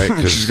 yeah, right?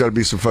 'Cause She's got to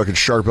be some fucking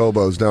sharp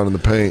elbows down in the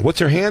paint. what's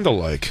her handle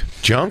like?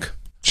 Junk?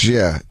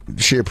 Yeah.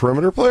 Is she a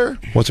perimeter player?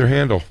 What's her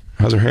handle?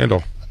 How's her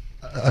handle?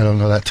 I don't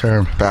know that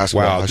term.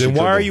 Basketball. Wow, then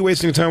why are you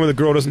wasting time with a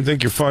girl who doesn't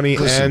think you're funny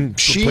and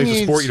plays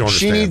a sport you don't understand?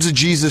 She needs a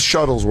Jesus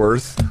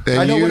Shuttlesworth. And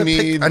I know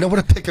you I know what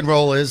a pick and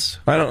roll is.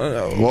 I don't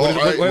know.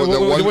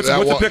 Well, What's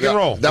a pick and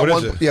roll? That What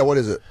one, is it? yeah, what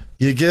is it?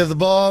 You give the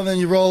ball, then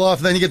you roll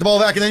off, then you get the ball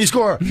back, and then you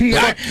score.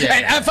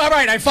 If I'm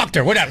right, I fucked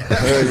her. Whatever.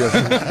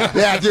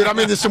 Yeah, dude, I'm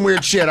into some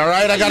weird shit, all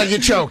right? I got to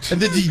get choked. What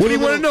do you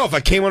want to know? If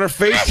I came on her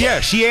face? Yeah,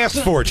 she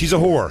asked for it. She's a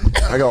whore.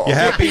 I go, you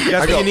happy?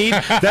 That's what you need?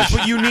 That's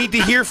what you need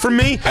to hear from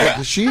me? I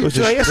asked you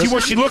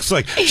what she looks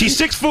like. She's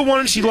 6'1"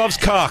 and she loves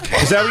cock.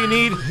 Is that what you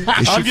need?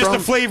 I'm just the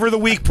flavor of the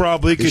week,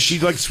 probably, because she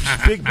likes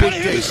big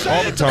dicks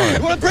all the time.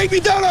 You want to break me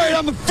down? All right,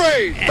 I'm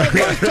afraid. For the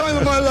first time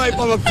in my life,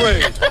 I'm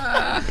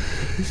afraid.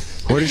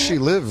 Where does she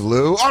live,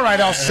 Lou? All right,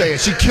 I'll say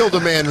it. She killed a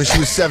man when she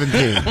was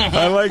 17.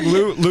 I like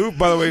Lou. Lou,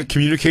 by the way,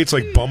 communicates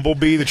like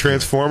Bumblebee, the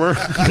Transformer.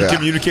 He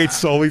communicates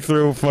solely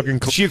through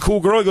fucking... She a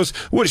cool girl? He goes,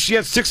 what, she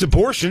had 6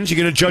 abortions? You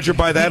going to judge her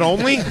by that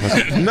only?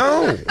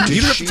 No.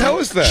 You don't have to tell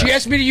us that. She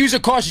asked me to use a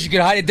car so she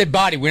could hide a dead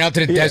body. We went out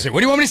to the desert.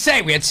 What do you want me to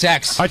say? We had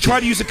sex. I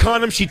tried to use a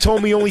condom. She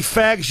told me only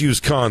fags use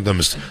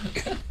condoms.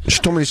 She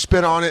told me to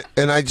spit on it,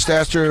 and I just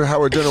asked her how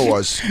her dinner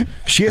was.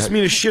 She asked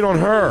me to shit on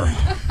her.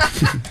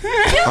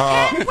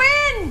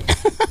 Win!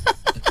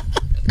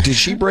 Did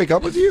she break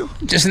up with you?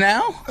 Just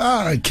now?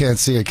 I can't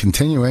see it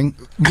continuing.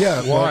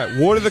 Yeah. Why?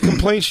 What are the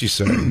complaints she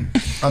said?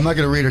 I'm not going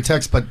to read her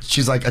text, but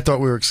she's like, I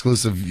thought we were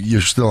exclusive.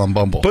 You're still on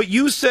Bumble. But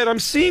you said I'm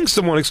seeing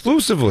someone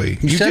exclusively.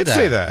 You did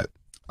say that.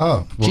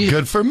 Oh, well,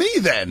 good for me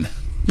then.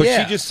 But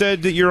she just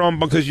said that you're on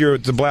because you're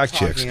the black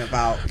chicks.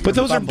 But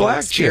those are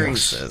black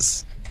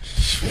chicks.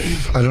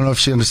 I don't know if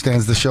she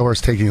understands the show or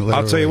is taking it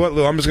literally. I'll tell you what,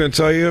 Lou. I'm just going to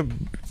tell you,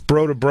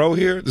 bro to bro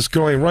here, this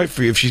girl ain't right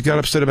for you if she's got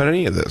upset about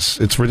any of this.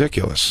 It's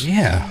ridiculous.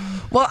 Yeah.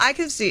 Well, I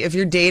could see if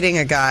you're dating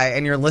a guy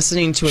and you're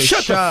listening to a show.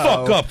 Shut the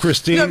fuck up,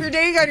 Christine. No, if you're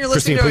dating a guy and you're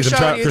listening Christine, to a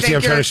show and you Christine, think you're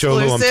I'm trying to show Lou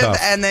I'm exclusive, tough.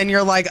 and then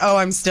you're like, oh,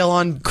 I'm still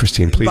on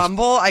Christine, please.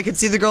 Bumble, I could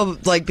see the girl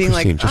like being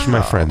Christine, like, just for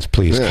my friends,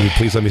 please. Can you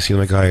please let me see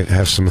like I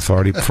have some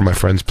authority for my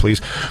friends, please?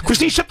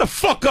 Christine, shut the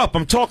fuck up.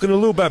 I'm talking to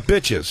Lou about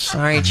bitches.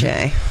 Sorry,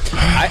 Jay.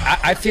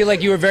 I feel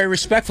like you were very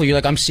respectful. You're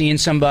like, I'm seeing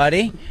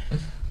somebody.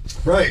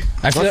 Right.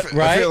 I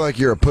feel like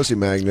you're a pussy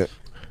magnet.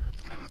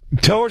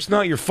 Tell her it's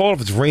not your fault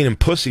if it's raining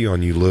pussy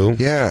on you, Lou.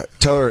 Yeah,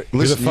 tell her. Listen,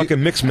 you're the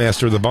fucking mix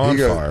master of the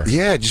bonfire.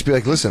 Yeah, just be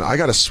like, listen, I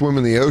got to swim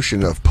in the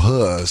ocean of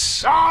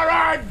puss. All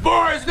right,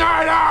 boys,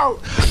 night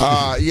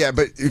out. Yeah,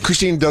 but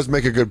Christine does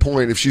make a good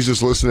point. If she's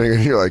just listening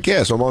and you're like,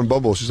 yeah, so I'm on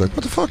Bumble. She's like,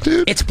 what the fuck,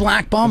 dude? It's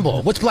Black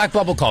Bumble. What's Black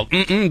Bumble called?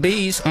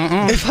 Bees.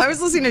 If I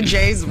was listening to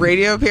Jay's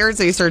radio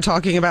appearance and he started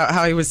talking about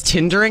how he was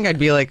Tindering, I'd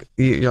be like,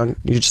 you're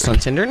just on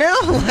Tinder now?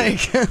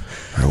 Like,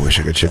 I wish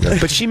I could check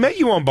that. But she met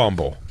you on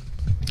Bumble.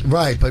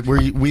 Right, but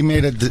we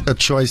made a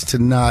choice to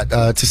not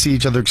to see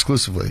each other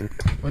exclusively.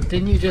 Well,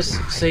 didn't you just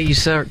say you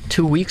saw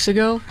 2 weeks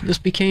ago this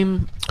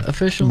became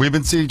official? We've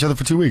been seeing each other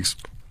for 2 weeks.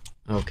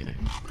 Okay.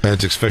 And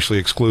it's especially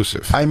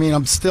exclusive. I mean,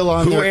 I'm still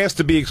on Who there. asked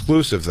to be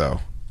exclusive, though?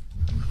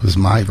 It was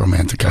my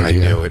romantic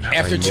idea. I knew it.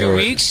 After 2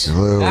 weeks?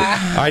 Lou.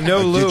 I know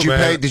Lou, Did you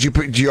man.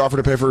 Did you offer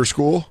to pay for her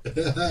school?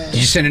 Did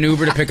you send an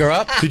Uber to pick her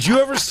up? Did you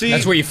ever see...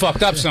 That's where you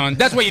fucked up, son.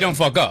 That's where you don't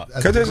fuck up.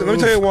 Let me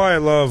tell you why I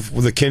love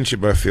the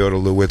kinship I feel to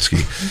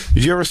Lewinsky.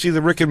 Did you ever see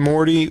the Rick and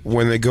Morty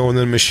when they go in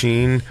the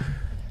machine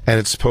and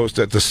it's supposed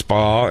to, at the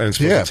spa and it's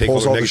supposed to take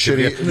pulls all all the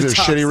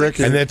shitty Rick,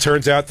 and then it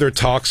turns out their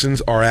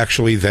toxins are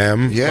actually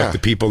them. Yeah. Like the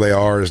people they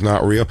are is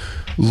not real.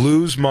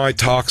 Lose my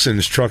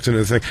toxins trucked into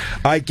the thing.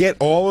 I get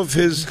all of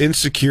his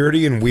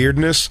insecurity and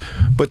weirdness,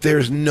 but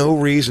there's no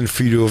reason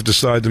for you to have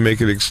decided to make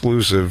it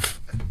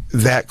exclusive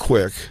that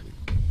quick.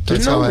 There's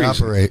That's no how I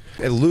reason. operate.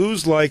 And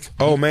Lou's like,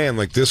 oh man,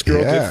 like this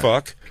girl did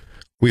fuck.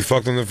 We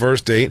fucked on the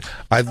first date.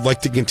 I'd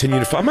like to continue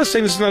to fuck. I'm not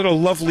saying this is not a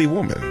lovely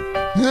woman.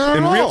 No,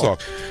 in real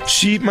talk,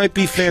 she might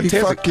be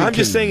fantastic. I'm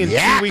just saying, in 2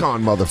 weeks,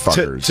 on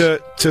motherfuckers.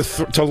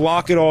 to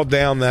lock it all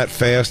down that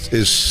fast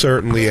is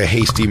certainly a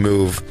hasty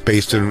move,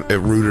 based in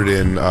rooted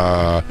in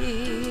what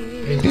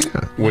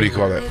do you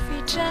call that?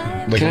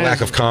 Like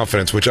lack of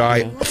confidence, which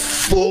I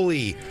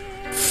fully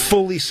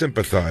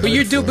sympathize. But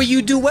you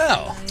do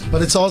well.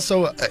 But it's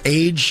also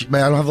age.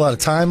 Man, I don't have a lot of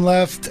time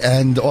left,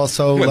 and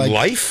also What, like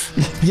life.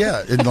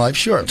 Yeah, in life,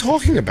 sure. What are you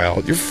talking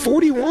about? You're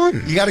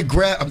 41. You got to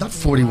grab. I'm not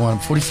 41. I'm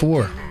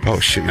 44. Oh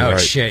shit! You're Oh right.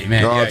 shit,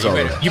 man! No, Yeah, it's you, all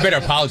better, right. you better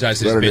apologize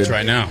to this Better bitch do.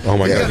 right now. Oh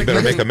my god! You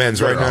better make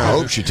amends right now. I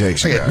hope she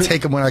takes it. I gotta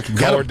take him when I can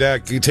get Call her him.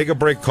 dad. Can you take a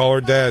break? Call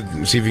her dad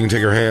and see if you can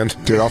take her hand.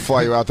 Dude, I'll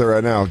fly you out there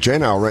right now.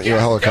 Jane, I'll rent you a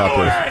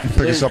helicopter.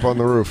 Pick us up on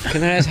the roof.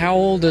 Can I ask how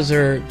old is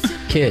her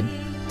kid?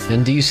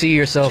 And do you see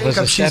yourself as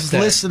a Jacob, she's stepdad?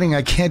 listening.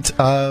 I can't.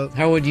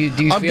 How would you?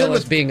 Do you I'm feel good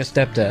as with- being a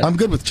stepdad? I'm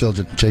good with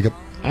children, Jacob.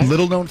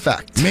 Little known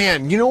fact.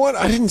 Man, you know what?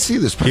 I didn't see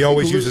this. He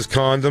always uses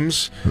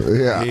condoms.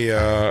 Yeah. He,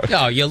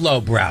 Oh, you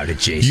lowbrowed it,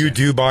 Jason. you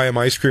do buy him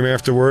ice cream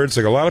afterwards.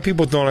 Like a lot of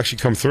people don't actually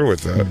come through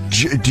with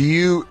that. Do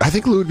you? I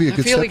think Lou would be a I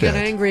good feel he got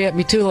stepdad. angry at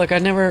me too. Like I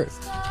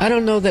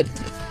don't know that.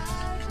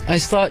 I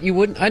thought you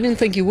wouldn't. I didn't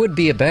think you would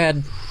be a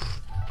bad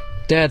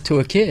dad to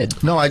a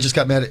kid. No, I just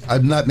got mad.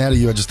 I'm not mad at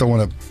you. I just don't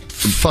want to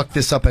fuck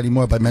this up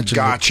anymore by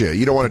mentioning. Gotcha.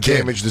 You don't want to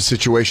damage the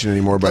situation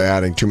anymore by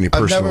adding too many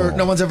personal.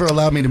 No one's ever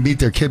allowed me to meet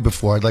their kid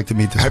before. I'd like to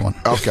meet this one.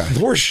 Okay.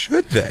 Or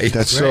should they?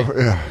 That's so.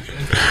 Yeah.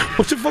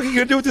 What the fuck are you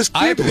gonna do with this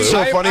kid? Lou? It's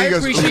so funny. I He goes,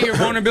 appreciate your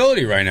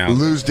vulnerability right now.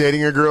 Lou's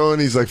dating a girl, and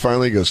he's like,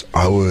 finally, he goes,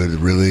 I would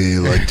really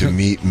like to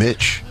meet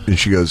Mitch. And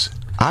she goes,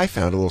 I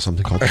found a little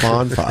something called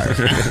bonfire.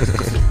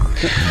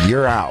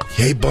 You're out.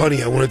 Hey,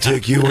 buddy, I want to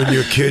take you and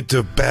your kid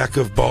to back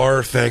of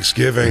bar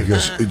Thanksgiving. He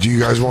goes, do you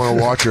guys want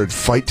to watch a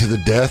fight to the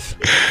death?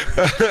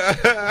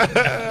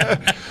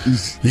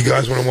 You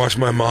guys want to watch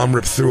my mom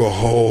rip through a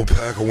whole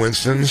pack of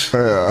Winstons?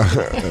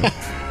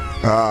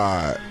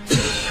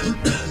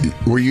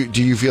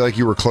 Do you feel like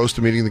you were close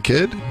to meeting the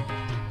kid?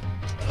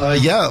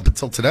 Yeah, up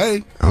until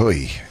today.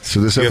 Oy. So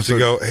this You have to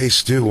episode, go, hey,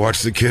 Stu,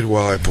 watch the kid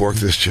while I pork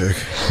this chick.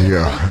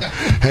 yeah.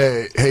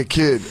 Hey,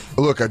 kid.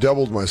 Look, I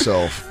doubled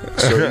myself.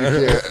 So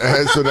you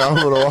can't. So now I'm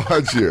gonna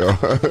watch you.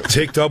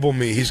 Take double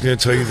me. He's going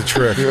to tell you the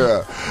trick.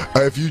 Yeah.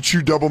 If you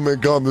chew double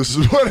mint gum, this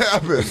is what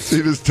happens.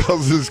 He just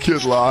tells his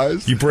kid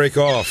lies. You break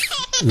off.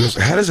 He goes,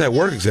 how does that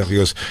work exactly?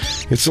 He goes,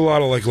 it's a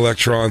lot of like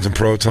electrons and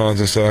protons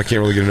and stuff. I can't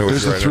really get into it.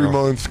 There's a right now.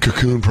 3-month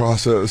cocoon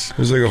process.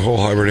 There's like a whole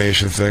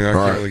hibernation thing. I All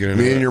can't right. really get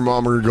into Me it. and your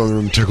mom are gonna go in the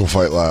room and tickle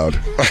fight loud.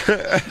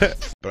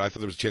 But I thought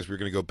there was a chance we were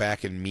going to go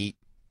back and meet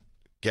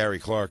Gary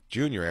Clark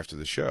Jr. after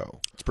the show.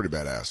 It's pretty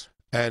badass.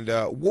 And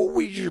what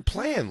was your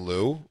plan,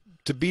 Lou,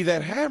 to be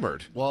that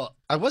hammered? Well,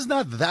 I was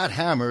not that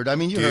hammered. I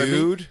mean, you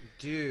heard me.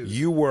 Dude,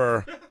 you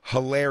were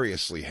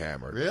hilariously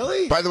hammered.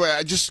 Really? By the way,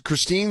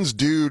 Christine's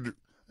dude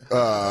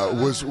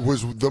was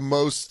the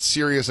most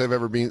serious I've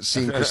ever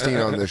seen Christine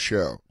on this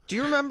show. Do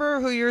you remember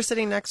who you were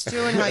sitting next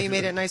to and how you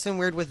made it nice and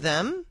weird with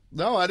them?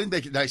 No, I didn't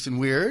make it nice and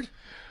weird.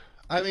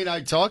 I mean,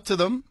 I talked to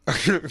them.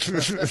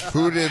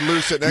 Who did Lou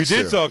sit next to?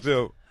 You did talk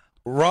to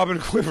Robin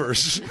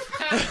Quivers.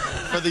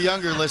 For the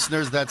younger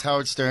listeners, that's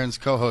Howard Stern's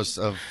co-host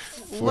of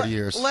 40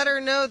 years. Let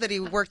her know that he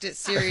worked at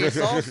Sirius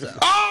also.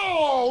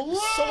 Oh,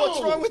 so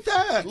what's wrong with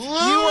that? You were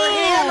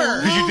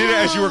hammered. Because you did it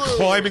as you were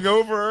climbing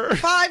over her.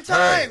 5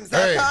 times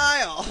that hey.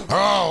 tile.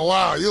 Oh,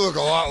 wow, you look a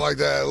lot like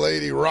that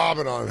lady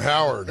Robin on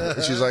Howard.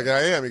 And she's like, I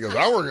am. He goes,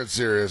 I work at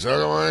Sirius. How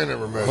come I ain't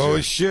never met Holy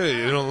you? shit,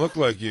 you don't look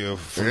like you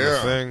from the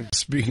thing.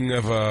 Speaking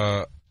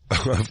of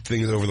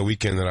things over the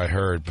weekend that I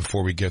heard,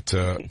 before we get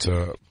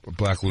to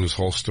Black Lou's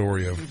whole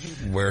story of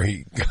where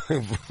he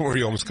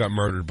almost got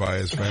murdered by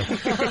his family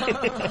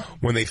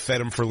when they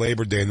fed him for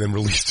Labor Day and then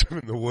released him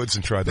in the woods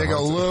and tried to They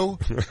go,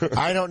 hunt him. Lou,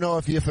 I don't know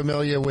if you're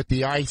familiar with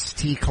the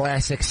Ice-T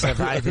classic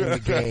Surviving the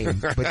Game,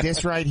 but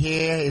this right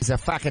here is a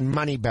fucking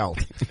money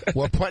belt.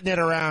 We're putting it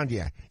around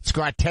you. It's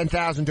got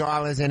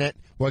 $10,000 in it.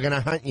 We're going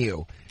to hunt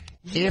you.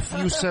 If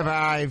you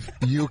survive,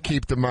 you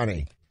keep the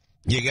money.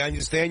 You got to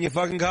understand, you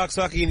fucking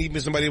cocksucker. You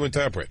need somebody to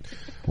interpret.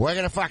 We're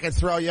going to fucking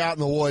throw you out in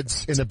the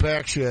woods in the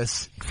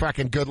Berkshires.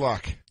 Fucking good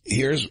luck.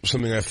 Here's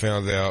something I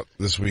found out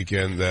this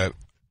weekend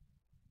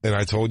and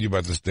I told you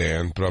about this,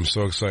 Dan, but I'm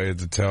so excited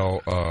to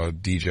tell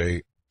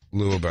DJ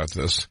Lou about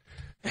this.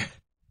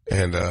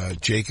 And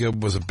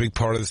Jacob was a big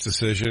part of this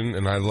decision,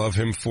 and I love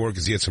him for it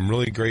because he had some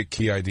really great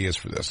key ideas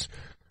for this.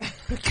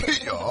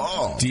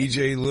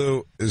 DJ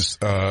Lou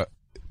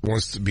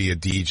wants to be a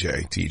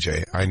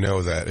DJ. I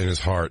know that in his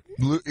heart.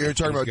 You're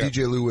talking about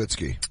DJ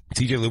Lewinsky.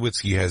 DJ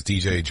Lewinsky has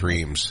DJ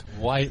dreams.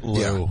 White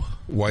Lou. Yeah.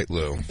 White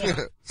Lou.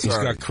 He's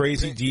got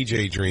crazy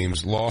DJ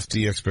dreams,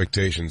 lofty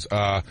expectations.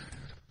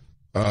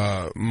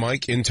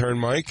 Intern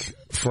Mike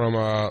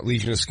from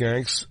Legion of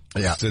Skanks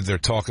said they're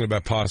talking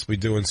about possibly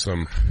do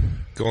some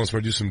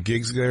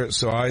gigs there.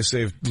 So I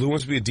say, if Lou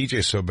wants to be a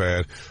DJ so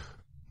bad,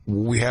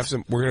 we're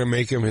going to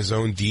make him his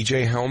own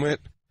DJ helmet.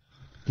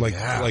 Like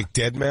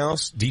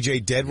Deadmau5,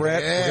 DJ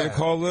Deadrat, we're going to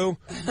call Lou.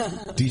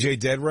 DJ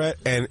Deadrat.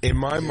 And in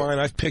my mind,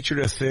 I've pictured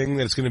a thing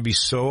that's going to be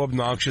so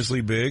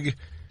obnoxiously big.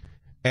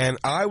 And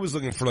I was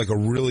looking for like a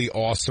really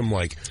awesome,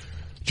 like,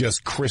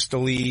 just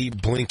crystally,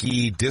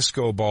 blinky,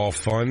 disco ball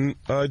fun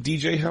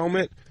DJ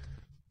helmet.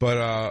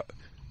 But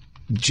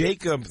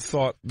Jacob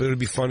thought that it would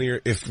be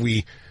funnier if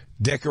we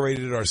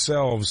decorated it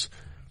ourselves.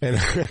 And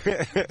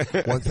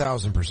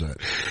 1,000%.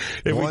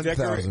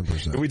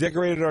 1,000%. If we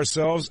decorated it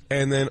ourselves,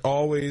 and then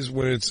always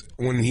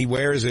when he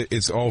wears it,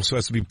 it's also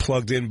has to be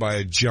plugged in by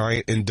a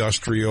giant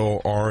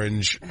industrial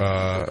orange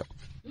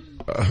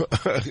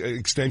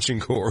extension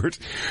cord,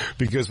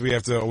 because we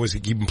have to always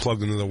keep them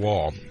plugged into the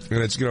wall, and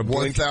it's going to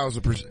blink.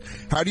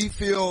 1,000%. How do you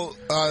feel,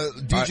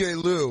 DJ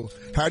Lou?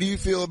 How do you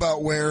feel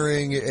about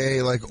wearing a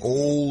an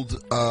old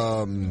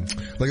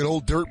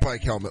dirt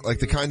bike helmet, like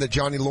the kind that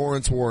Johnny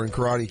Lawrence wore in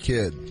Karate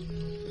Kid?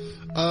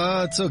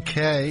 It's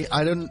okay.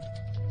 I don't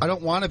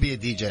want to be a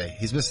DJ.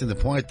 He's missing the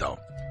point, though.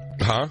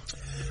 Huh?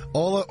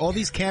 All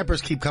these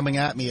campers keep coming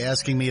at me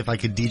asking me if I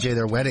could DJ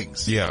their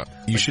weddings. Yeah,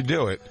 you should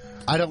do it.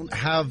 I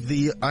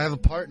have a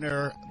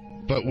partner,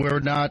 but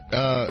we're not,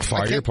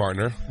 fire your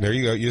partner. There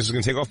you go. You're just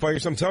going to take off by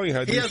yourself. I'm telling you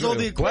how to do it. He has all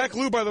the Black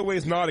Lou, by the way,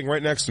 is nodding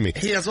right next to me.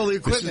 He has all the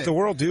equipment. This is the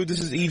world, dude.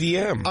 This is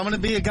EDM. I'm going to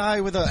be a guy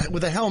with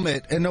a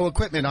helmet and no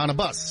equipment on a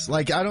bus.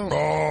 I can't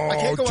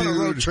go on a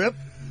road trip.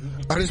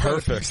 I just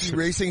Perfect. had a PC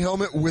racing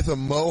helmet with a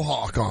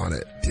mohawk on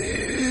it.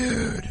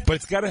 Dude. But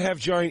it's got to have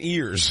giant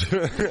ears.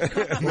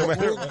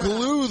 We'll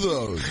glue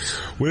those.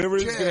 Whatever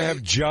it is, going to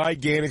have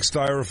gigantic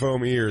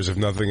styrofoam ears, if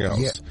nothing else.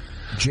 Yeah.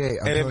 Jay,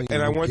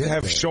 I want to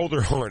have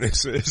shoulder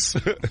harnesses.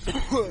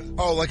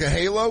 Oh, like a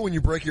halo when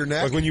you break your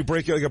neck? Like when you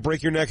break a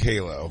break your neck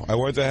halo. I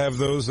want to have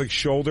those like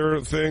shoulder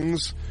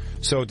things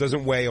so it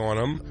doesn't weigh on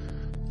them.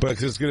 But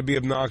it's going to be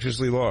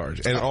obnoxiously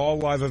large. And all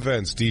live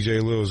events,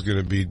 DJ Lou is going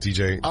to be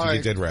DJ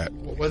Deadrat.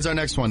 When's our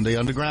next one? The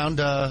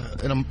Underground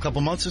in a couple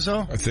months or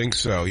so? I think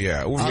so,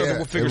 yeah.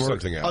 We'll figure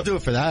something out. I'll do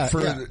it for that.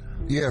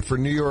 For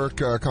New York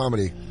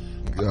Comedy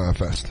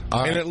Fest.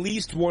 And at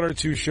least one or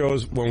two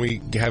shows when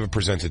we have it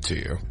presented to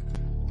you.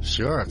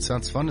 Sure. It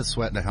sounds fun to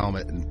sweat in a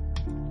helmet.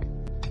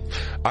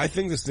 I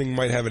think this thing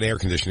might have an air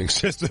conditioning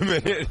system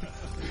in it.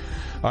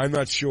 I'm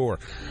not sure.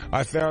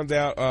 I found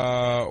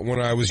out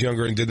when I was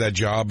younger and did that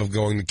job of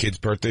going to kids'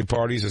 birthday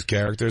parties as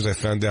characters, I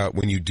found out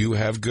when you do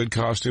have good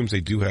costumes,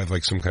 they do have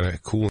like some kind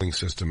of cooling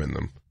system in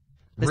them.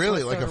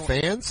 Really? Like a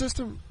fan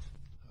system?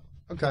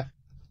 Okay.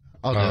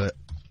 I'll do it.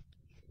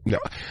 No.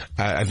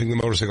 I think the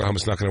motorcycle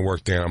helmet's not going to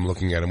work, Dan. I'm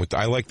looking at him.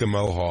 I like the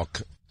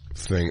Mohawk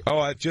thing.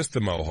 Oh, just the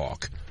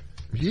Mohawk.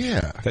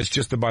 Yeah. That's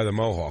just to buy the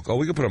Mohawk. Oh,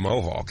 we could put a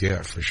Mohawk.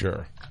 Yeah, for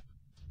sure.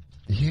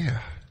 Yeah.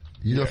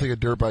 You don't think a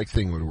dirt bike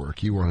thing would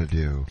work? You want to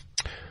do...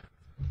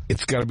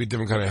 It's got to be a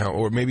different kind of helmet,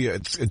 or maybe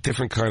it's a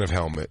different kind of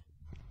helmet.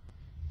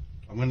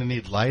 I'm going to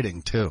need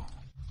lighting, too.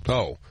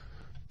 Oh,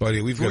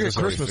 buddy, we've got this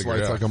Christmas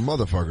lights like a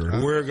motherfucker.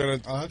 Huh? We're going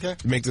to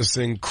make this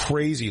thing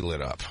crazy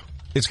lit up.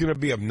 It's going to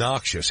be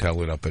obnoxious how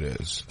lit up it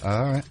is.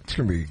 All right. It's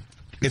going to be...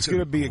 It's going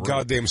to be a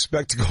goddamn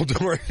spectacle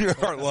during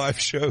our live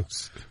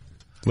shows.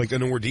 Like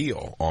an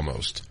ordeal,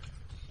 almost.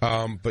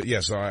 But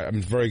yes,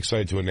 I'm very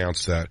excited to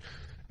announce that.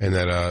 And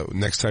that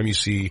next time you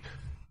see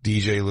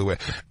DJ Lou...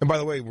 And by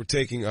the way, we're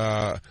taking...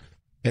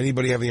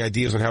 anybody have any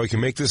ideas on how we can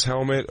make this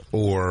helmet?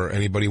 Or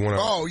anybody want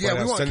to... Oh, yeah,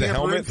 we want send a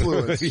helmet?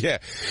 Influence. Yeah.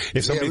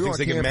 If somebody thinks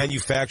they can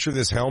manufacture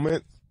this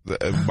helmet,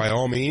 by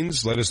all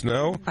means, let us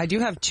know. I do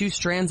have 2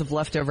 strands of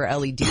leftover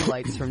LED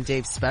lights from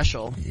Dave's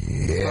special.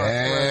 Yeah.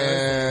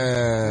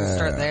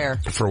 Start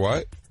there. For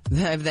what? I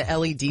have the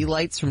LED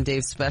lights from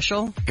Dave's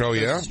special. Oh,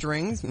 yeah? Those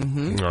strings.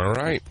 Mm-hmm. All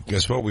right.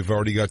 Guess what? We've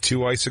already got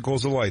 2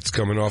 icicles of lights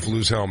coming off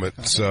Lou's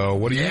helmet. So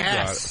what do you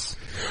got?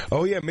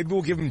 Oh, yeah. Maybe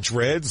we'll give him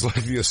dreads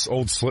like the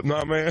old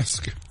Slipknot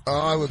mask. Oh,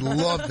 I would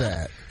love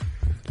that.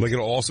 Like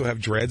it'll also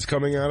have dreads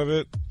coming out of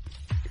it.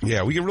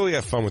 Yeah, we can really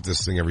have fun with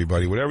this thing,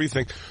 everybody. Whatever you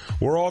think.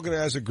 We're all going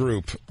to, as a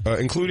group,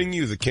 including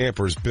you, the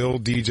campers,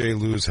 build DJ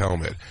Lou's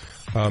helmet.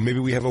 Maybe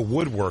we have a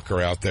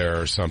woodworker out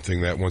there or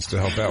something that wants to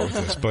help out with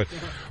this. But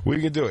we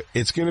can do it.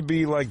 It's going to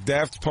be like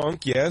Daft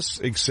Punk, yes,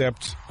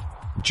 except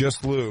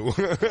Just Lou.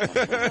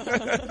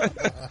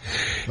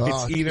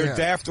 It's either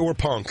daft or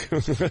punk. Oh,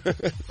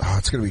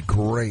 it's going to be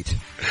great.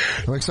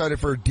 I'm excited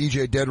for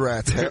DJ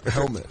Deadrat's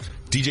helmet.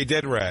 DJ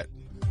Deadrat.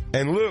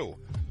 And Lou.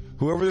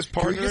 Whoever this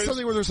partner Can we get is.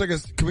 something where there's like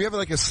can we have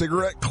like a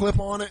cigarette clip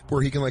on it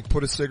where he can like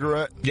put a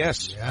cigarette?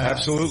 Yes,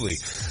 absolutely.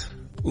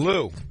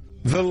 Lou,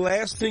 the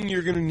last thing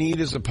you're going to need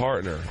is a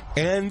partner.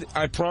 And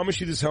I promise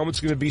you this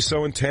helmet's going to be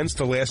so intense,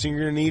 the last thing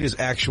you're going to need is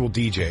actual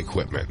DJ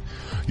equipment.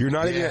 You're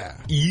not even...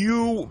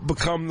 You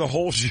become the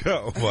whole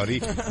show, buddy.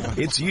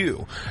 It's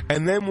you.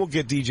 And then we'll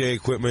get DJ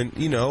equipment.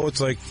 You know, it's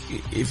like,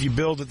 if you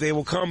build it, they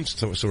will come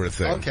sort of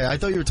thing. Okay, I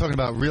thought you were talking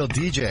about real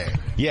DJ.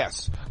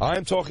 Yes,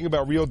 I'm talking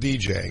about real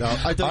DJ. No,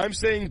 I'm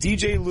saying,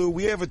 DJ Lou,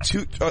 we have a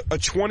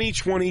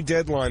 2020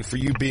 deadline for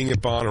you being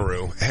at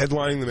Bonnaroo,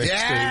 headlining the main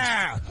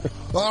stage.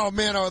 Oh,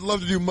 man, I would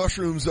love to do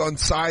mushrooms on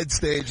side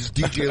stage as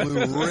DJ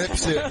Lou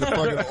rips it in the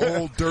fucking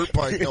old dirt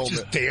bike helmet.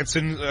 Just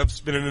dancing,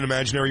 spinning an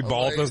imaginary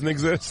ball that doesn't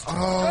exist.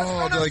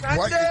 Oh, they're like,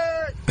 what?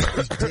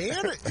 Is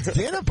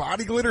Dan a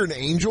body glitter and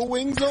angel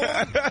wings on?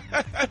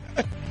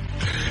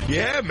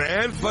 Yeah,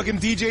 man. Fucking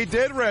DJ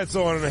Deadrat's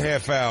on in a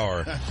half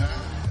hour.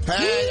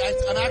 Hey,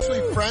 I'm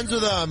actually friends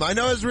with him. I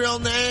know his real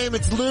name.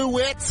 It's Lou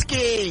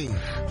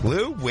Witzke.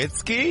 Lou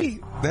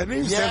Witzke? That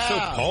name sounds so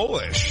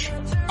Polish.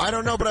 I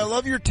don't know, but I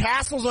love your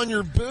tassels on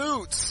your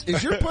boots.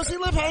 Is your pussy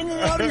lip hanging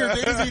out of your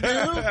Daisy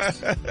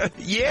Dukes?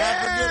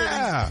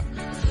 Yeah.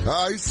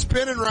 He's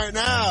spinning right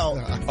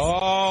now.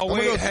 Oh,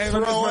 wait.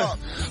 Throw up.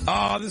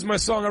 Oh, this is my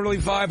song. I really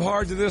vibe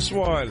hard to this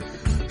one.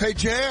 Hey,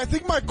 Jay, I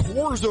think my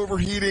core's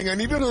overheating. I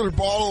need another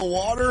bottle of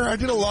water. I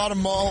did a lot of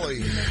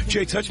Molly.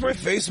 Jay, touch my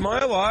face. Am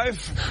I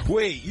alive?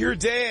 Wait, you're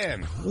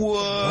Dan.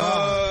 Whoa.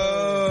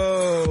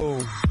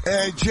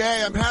 Hey,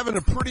 Jay, I'm having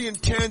a pretty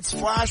intense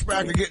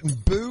flashback of getting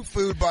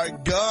boo-fooed by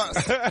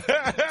Gus.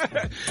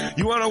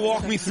 You want to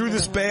walk me through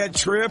this bad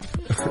trip?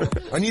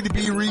 I need to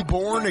be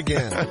reborn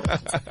again.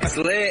 It's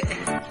lit.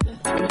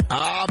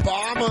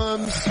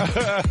 Bombums.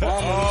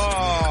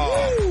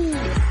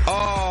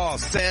 Oh,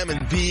 salmon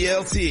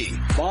BLT.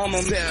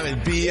 Bombums.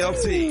 Salmon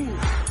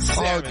BLT.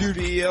 Salmon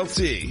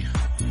BLT.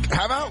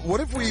 How about,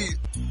 what if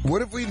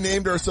we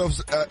named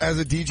ourselves as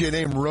a DJ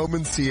named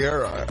Roman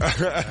Sierra?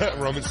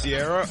 Roman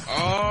Sierra?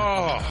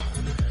 Oh.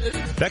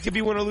 That could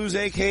be one of Lou's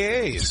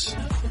AKAs.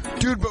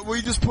 Dude, but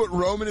we just put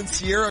Roman and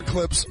Sierra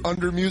clips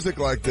under music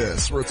like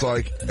this, where it's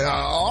like, do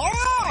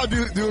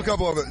a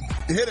couple of it.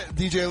 Hit it,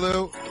 DJ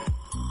Lou.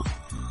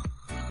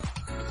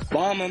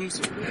 Bombums.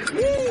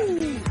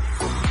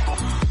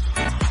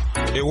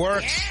 It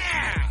works.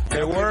 Yeah.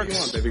 It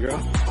works. What do you want,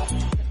 baby girl?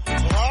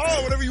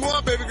 Oh, whatever you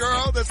want, baby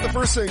girl. That's the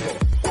first single.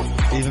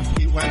 Even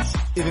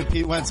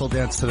Pete Wentz will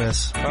dance to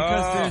this.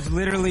 Because there's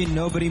literally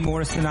nobody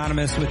more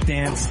synonymous with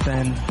dance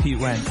than Pete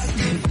Wentz.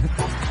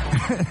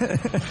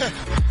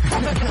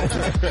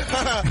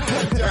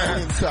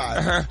 Dying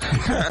inside.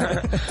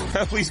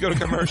 Please go to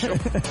commercial.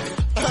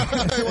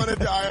 I want to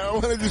die. I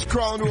want to just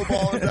crawl into a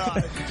ball and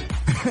die.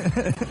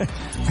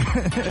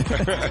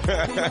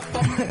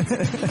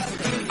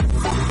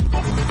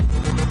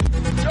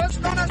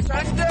 Just gonna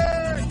send it.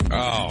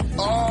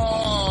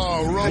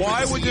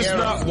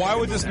 Why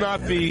would this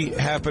not be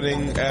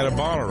happening at a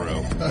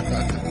Bonnaroo?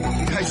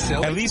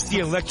 At least the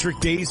Electric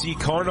Daisy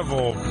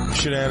Carnival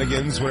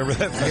shenanigans, whatever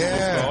that thing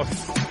is called.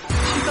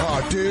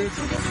 Oh, dude.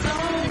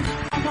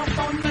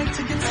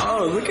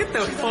 Oh, look at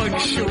the feng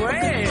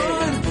shui.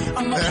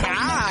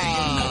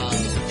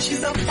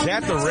 Is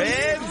that the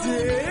red?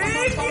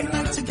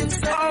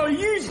 Oh,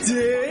 you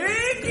dig?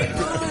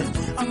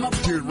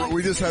 Dude,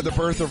 we just had the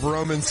birth of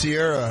Roman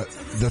Sierra,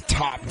 the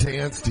top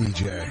dance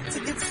DJ.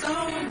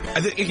 I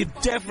think it could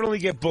definitely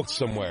get booked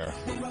somewhere.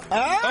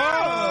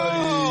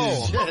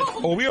 Oh!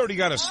 Well, we already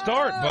got a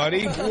start,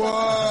 buddy. What?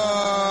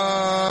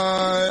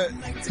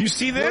 You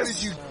see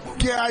this?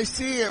 Yeah, I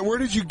see it. Where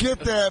did you get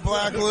that,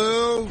 Black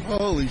Lou?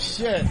 Holy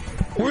shit.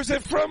 Where's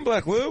that from,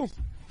 Black Lou?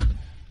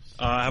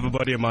 I have a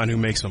buddy of mine who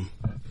makes them.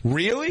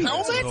 Really?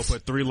 So they'll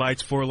put 3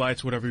 lights, 4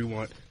 lights, whatever you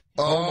want.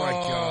 Oh my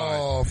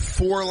God.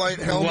 4-light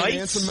helmet Lights?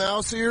 and some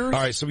mouse ears? All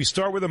right, so we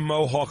start with a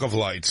mohawk of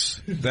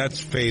lights. That's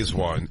phase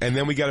 1. And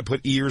then we got to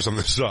put ears on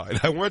the side.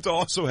 I want to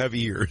also have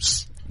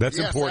ears. That's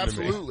important to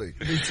me. Absolutely.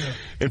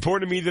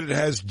 Important to me that it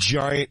has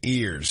giant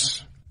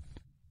ears.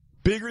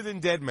 Bigger than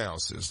dead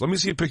mouses. Let me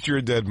see a picture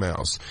of dead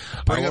mouse.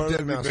 Bring I up want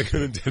dead them to be mouse. bigger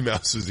than dead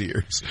mouse's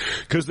ears.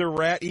 Because they're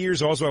rat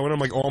ears also. I want them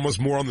like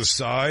almost more on the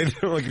side.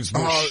 Like it's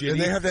more shitty.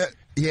 And they have that,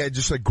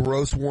 just like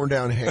gross worn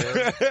down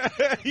hair.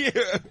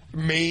 Yeah.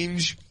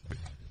 Mange.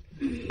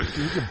 You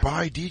can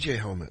buy DJ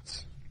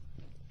helmets.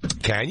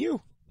 Can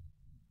you?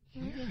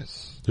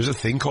 Yes. There's a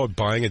thing called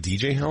buying a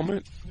DJ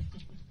helmet?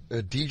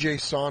 A DJ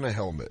sauna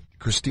helmet.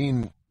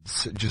 Christine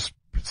just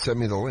sent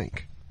me the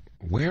link.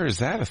 Where is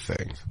that a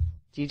thing?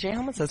 DJ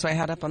helmets? That's what I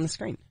had up on the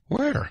screen.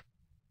 Where?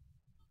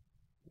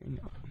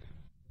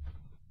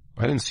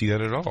 I didn't see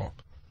that at all.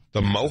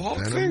 The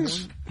mohawk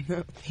things?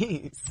 No,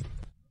 these.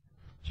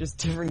 Just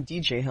different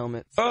DJ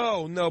helmets.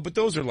 Oh, no, but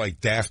those are like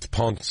Daft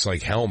Punk's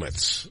like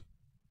helmets.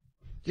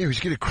 Yeah, we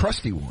should get a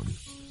crusty one.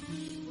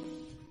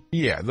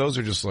 Yeah, those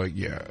are just like,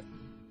 yeah.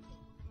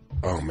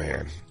 Oh,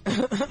 man.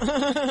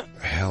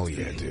 Hell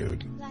yeah,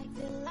 dude.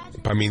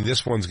 I mean,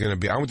 this one's going to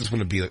be... I want this one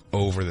to be like,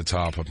 over the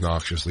top,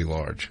 obnoxiously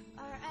large.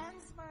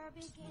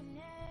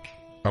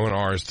 I want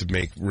ours to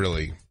make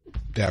really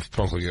Daft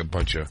Punk like a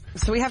bunch of...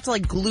 So we have to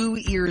like glue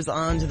ears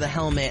onto the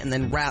helmet and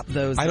then wrap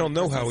those... I don't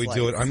know how we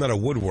do it. I'm not a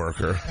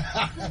woodworker.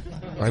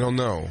 I don't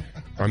know.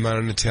 I'm not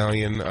an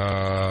Italian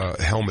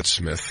helmet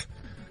smith.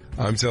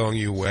 I'm telling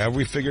you, have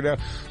we figured out?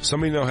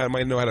 Somebody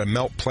might know how to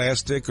melt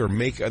plastic or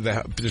make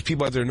there's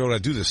people out there who know how to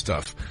do this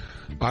stuff.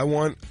 I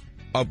want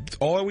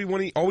all we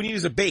need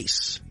is a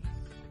base.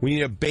 We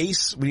need a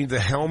base. We need the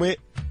helmet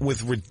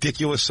with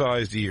ridiculous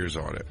sized ears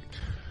on it.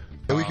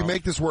 And we can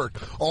make this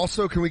work.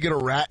 Also, can we get a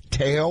rat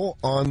tail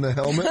on the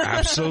helmet?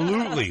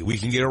 Absolutely, we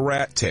can get a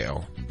rat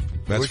tail.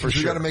 That's for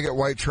sure. We got to make it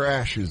white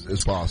trash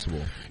as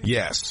possible.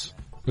 Yes,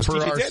 it's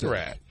DJ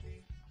Deadrat.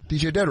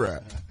 DJ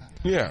Deadrat.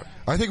 Yeah,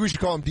 I think we should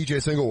call him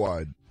DJ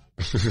Singlewide.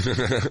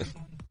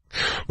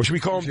 Or should we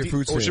call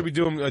him? Or should we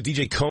do him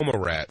DJ Coma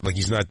Rat? Like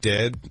he's not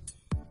dead.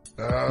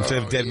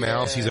 Instead of Dead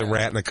Mouse, he's a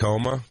rat in a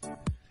coma.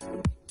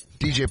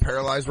 DJ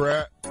Paralyzed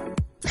Rat.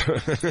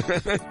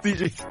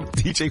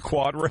 DJ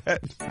Quad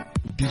Rat.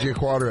 DJ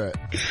Quad Rat.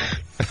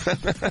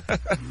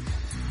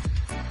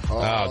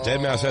 Oh,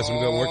 Dead Mouse has some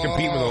good. We're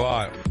competing with a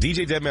lot.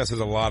 DJ Dead Mouse has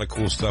a lot of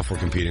cool stuff we're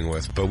competing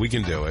with, but we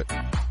can do it.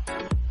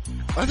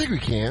 I think we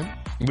can.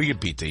 We could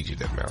beat DJ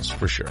Dead Mouse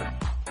for sure.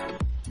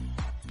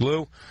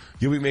 Lou,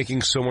 you'll be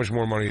making so much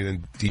more money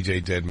than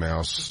DJ Dead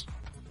Mouse.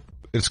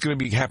 It's going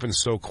to happen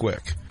so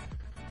quick.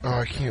 Oh,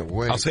 I can't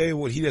wait. I'll tell you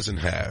what he doesn't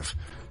have.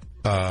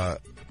 The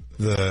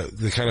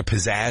kind of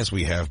pizzazz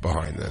we have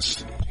behind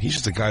this. He's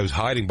just a guy who's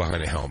hiding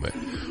behind a helmet.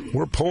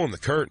 We're pulling the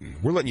curtain.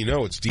 We're letting you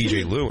know it's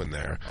DJ Lou in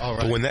there. All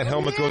right. But when that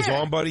helmet goes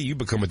on, buddy, you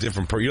become a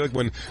different person. You're like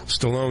when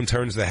Stallone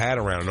turns the hat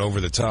around and over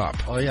the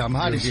top. Oh, yeah, I'm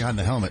hiding behind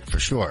the helmet for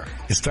sure.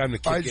 It's time to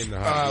kick in the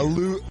hot.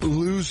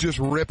 Lou's just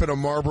ripping a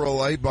Marlboro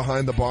Light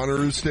behind the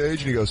Bonnaroo stage,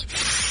 and he goes,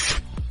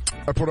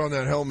 I put on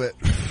that helmet.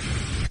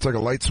 It's like a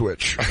light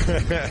switch.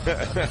 And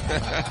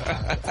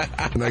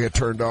I get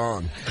turned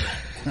on.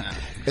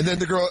 And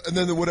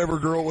then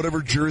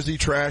whatever Jersey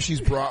trash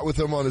he's brought with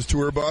him on his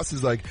tour bus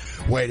is like,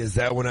 wait, is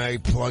that when I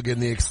plug in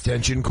the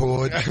extension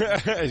cord?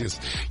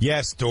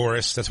 Yes,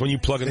 Doris, that's when you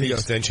plug in the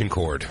extension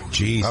cord.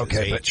 Jesus,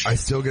 okay, but I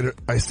still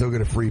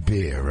get a free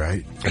beer,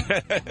 right?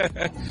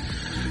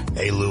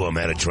 Hey Lou, I'm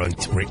out of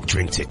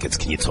drink tickets.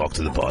 Can you talk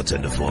to the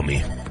bartender for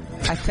me?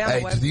 I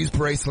found do these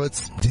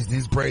bracelets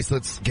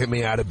get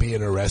me out of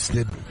being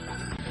arrested?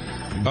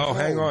 Oh,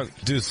 hang on,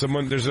 dude.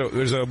 There's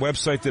a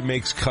website that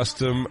makes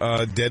custom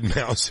Dead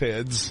Mouse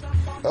heads.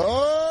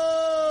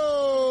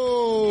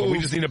 Oh, but we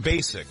just need a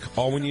basic.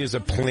 All we need is a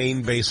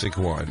plain basic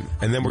one,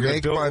 and then we're gonna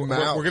build.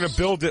 We're gonna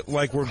build it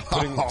like we're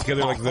putting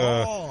together like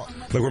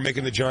we're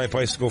making the giant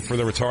bicycle for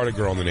the retarded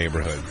girl in the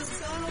neighborhood.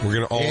 We're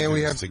gonna all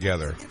do this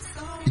together.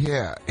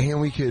 Yeah,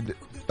 and we could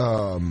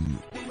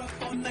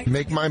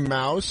make my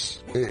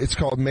mouse. It's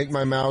called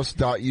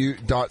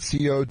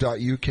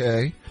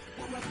makemymouse.co.uk.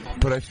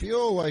 But I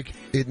feel like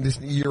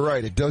you're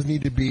right. It does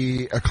need to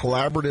be a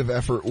collaborative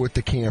effort with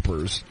the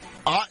campers.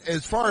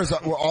 As far as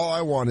all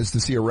I want is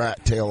to see a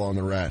rat tail on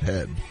the rat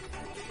head.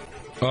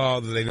 Oh,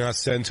 did they not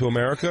send to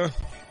America?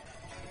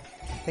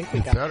 I think we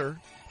got better.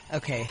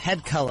 Okay,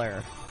 head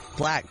color.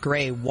 Black,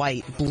 gray,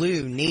 white,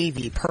 blue,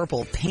 navy,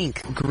 purple,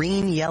 pink,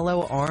 green,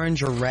 yellow,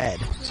 orange, or red.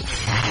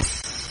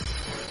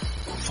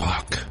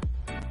 Fuck.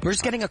 We're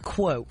just getting a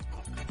quote.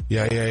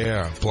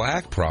 Yeah.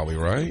 Black, probably,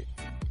 right?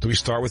 Do we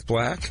start with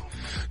black?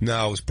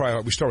 No, it's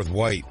probably we start with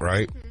white,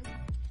 right?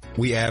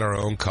 We add our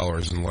own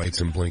colors and lights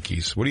and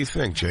blinkies. What do you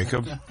think,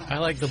 Jacob? I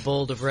like the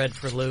bold of red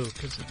for Lou.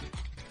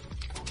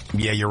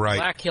 Yeah, you're right.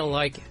 Black, he'll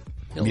like it.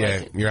 He'll Yeah,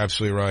 like it. you're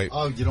absolutely right.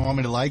 Oh, you don't want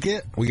me to like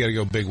it? We got to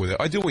go big with it.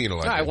 I do want you to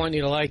like No, it. I want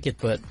you to like it,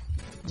 but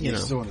you know.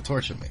 still want to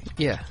torture me.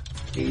 Yeah.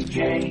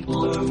 DJ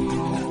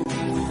Lou.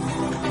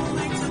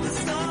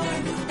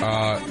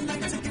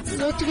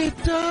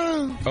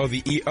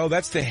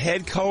 That's the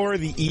head color,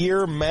 the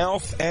ear,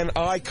 mouth, and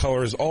eye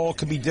colors all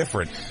could be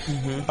different.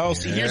 Mm-hmm. Oh,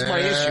 see, here's my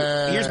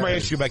issue. Here's my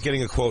issue about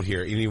getting a quote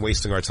here. Even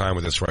wasting our time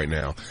with this right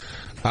now.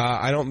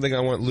 I don't think I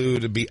want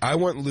I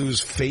want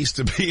Lou's face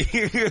to be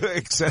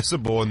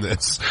accessible in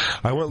this.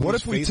 I want. What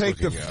Lou's if we face take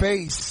the looking out.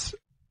 face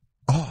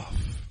off?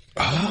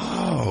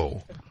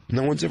 Oh,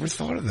 no one's ever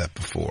thought of that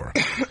before.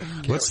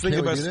 Let's think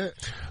about it.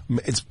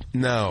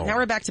 No. Now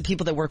we're back to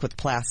people that work with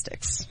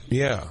plastics.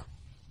 Yeah.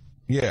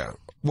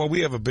 Well,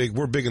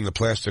 we're big in the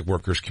plastic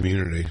workers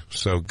community,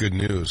 so good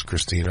news,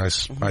 Christine. I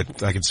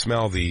can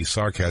smell the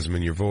sarcasm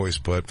in your voice,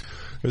 but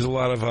there's a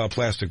lot of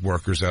plastic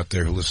workers out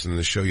there who listen to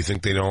the show. You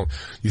think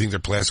they're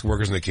plastic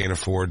workers and they can't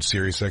afford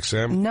Sirius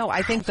XM? No,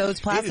 I think those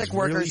plastic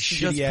workers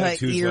should just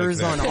put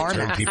ears on our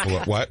mask. People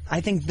up. What?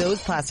 I think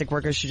those plastic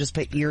workers should just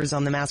put ears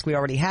on the mask we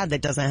already had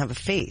that doesn't have a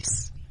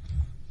face.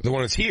 The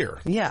one that's here?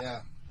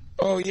 Yeah.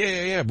 Oh,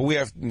 yeah. But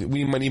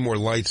we might need more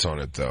lights on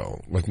it,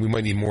 though. Like, we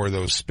might need more of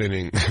those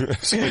spinning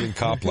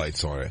cop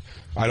lights on it.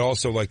 I'd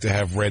also like to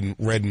have red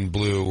and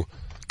blue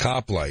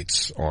cop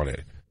lights on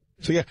it.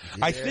 So, yeah.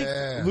 I think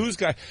Lou's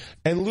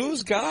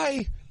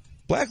guy,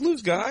 Black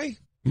Lou's guy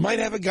might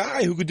have a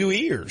guy who could do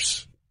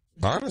ears.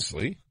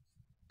 Honestly.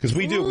 Because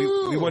we do.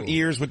 We want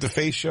ears with the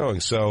face showing.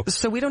 So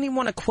we don't even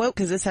want to quote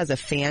because this has a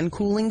fan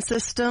cooling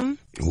system.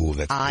 Ooh,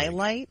 that's eye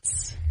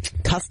lights,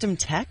 custom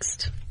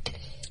text.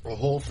 A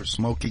hole for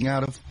smoking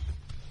out of.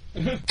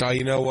 Oh,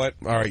 you know what?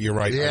 All right, you're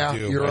right. Yeah, I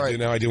do. you're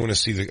right. I do want to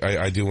see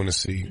I do want to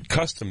see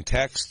custom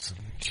text.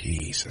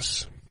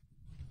 Jesus,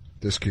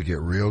 this could get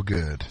real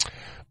good.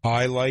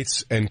 Eye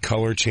lights and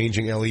color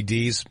changing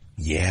LEDs.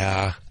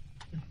 Yeah.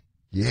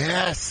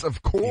 Yes,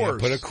 of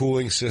course. Yeah, put a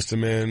cooling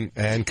system in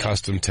and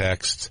custom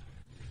text.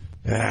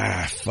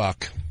 Ah,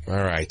 fuck. All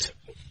right.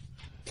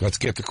 Let's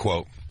get the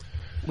quote.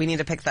 We need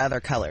to pick the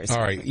other colors.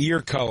 All right, ear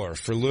color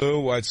for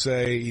Lou. I'd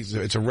say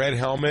it's a red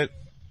helmet.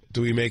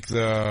 Do we just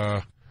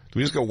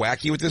go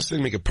wacky with this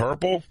thing? Make it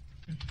purple?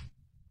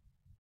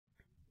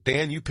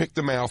 Dan, you pick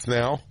the mouth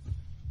now.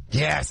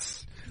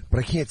 Yes, but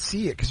I can't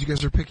see it because you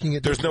guys are picking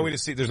it. There's no way to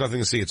see. There's nothing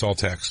to see. It's all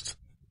text.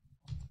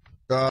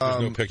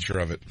 There's no picture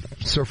of it.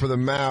 So for the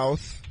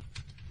mouth,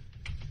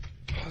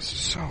 this is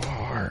so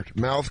hard.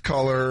 Mouth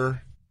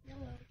color.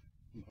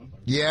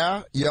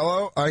 Yeah,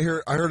 yellow. I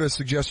heard a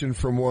suggestion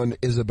from one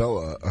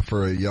Isabella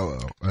for a yellow,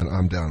 and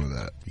I'm down with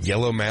that.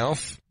 Yellow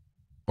mouth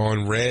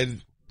on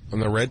red. On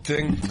the red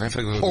thing? That's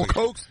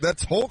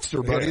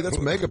Hulkster, buddy. Yeah, that's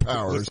Mega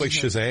Powers. Looks like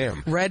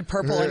Shazam. Red,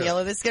 purple, and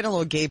yellow. This is getting a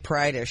little gay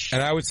pride-ish.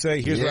 And I would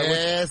say, here's what I would...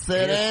 Yes,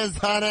 it is,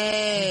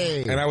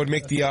 honey! And I would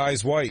make the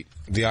eyes white.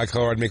 The eye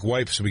color I'd make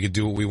white so we could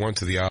do what we want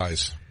to the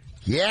eyes.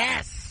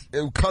 Yes!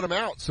 It would cut them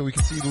out so we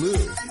could see Lou.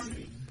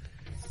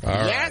 All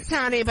right. Yes,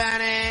 honey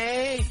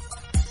bunny!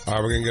 All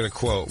right, we're going to get a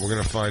quote. We're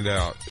going to find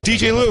out.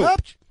 DJ Lou,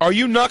 are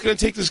you not going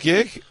to take this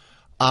gig?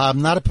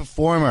 I'm not a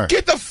performer.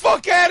 Get the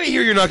fuck out of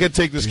here! You're not going to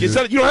take this gig.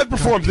 You don't have to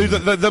perform.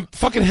 The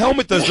fucking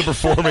helmet does the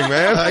performing,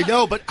 man. I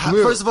know, but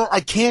first of all,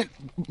 I can't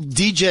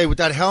DJ with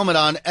that helmet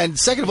on, and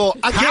second of all,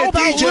 I can't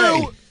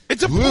DJ. Lou?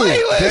 It's a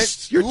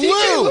playlist. You're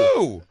DJ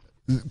Lou.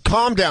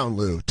 Calm down,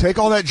 Lou. Take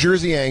all that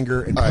Jersey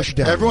anger and push it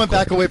down. Everyone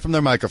back away from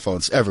their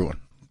microphones. Everyone.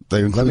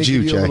 They include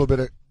you, Jay. A little bit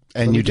of,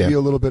 and you, give Dan. you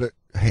a little bit of.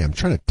 Hey, I'm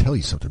trying to tell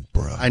you something,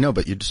 bro. I know,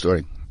 but you're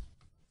distorting.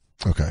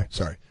 Okay,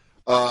 sorry.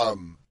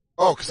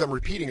 Oh, because I'm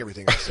repeating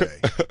everything I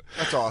say.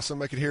 That's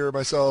awesome. I could hear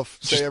myself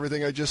say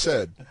everything I just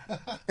said.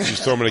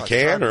 Just throw them in a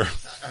can, or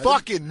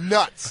fucking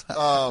nuts.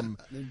 Didn't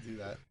do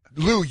that.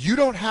 Lou, you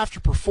don't have to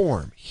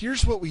perform.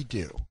 Here's what we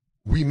do: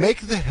 we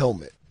make the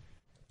helmet.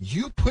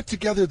 You put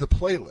together the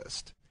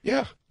playlist.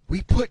 Yeah.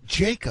 We put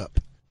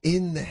Jacob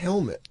in the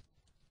helmet.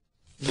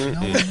 No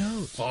one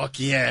knows. Fuck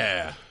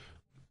yeah.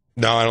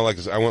 No, I don't like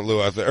this. I want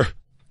Lou out there.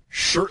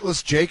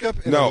 Shirtless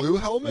Jacob in a Lou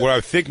helmet? What I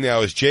think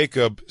now is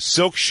Jacob,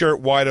 silk shirt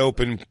wide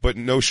open, but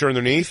no shirt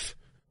underneath,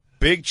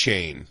 big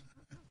chain,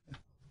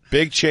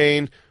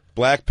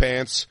 black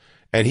pants,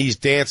 and he's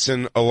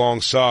dancing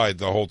alongside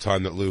the whole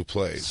time that Lou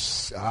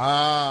plays.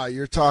 Ah,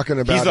 you're talking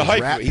about he's the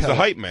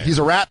hype man. He's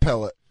a rat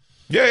pellet.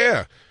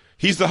 Yeah.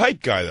 He's the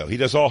hype guy, though. He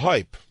does all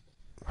hype.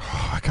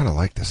 Oh, I kind of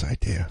like this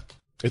idea.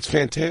 It's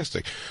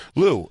fantastic.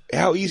 Lou,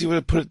 how easy would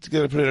it put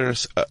together a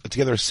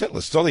set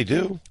list? That's all they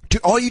do.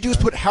 Dude, all you do is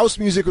put house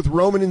music with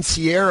Roman and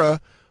Sierra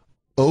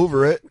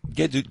over it.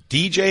 Yeah, dude,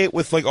 DJ it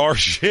with, like, our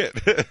shit.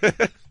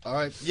 All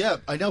right, yeah,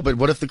 I know, but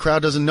what if the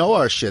crowd doesn't know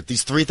our shit?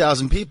 These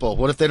 3,000 people.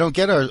 What if they don't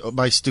get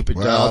my stupid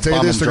I'll tell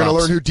you this, they're going to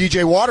learn who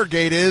DJ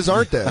Watergate is,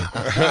 aren't they?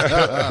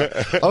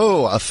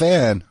 Oh, a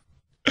fan.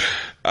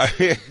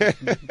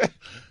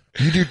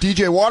 You do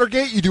DJ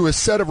Watergate, you do a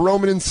set of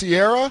Roman and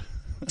Sierra.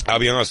 I'll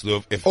be honest,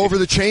 Lou. If over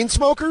the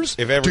Chainsmokers?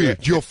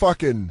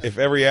 If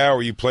every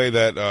hour you play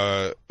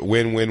that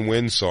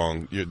win-win-win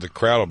song, the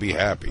crowd will be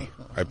happy.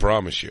 I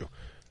promise you.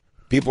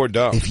 People are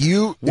dumb.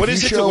 What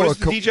is the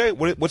DJ?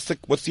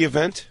 What's the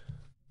event?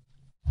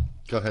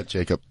 Go ahead,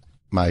 Jacob.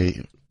 My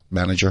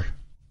manager.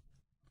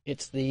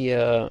 It's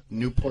the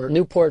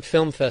Newport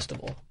Film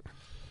Festival.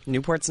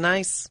 Newport's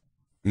nice.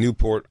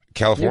 Newport,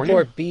 California?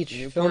 Newport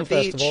Beach Film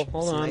Festival.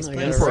 Hold on. Nice I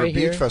got it Newport right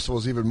Beach here. Festival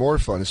is even more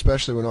fun,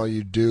 especially when all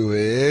you do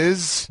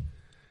is...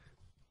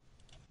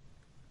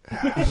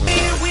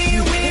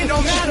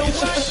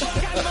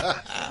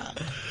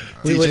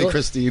 DJ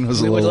Christine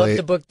was a little late. We would love late.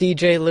 to book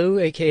DJ Lou,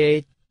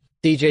 a.k.a.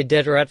 DJ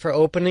Deadrat, for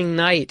opening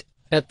night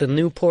at the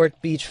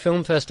Newport Beach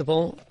Film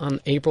Festival on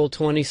April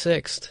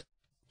 26th,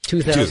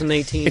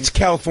 2018. Dude, it's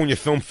California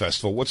Film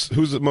Festival.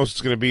 Who's the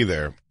most going to be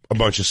there? A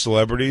bunch of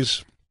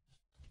celebrities?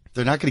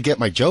 They're not going to get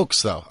my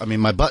jokes, though. I mean,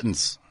 my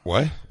buttons.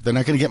 What? They're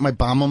not going to get my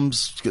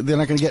bombums. They're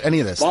not going to get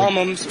any of this.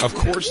 Of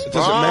course. It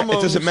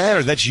doesn't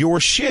matter. That's your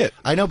shit.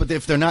 I know, but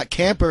if they're not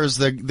campers,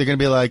 they're going to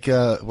be like,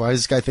 why does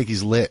this guy think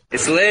he's lit?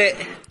 It's lit.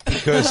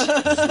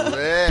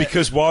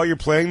 Because while you're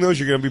playing those,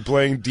 you're going to be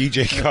playing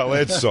DJ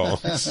Khaled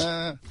songs.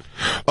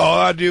 All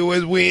I do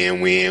is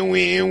win, win,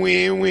 win,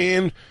 win,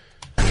 win.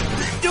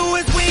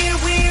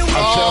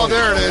 Oh,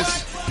 there it is.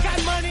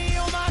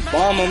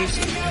 Bombums.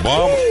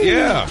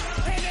 Yeah.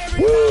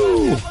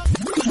 Woo!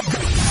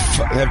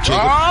 Have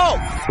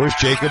Jacob. Where's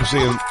Jacob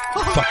seeing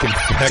fucking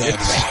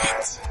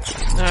faggots?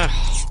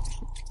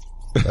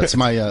 That's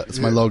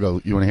my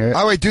logo. You want to hear it?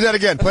 Oh, wait, do that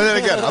again. Play that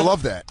again. I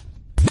love that.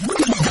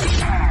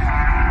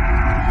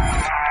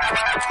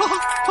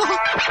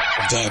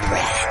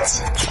 Deadrat.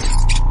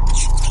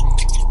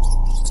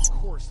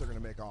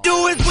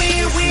 Do it,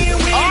 win, win,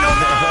 win.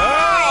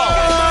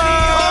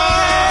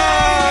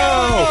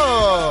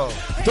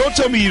 Don't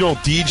tell me you don't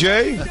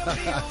DJ.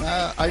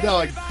 I know.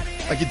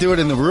 I could do it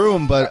in the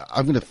room, but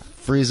I'm going to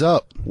freeze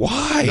up.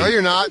 Why? No,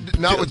 you're not.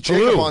 Not with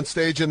Jacob on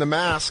stage in the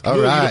mask. All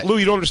Lou, right. Lou,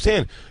 you don't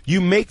understand. You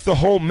make the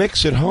whole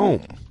mix at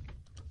home.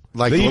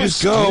 Like then you this,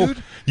 just go,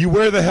 dude? you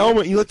wear the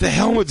helmet, you let the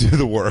helmet do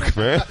the work,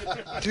 man.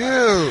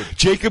 Dude.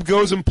 Jacob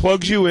goes and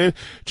plugs you in.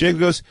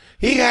 Jacob goes,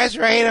 you guys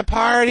ready to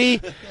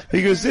party?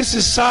 He goes, this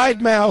is Side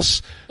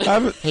Mouse.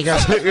 He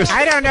goes,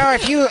 I don't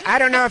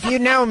know if you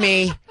know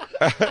me,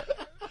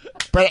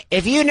 but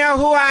if you know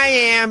who I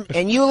am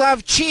and you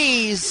love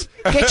cheese,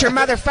 get your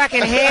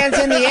motherfucking hands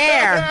in the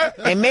air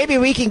and maybe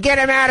we can get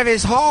him out of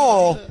his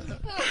hole.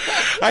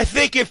 I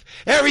think if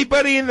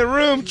everybody in the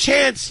room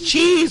chants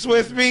cheese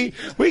with me,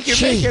 we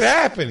can make it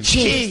happen.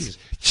 Cheese,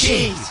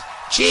 cheese,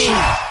 cheese,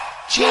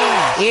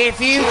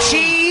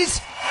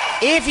 cheese.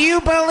 If you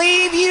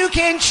believe you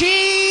can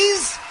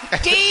cheese,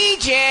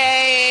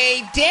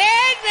 DJ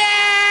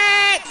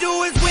Deadrat.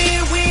 Do it,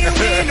 win, win,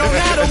 win, no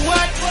matter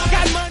what.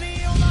 Got money.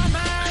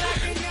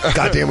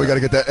 God damn, we got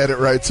to get that edit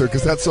right, sir,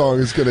 because that song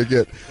is going to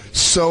get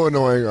so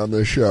annoying on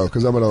this show.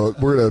 Because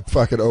we're gonna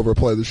fucking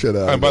overplay the shit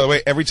out. And by the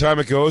way, every time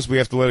it goes, we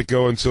have to let it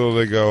go until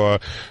they go,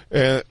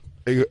 and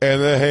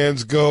the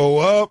hands go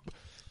up,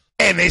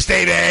 and they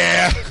stay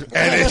there,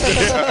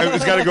 and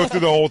it's got to go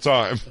through the whole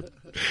time.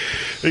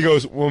 He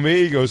goes,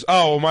 he goes,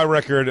 oh, well, my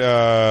record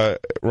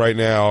right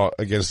now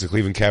against the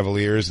Cleveland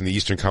Cavaliers in the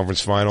Eastern Conference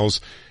Finals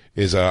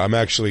is I'm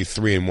actually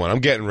 3-1.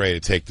 I'm getting ready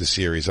to take the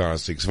series,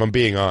 honestly, because if I'm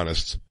being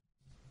honest.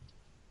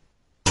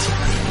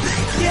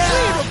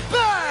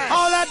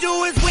 All I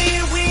do is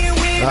win, win,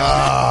 win.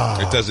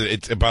 It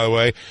doesn't. By the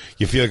way,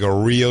 you feel like a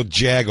real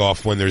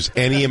jag-off when there's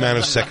any amount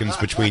of seconds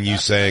between you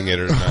saying it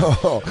or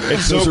not.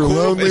 It's so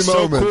cool. It's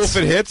so cool if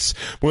it hits.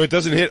 When it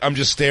doesn't hit, I'm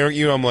just staring at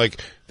you. I'm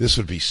like, this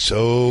would be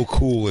so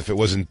cool if it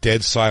wasn't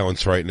dead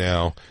silence right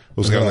now.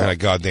 Those guys had a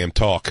goddamn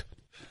talk.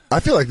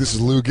 I feel like this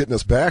is Lou getting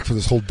us back for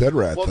this whole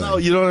Deadrat thing. No,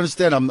 you don't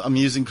understand. I'm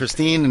using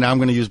Christine, and now I'm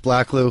going to use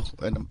Black Lou.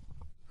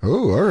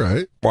 Oh, all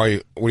right.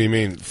 Why? What do you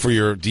mean? For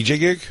your DJ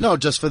gig? No,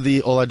 just for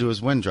the All I Do Is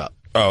Win drop.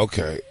 Oh,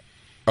 okay.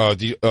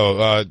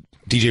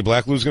 DJ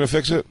Black Lou's going to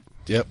fix it?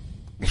 Yep.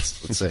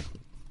 Let's see.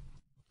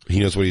 He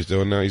knows what he's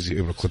doing now? He's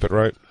able to clip it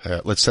right?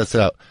 Let's test it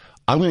out.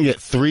 I'm going to get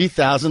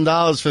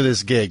 $3,000 for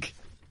this gig.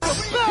 All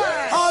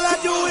I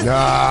do is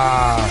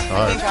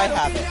I think I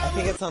have it. I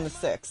think it's on the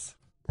 6th.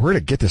 We're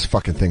going to get this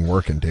fucking thing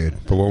working, dude.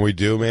 But when we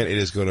do, man, it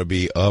is going to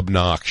be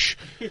obnoxious,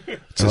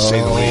 to say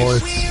the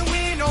least.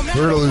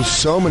 We're going to lose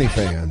so many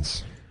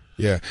fans.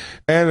 Yeah.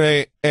 And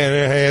their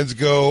hands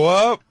go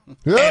up, and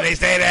they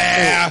stay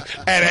there,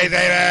 and they stay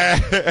there.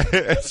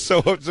 It's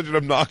such an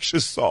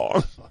obnoxious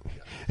song.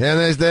 And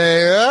they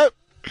stay up.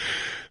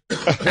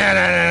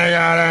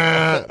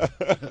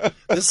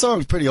 This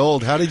song's pretty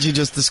old. How did you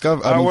just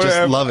discover? I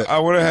love it. I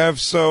want to have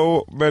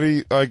so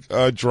many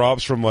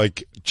drops from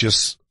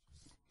just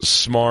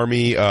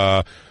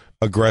smarmy,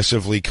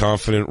 aggressively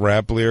confident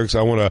rap lyrics.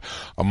 I'm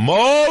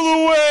all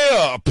the way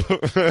up,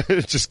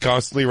 just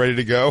constantly ready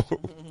to go.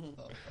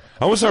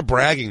 I want to start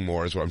bragging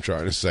more, is what I'm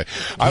trying to say.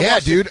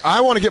 Dude,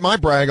 I want to get my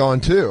brag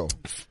on too.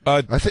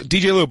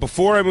 DJ Lou,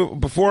 before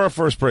our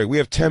first break, we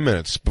have 10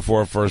 minutes before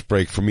our first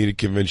break for me to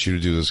convince you to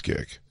do this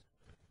gig.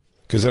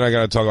 Because then I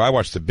got to talk. I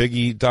watched the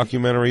Biggie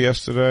documentary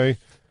yesterday.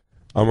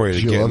 I'm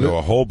ready to get into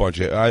a whole bunch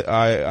of.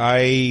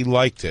 I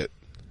liked it.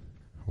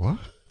 What?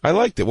 I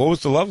liked it. What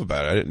was the love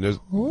about it? There's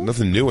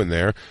nothing new in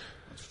there.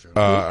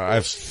 I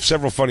have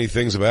several funny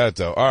things about it,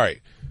 though. All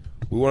right,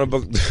 we want to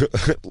book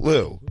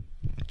Lou.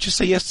 Just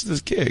say yes to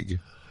this gig.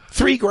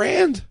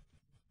 $3,000.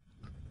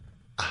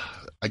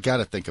 I got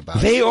to think about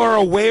it. They are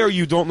aware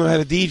you don't know how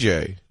to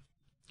DJ.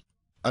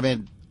 I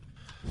mean,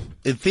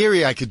 in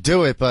theory, I could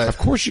do it, but of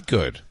course you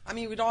could. I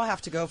mean, we'd all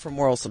have to go for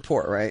moral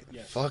support, right?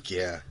 Yeah. Fuck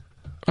yeah.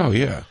 Oh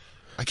yeah.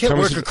 I can't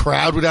work a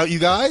crowd without you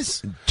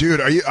guys,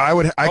 dude. I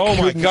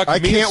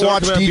can't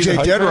watch DJ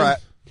Deadrat.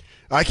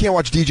 I can't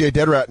watch DJ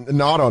Deadrat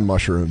not on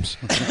mushrooms.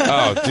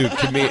 Oh, dude,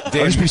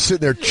 I'll just be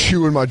sitting there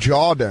chewing my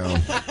jaw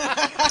down.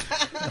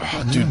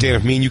 Dude, Dan,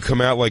 if me and you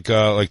come out like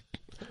the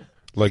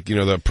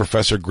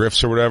Professor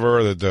Griff's or whatever,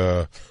 or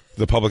the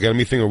Public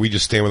Enemy thing, where we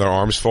just stand with our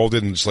arms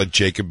folded and just let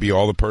Jacob be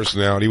all the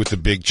personality with the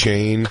big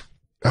chain.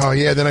 Oh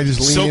yeah, then I just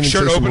lean in and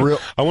shirt say some open. real.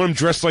 I want him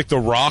dressed like The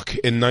Rock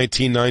in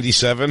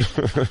 1997.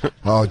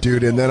 Oh,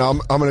 dude, and then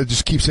I'm gonna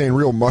just keep saying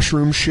real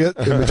mushroom shit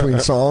in between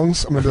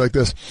songs. I'm gonna be like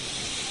this.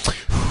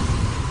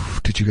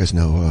 Did you guys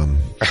know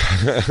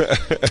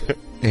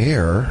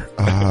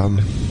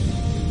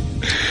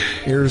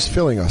air is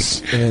filling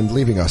us and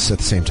leaving us at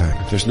the same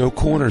time? There's no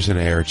corners in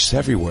air. It's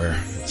everywhere.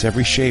 It's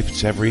every shape.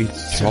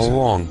 It's all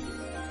along.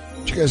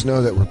 Did you guys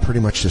know that we're pretty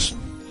much just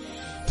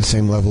the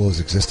same level as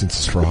existence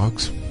as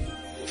frogs?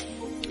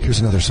 Here's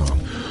another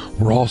song.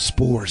 We're all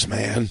spores,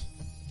 man.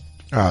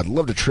 I'd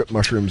love to trip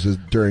mushrooms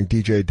during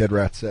DJ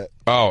Deadrat set.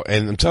 Oh,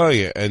 and I'm telling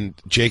you, and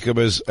Jacob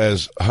as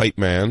hype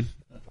man.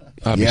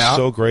 That'd be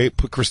so great.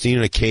 Put Christine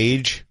in a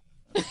cage.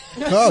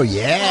 Oh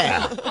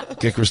yeah.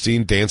 Get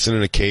Christine dancing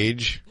in a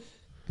cage.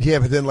 Yeah,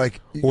 but then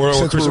like, or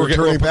since we're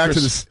returning back to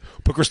this,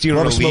 put Christine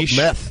on a leash.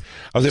 Meth.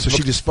 So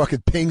she just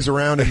fucking pings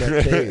around in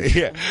that cage.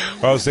 Yeah.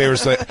 I was saying,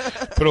 like,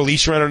 put a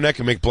leash around her neck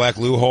and make Black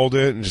Lou hold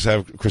it, and just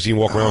have Christine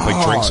walk around with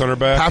like drinks on her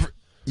back.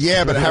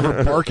 But have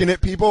her barking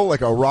at people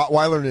like a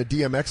Rottweiler in a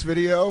DMX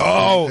video.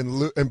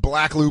 Oh, and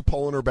Black Lou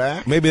pulling her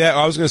back. Maybe that.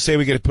 I was going to say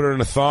we could put her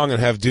in a thong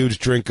and have dudes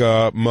drink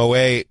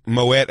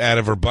Moet out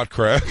of her butt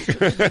crack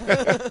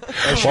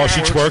while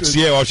she twerks.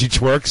 Yeah, while she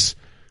twerks.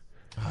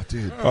 Oh,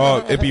 dude. Oh,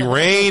 it'd be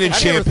rain and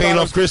champagne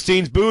off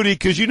Christine's booty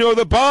because you know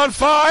the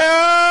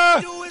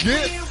bonfire.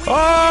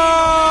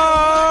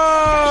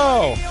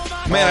 Oh!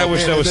 Man, I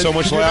wish that was so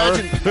much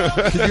louder.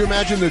 Could you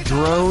imagine the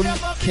drone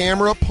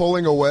camera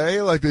pulling away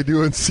like they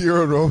do in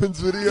Sierra Roman's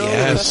video?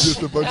 Yes. It's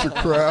just a bunch of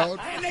crowd.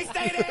 And they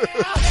stay there.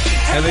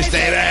 And they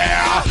stay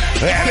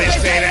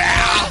there.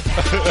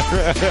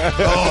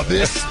 Oh,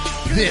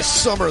 this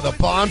summer the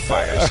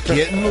bonfire's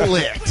getting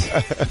lit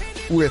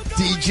with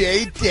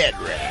DJ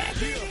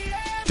Deadrat.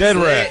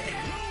 Deadrat.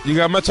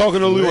 I'm not talking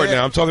to Lou right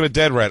now. I'm talking to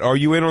Deadrat. Are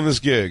you in on this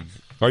gig?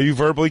 Are you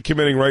verbally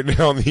committing right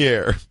now on the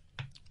air?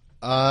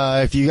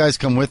 If you guys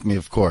come with me,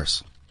 of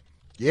course.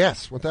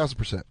 Yes,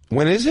 1,000%.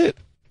 When is it?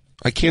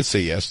 I can't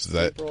say yes to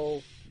that.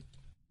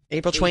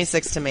 April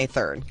 26th to May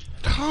 3rd.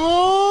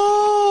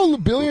 Oh,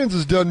 Billions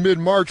is done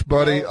mid-March,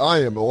 buddy.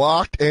 I am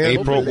locked and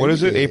April. What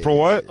is it? April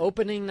what?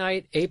 Opening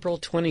night, April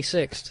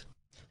 26th.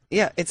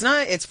 Yeah, it's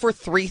not. It's for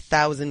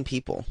 3,000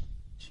 people.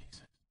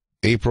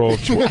 April.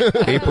 What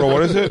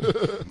is it?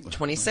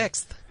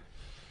 26th.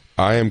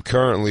 I am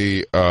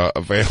currently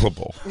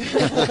available.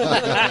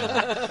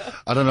 I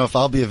don't know if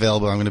I'll be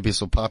available. I'm going to be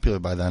so popular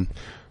by then.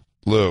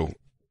 Lou,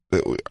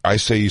 I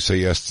say you say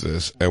yes to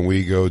this, and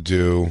we go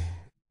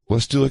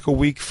let's do like a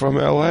week from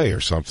L.A. or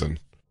something.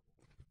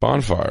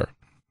 Bonfire.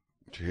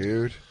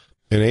 Dude.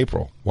 In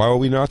April. Why would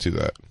we not do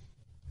that?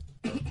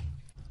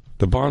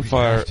 The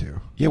bonfire. We have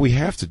to. Yeah, we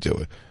have to do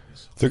it.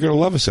 They're going to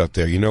love us out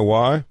there. You know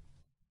why?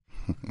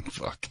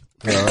 Fuck.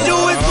 Do it,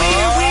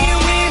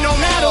 win, no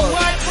matter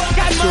what.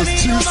 Those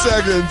 2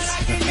 seconds.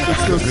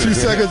 It's those 2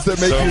 seconds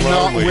that make So you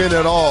not lonely. win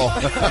at all.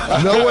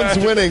 No one's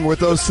winning with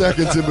those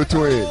seconds in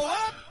between.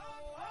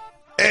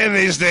 And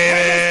they stay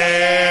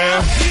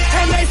there.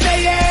 And they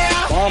stay there.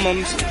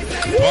 Bombums.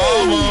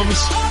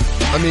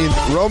 I mean,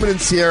 Roman and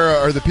Sierra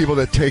are the people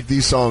that take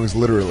these songs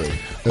literally.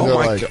 And Oh they're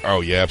my like, God.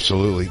 Oh yeah,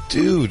 absolutely,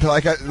 dude.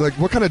 Like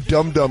what kind of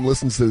dum-dum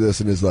listens to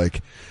this and is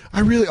like,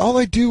 all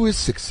I do is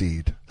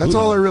succeed. That's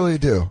all I really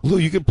do. Lou,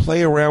 you could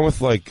play around with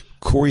like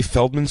Corey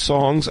Feldman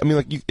songs. I mean,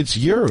 like it's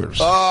yours.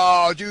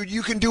 Oh, dude,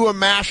 you can do a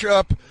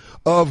mashup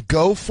of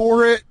 "Go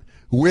For It"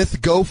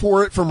 with "Go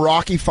For It" from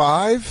Rocky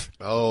V.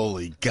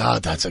 Holy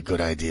God, that's a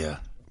good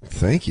idea.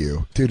 Thank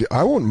you, dude.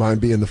 I wouldn't mind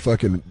being the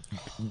fucking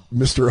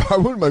I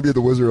wouldn't mind being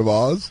the Wizard of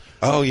Oz.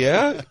 Oh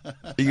yeah,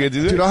 you gonna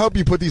do that? Dude, I'll help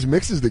you put these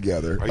mixes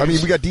together. I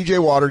mean, we got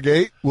DJ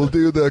Watergate. We'll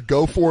do the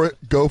 "Go For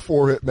It"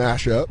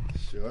 mashup.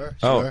 Sure.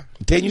 Oh,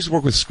 Dan used to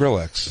work with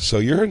Skrillex, so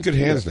you're in good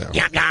hands now.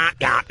 People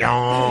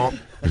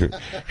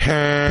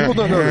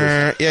don't know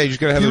this. Yeah, you just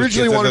gotta have He those,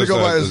 originally you have to wanted have to go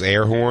by those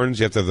air horns.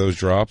 You have to have those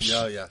drops.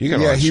 Yeah. You got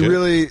all that He shit.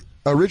 really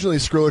originally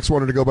Skrillex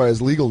wanted to go by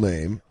his legal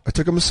name. I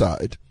took him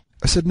aside.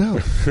 I said, "No,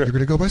 you're going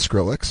to go by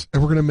Skrillex,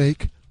 and we're going to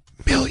make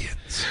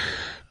millions."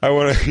 I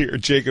want to hear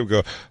Jacob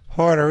go,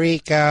 Puerto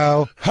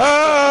Rico,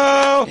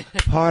 ho!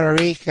 Puerto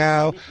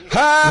Rico,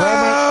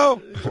 ho!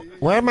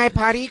 Where are my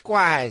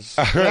paricuas?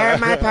 Where are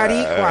my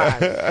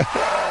paricuas?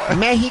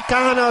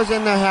 Mexicanos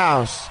in the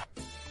house.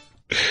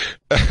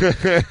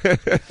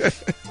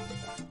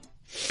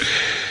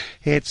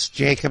 It's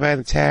Jacob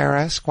and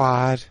Tara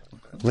squad.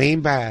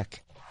 Lean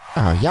back.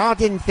 Oh, y'all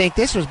didn't think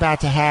this was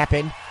about to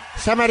happen.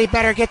 Somebody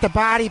better get the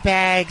body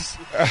bags.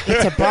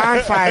 It's a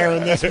bonfire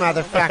in this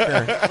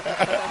motherfucker.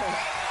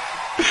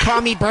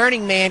 Call me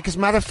Burning Man because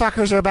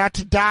motherfuckers are about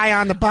to die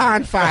on the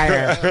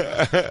bonfire.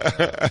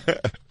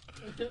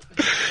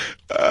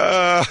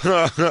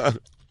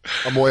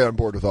 I'm way on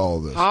board with all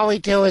of this. All we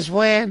do is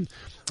win.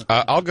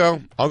 I'll go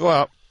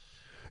out.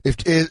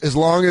 As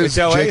long as It's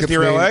LA? Jacob's It's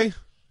near name- LA?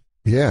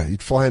 Yeah,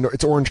 you'd fly in.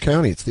 It's Orange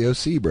County. It's the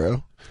OC,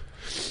 bro.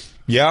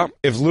 Yeah,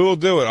 if Lou will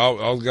do it,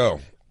 I'll go.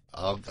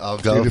 I'll go.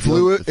 Dude,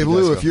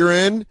 if you're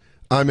in,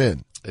 I'm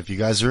in. If you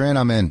guys are in,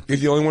 I'm in. You're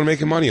the only one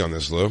making money on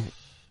this, Lou.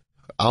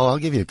 I'll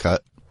give you a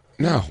cut.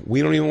 No,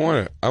 we don't even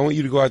want it. I want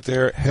you to go out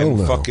there and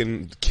no.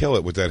 fucking kill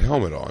it with that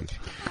helmet on.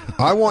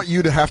 I want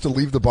you to have to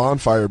leave the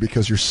bonfire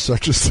because you're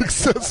such a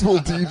successful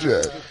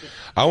DJ.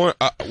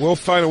 We'll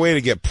find a way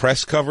to get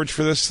press coverage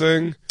for this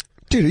thing.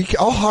 Dude,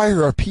 I'll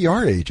hire a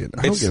PR agent.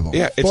 I don't give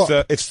a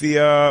fuck. It's the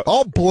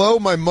I'll blow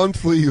my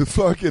monthly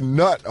fucking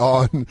nut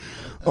on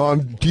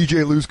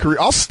DJ Lou's career.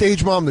 I'll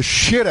stage bomb the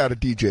shit out of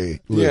DJ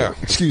Lou. Yeah.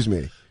 Excuse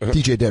me.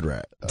 DJ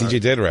Deadrat. DJ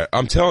Deadrat.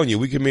 I'm telling you,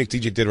 we can make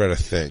DJ Deadrat a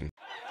thing.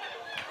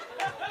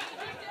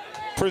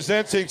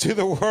 Presenting to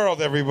the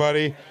world,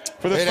 everybody,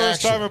 for the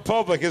first time in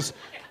public, his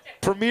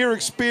premiere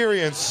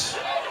experience.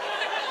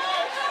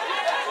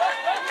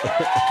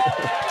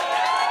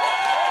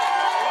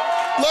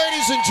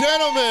 Ladies and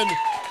gentlemen,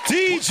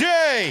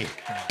 DJ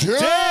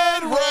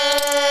Deadrat.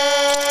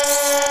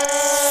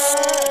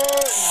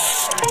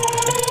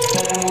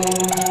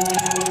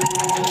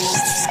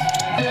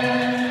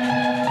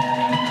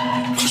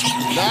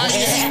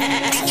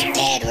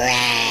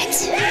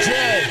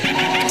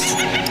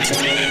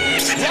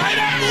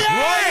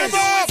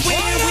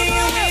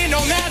 Win, no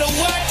matter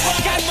what.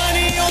 Got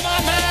money on my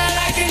mind,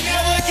 I can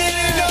never get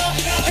enough.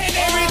 And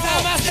every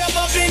time I step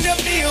up in the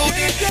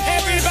building,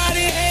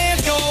 everybody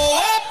hands go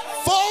up.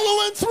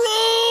 Following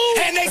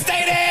through. And they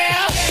stay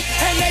there.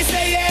 And they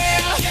say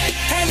yeah.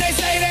 And they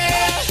say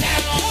there.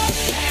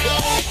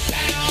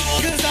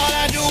 Cause all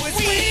I do is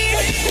win.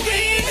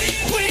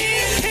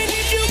 And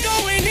if you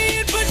going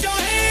in, put your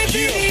hands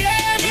in the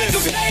air. Make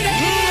them stay there.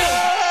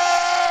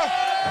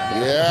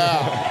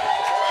 Yeah.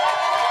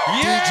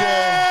 DJ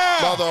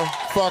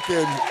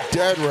motherfucking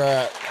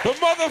Deadrat. The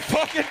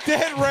motherfucking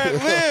Deadrat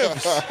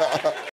lives.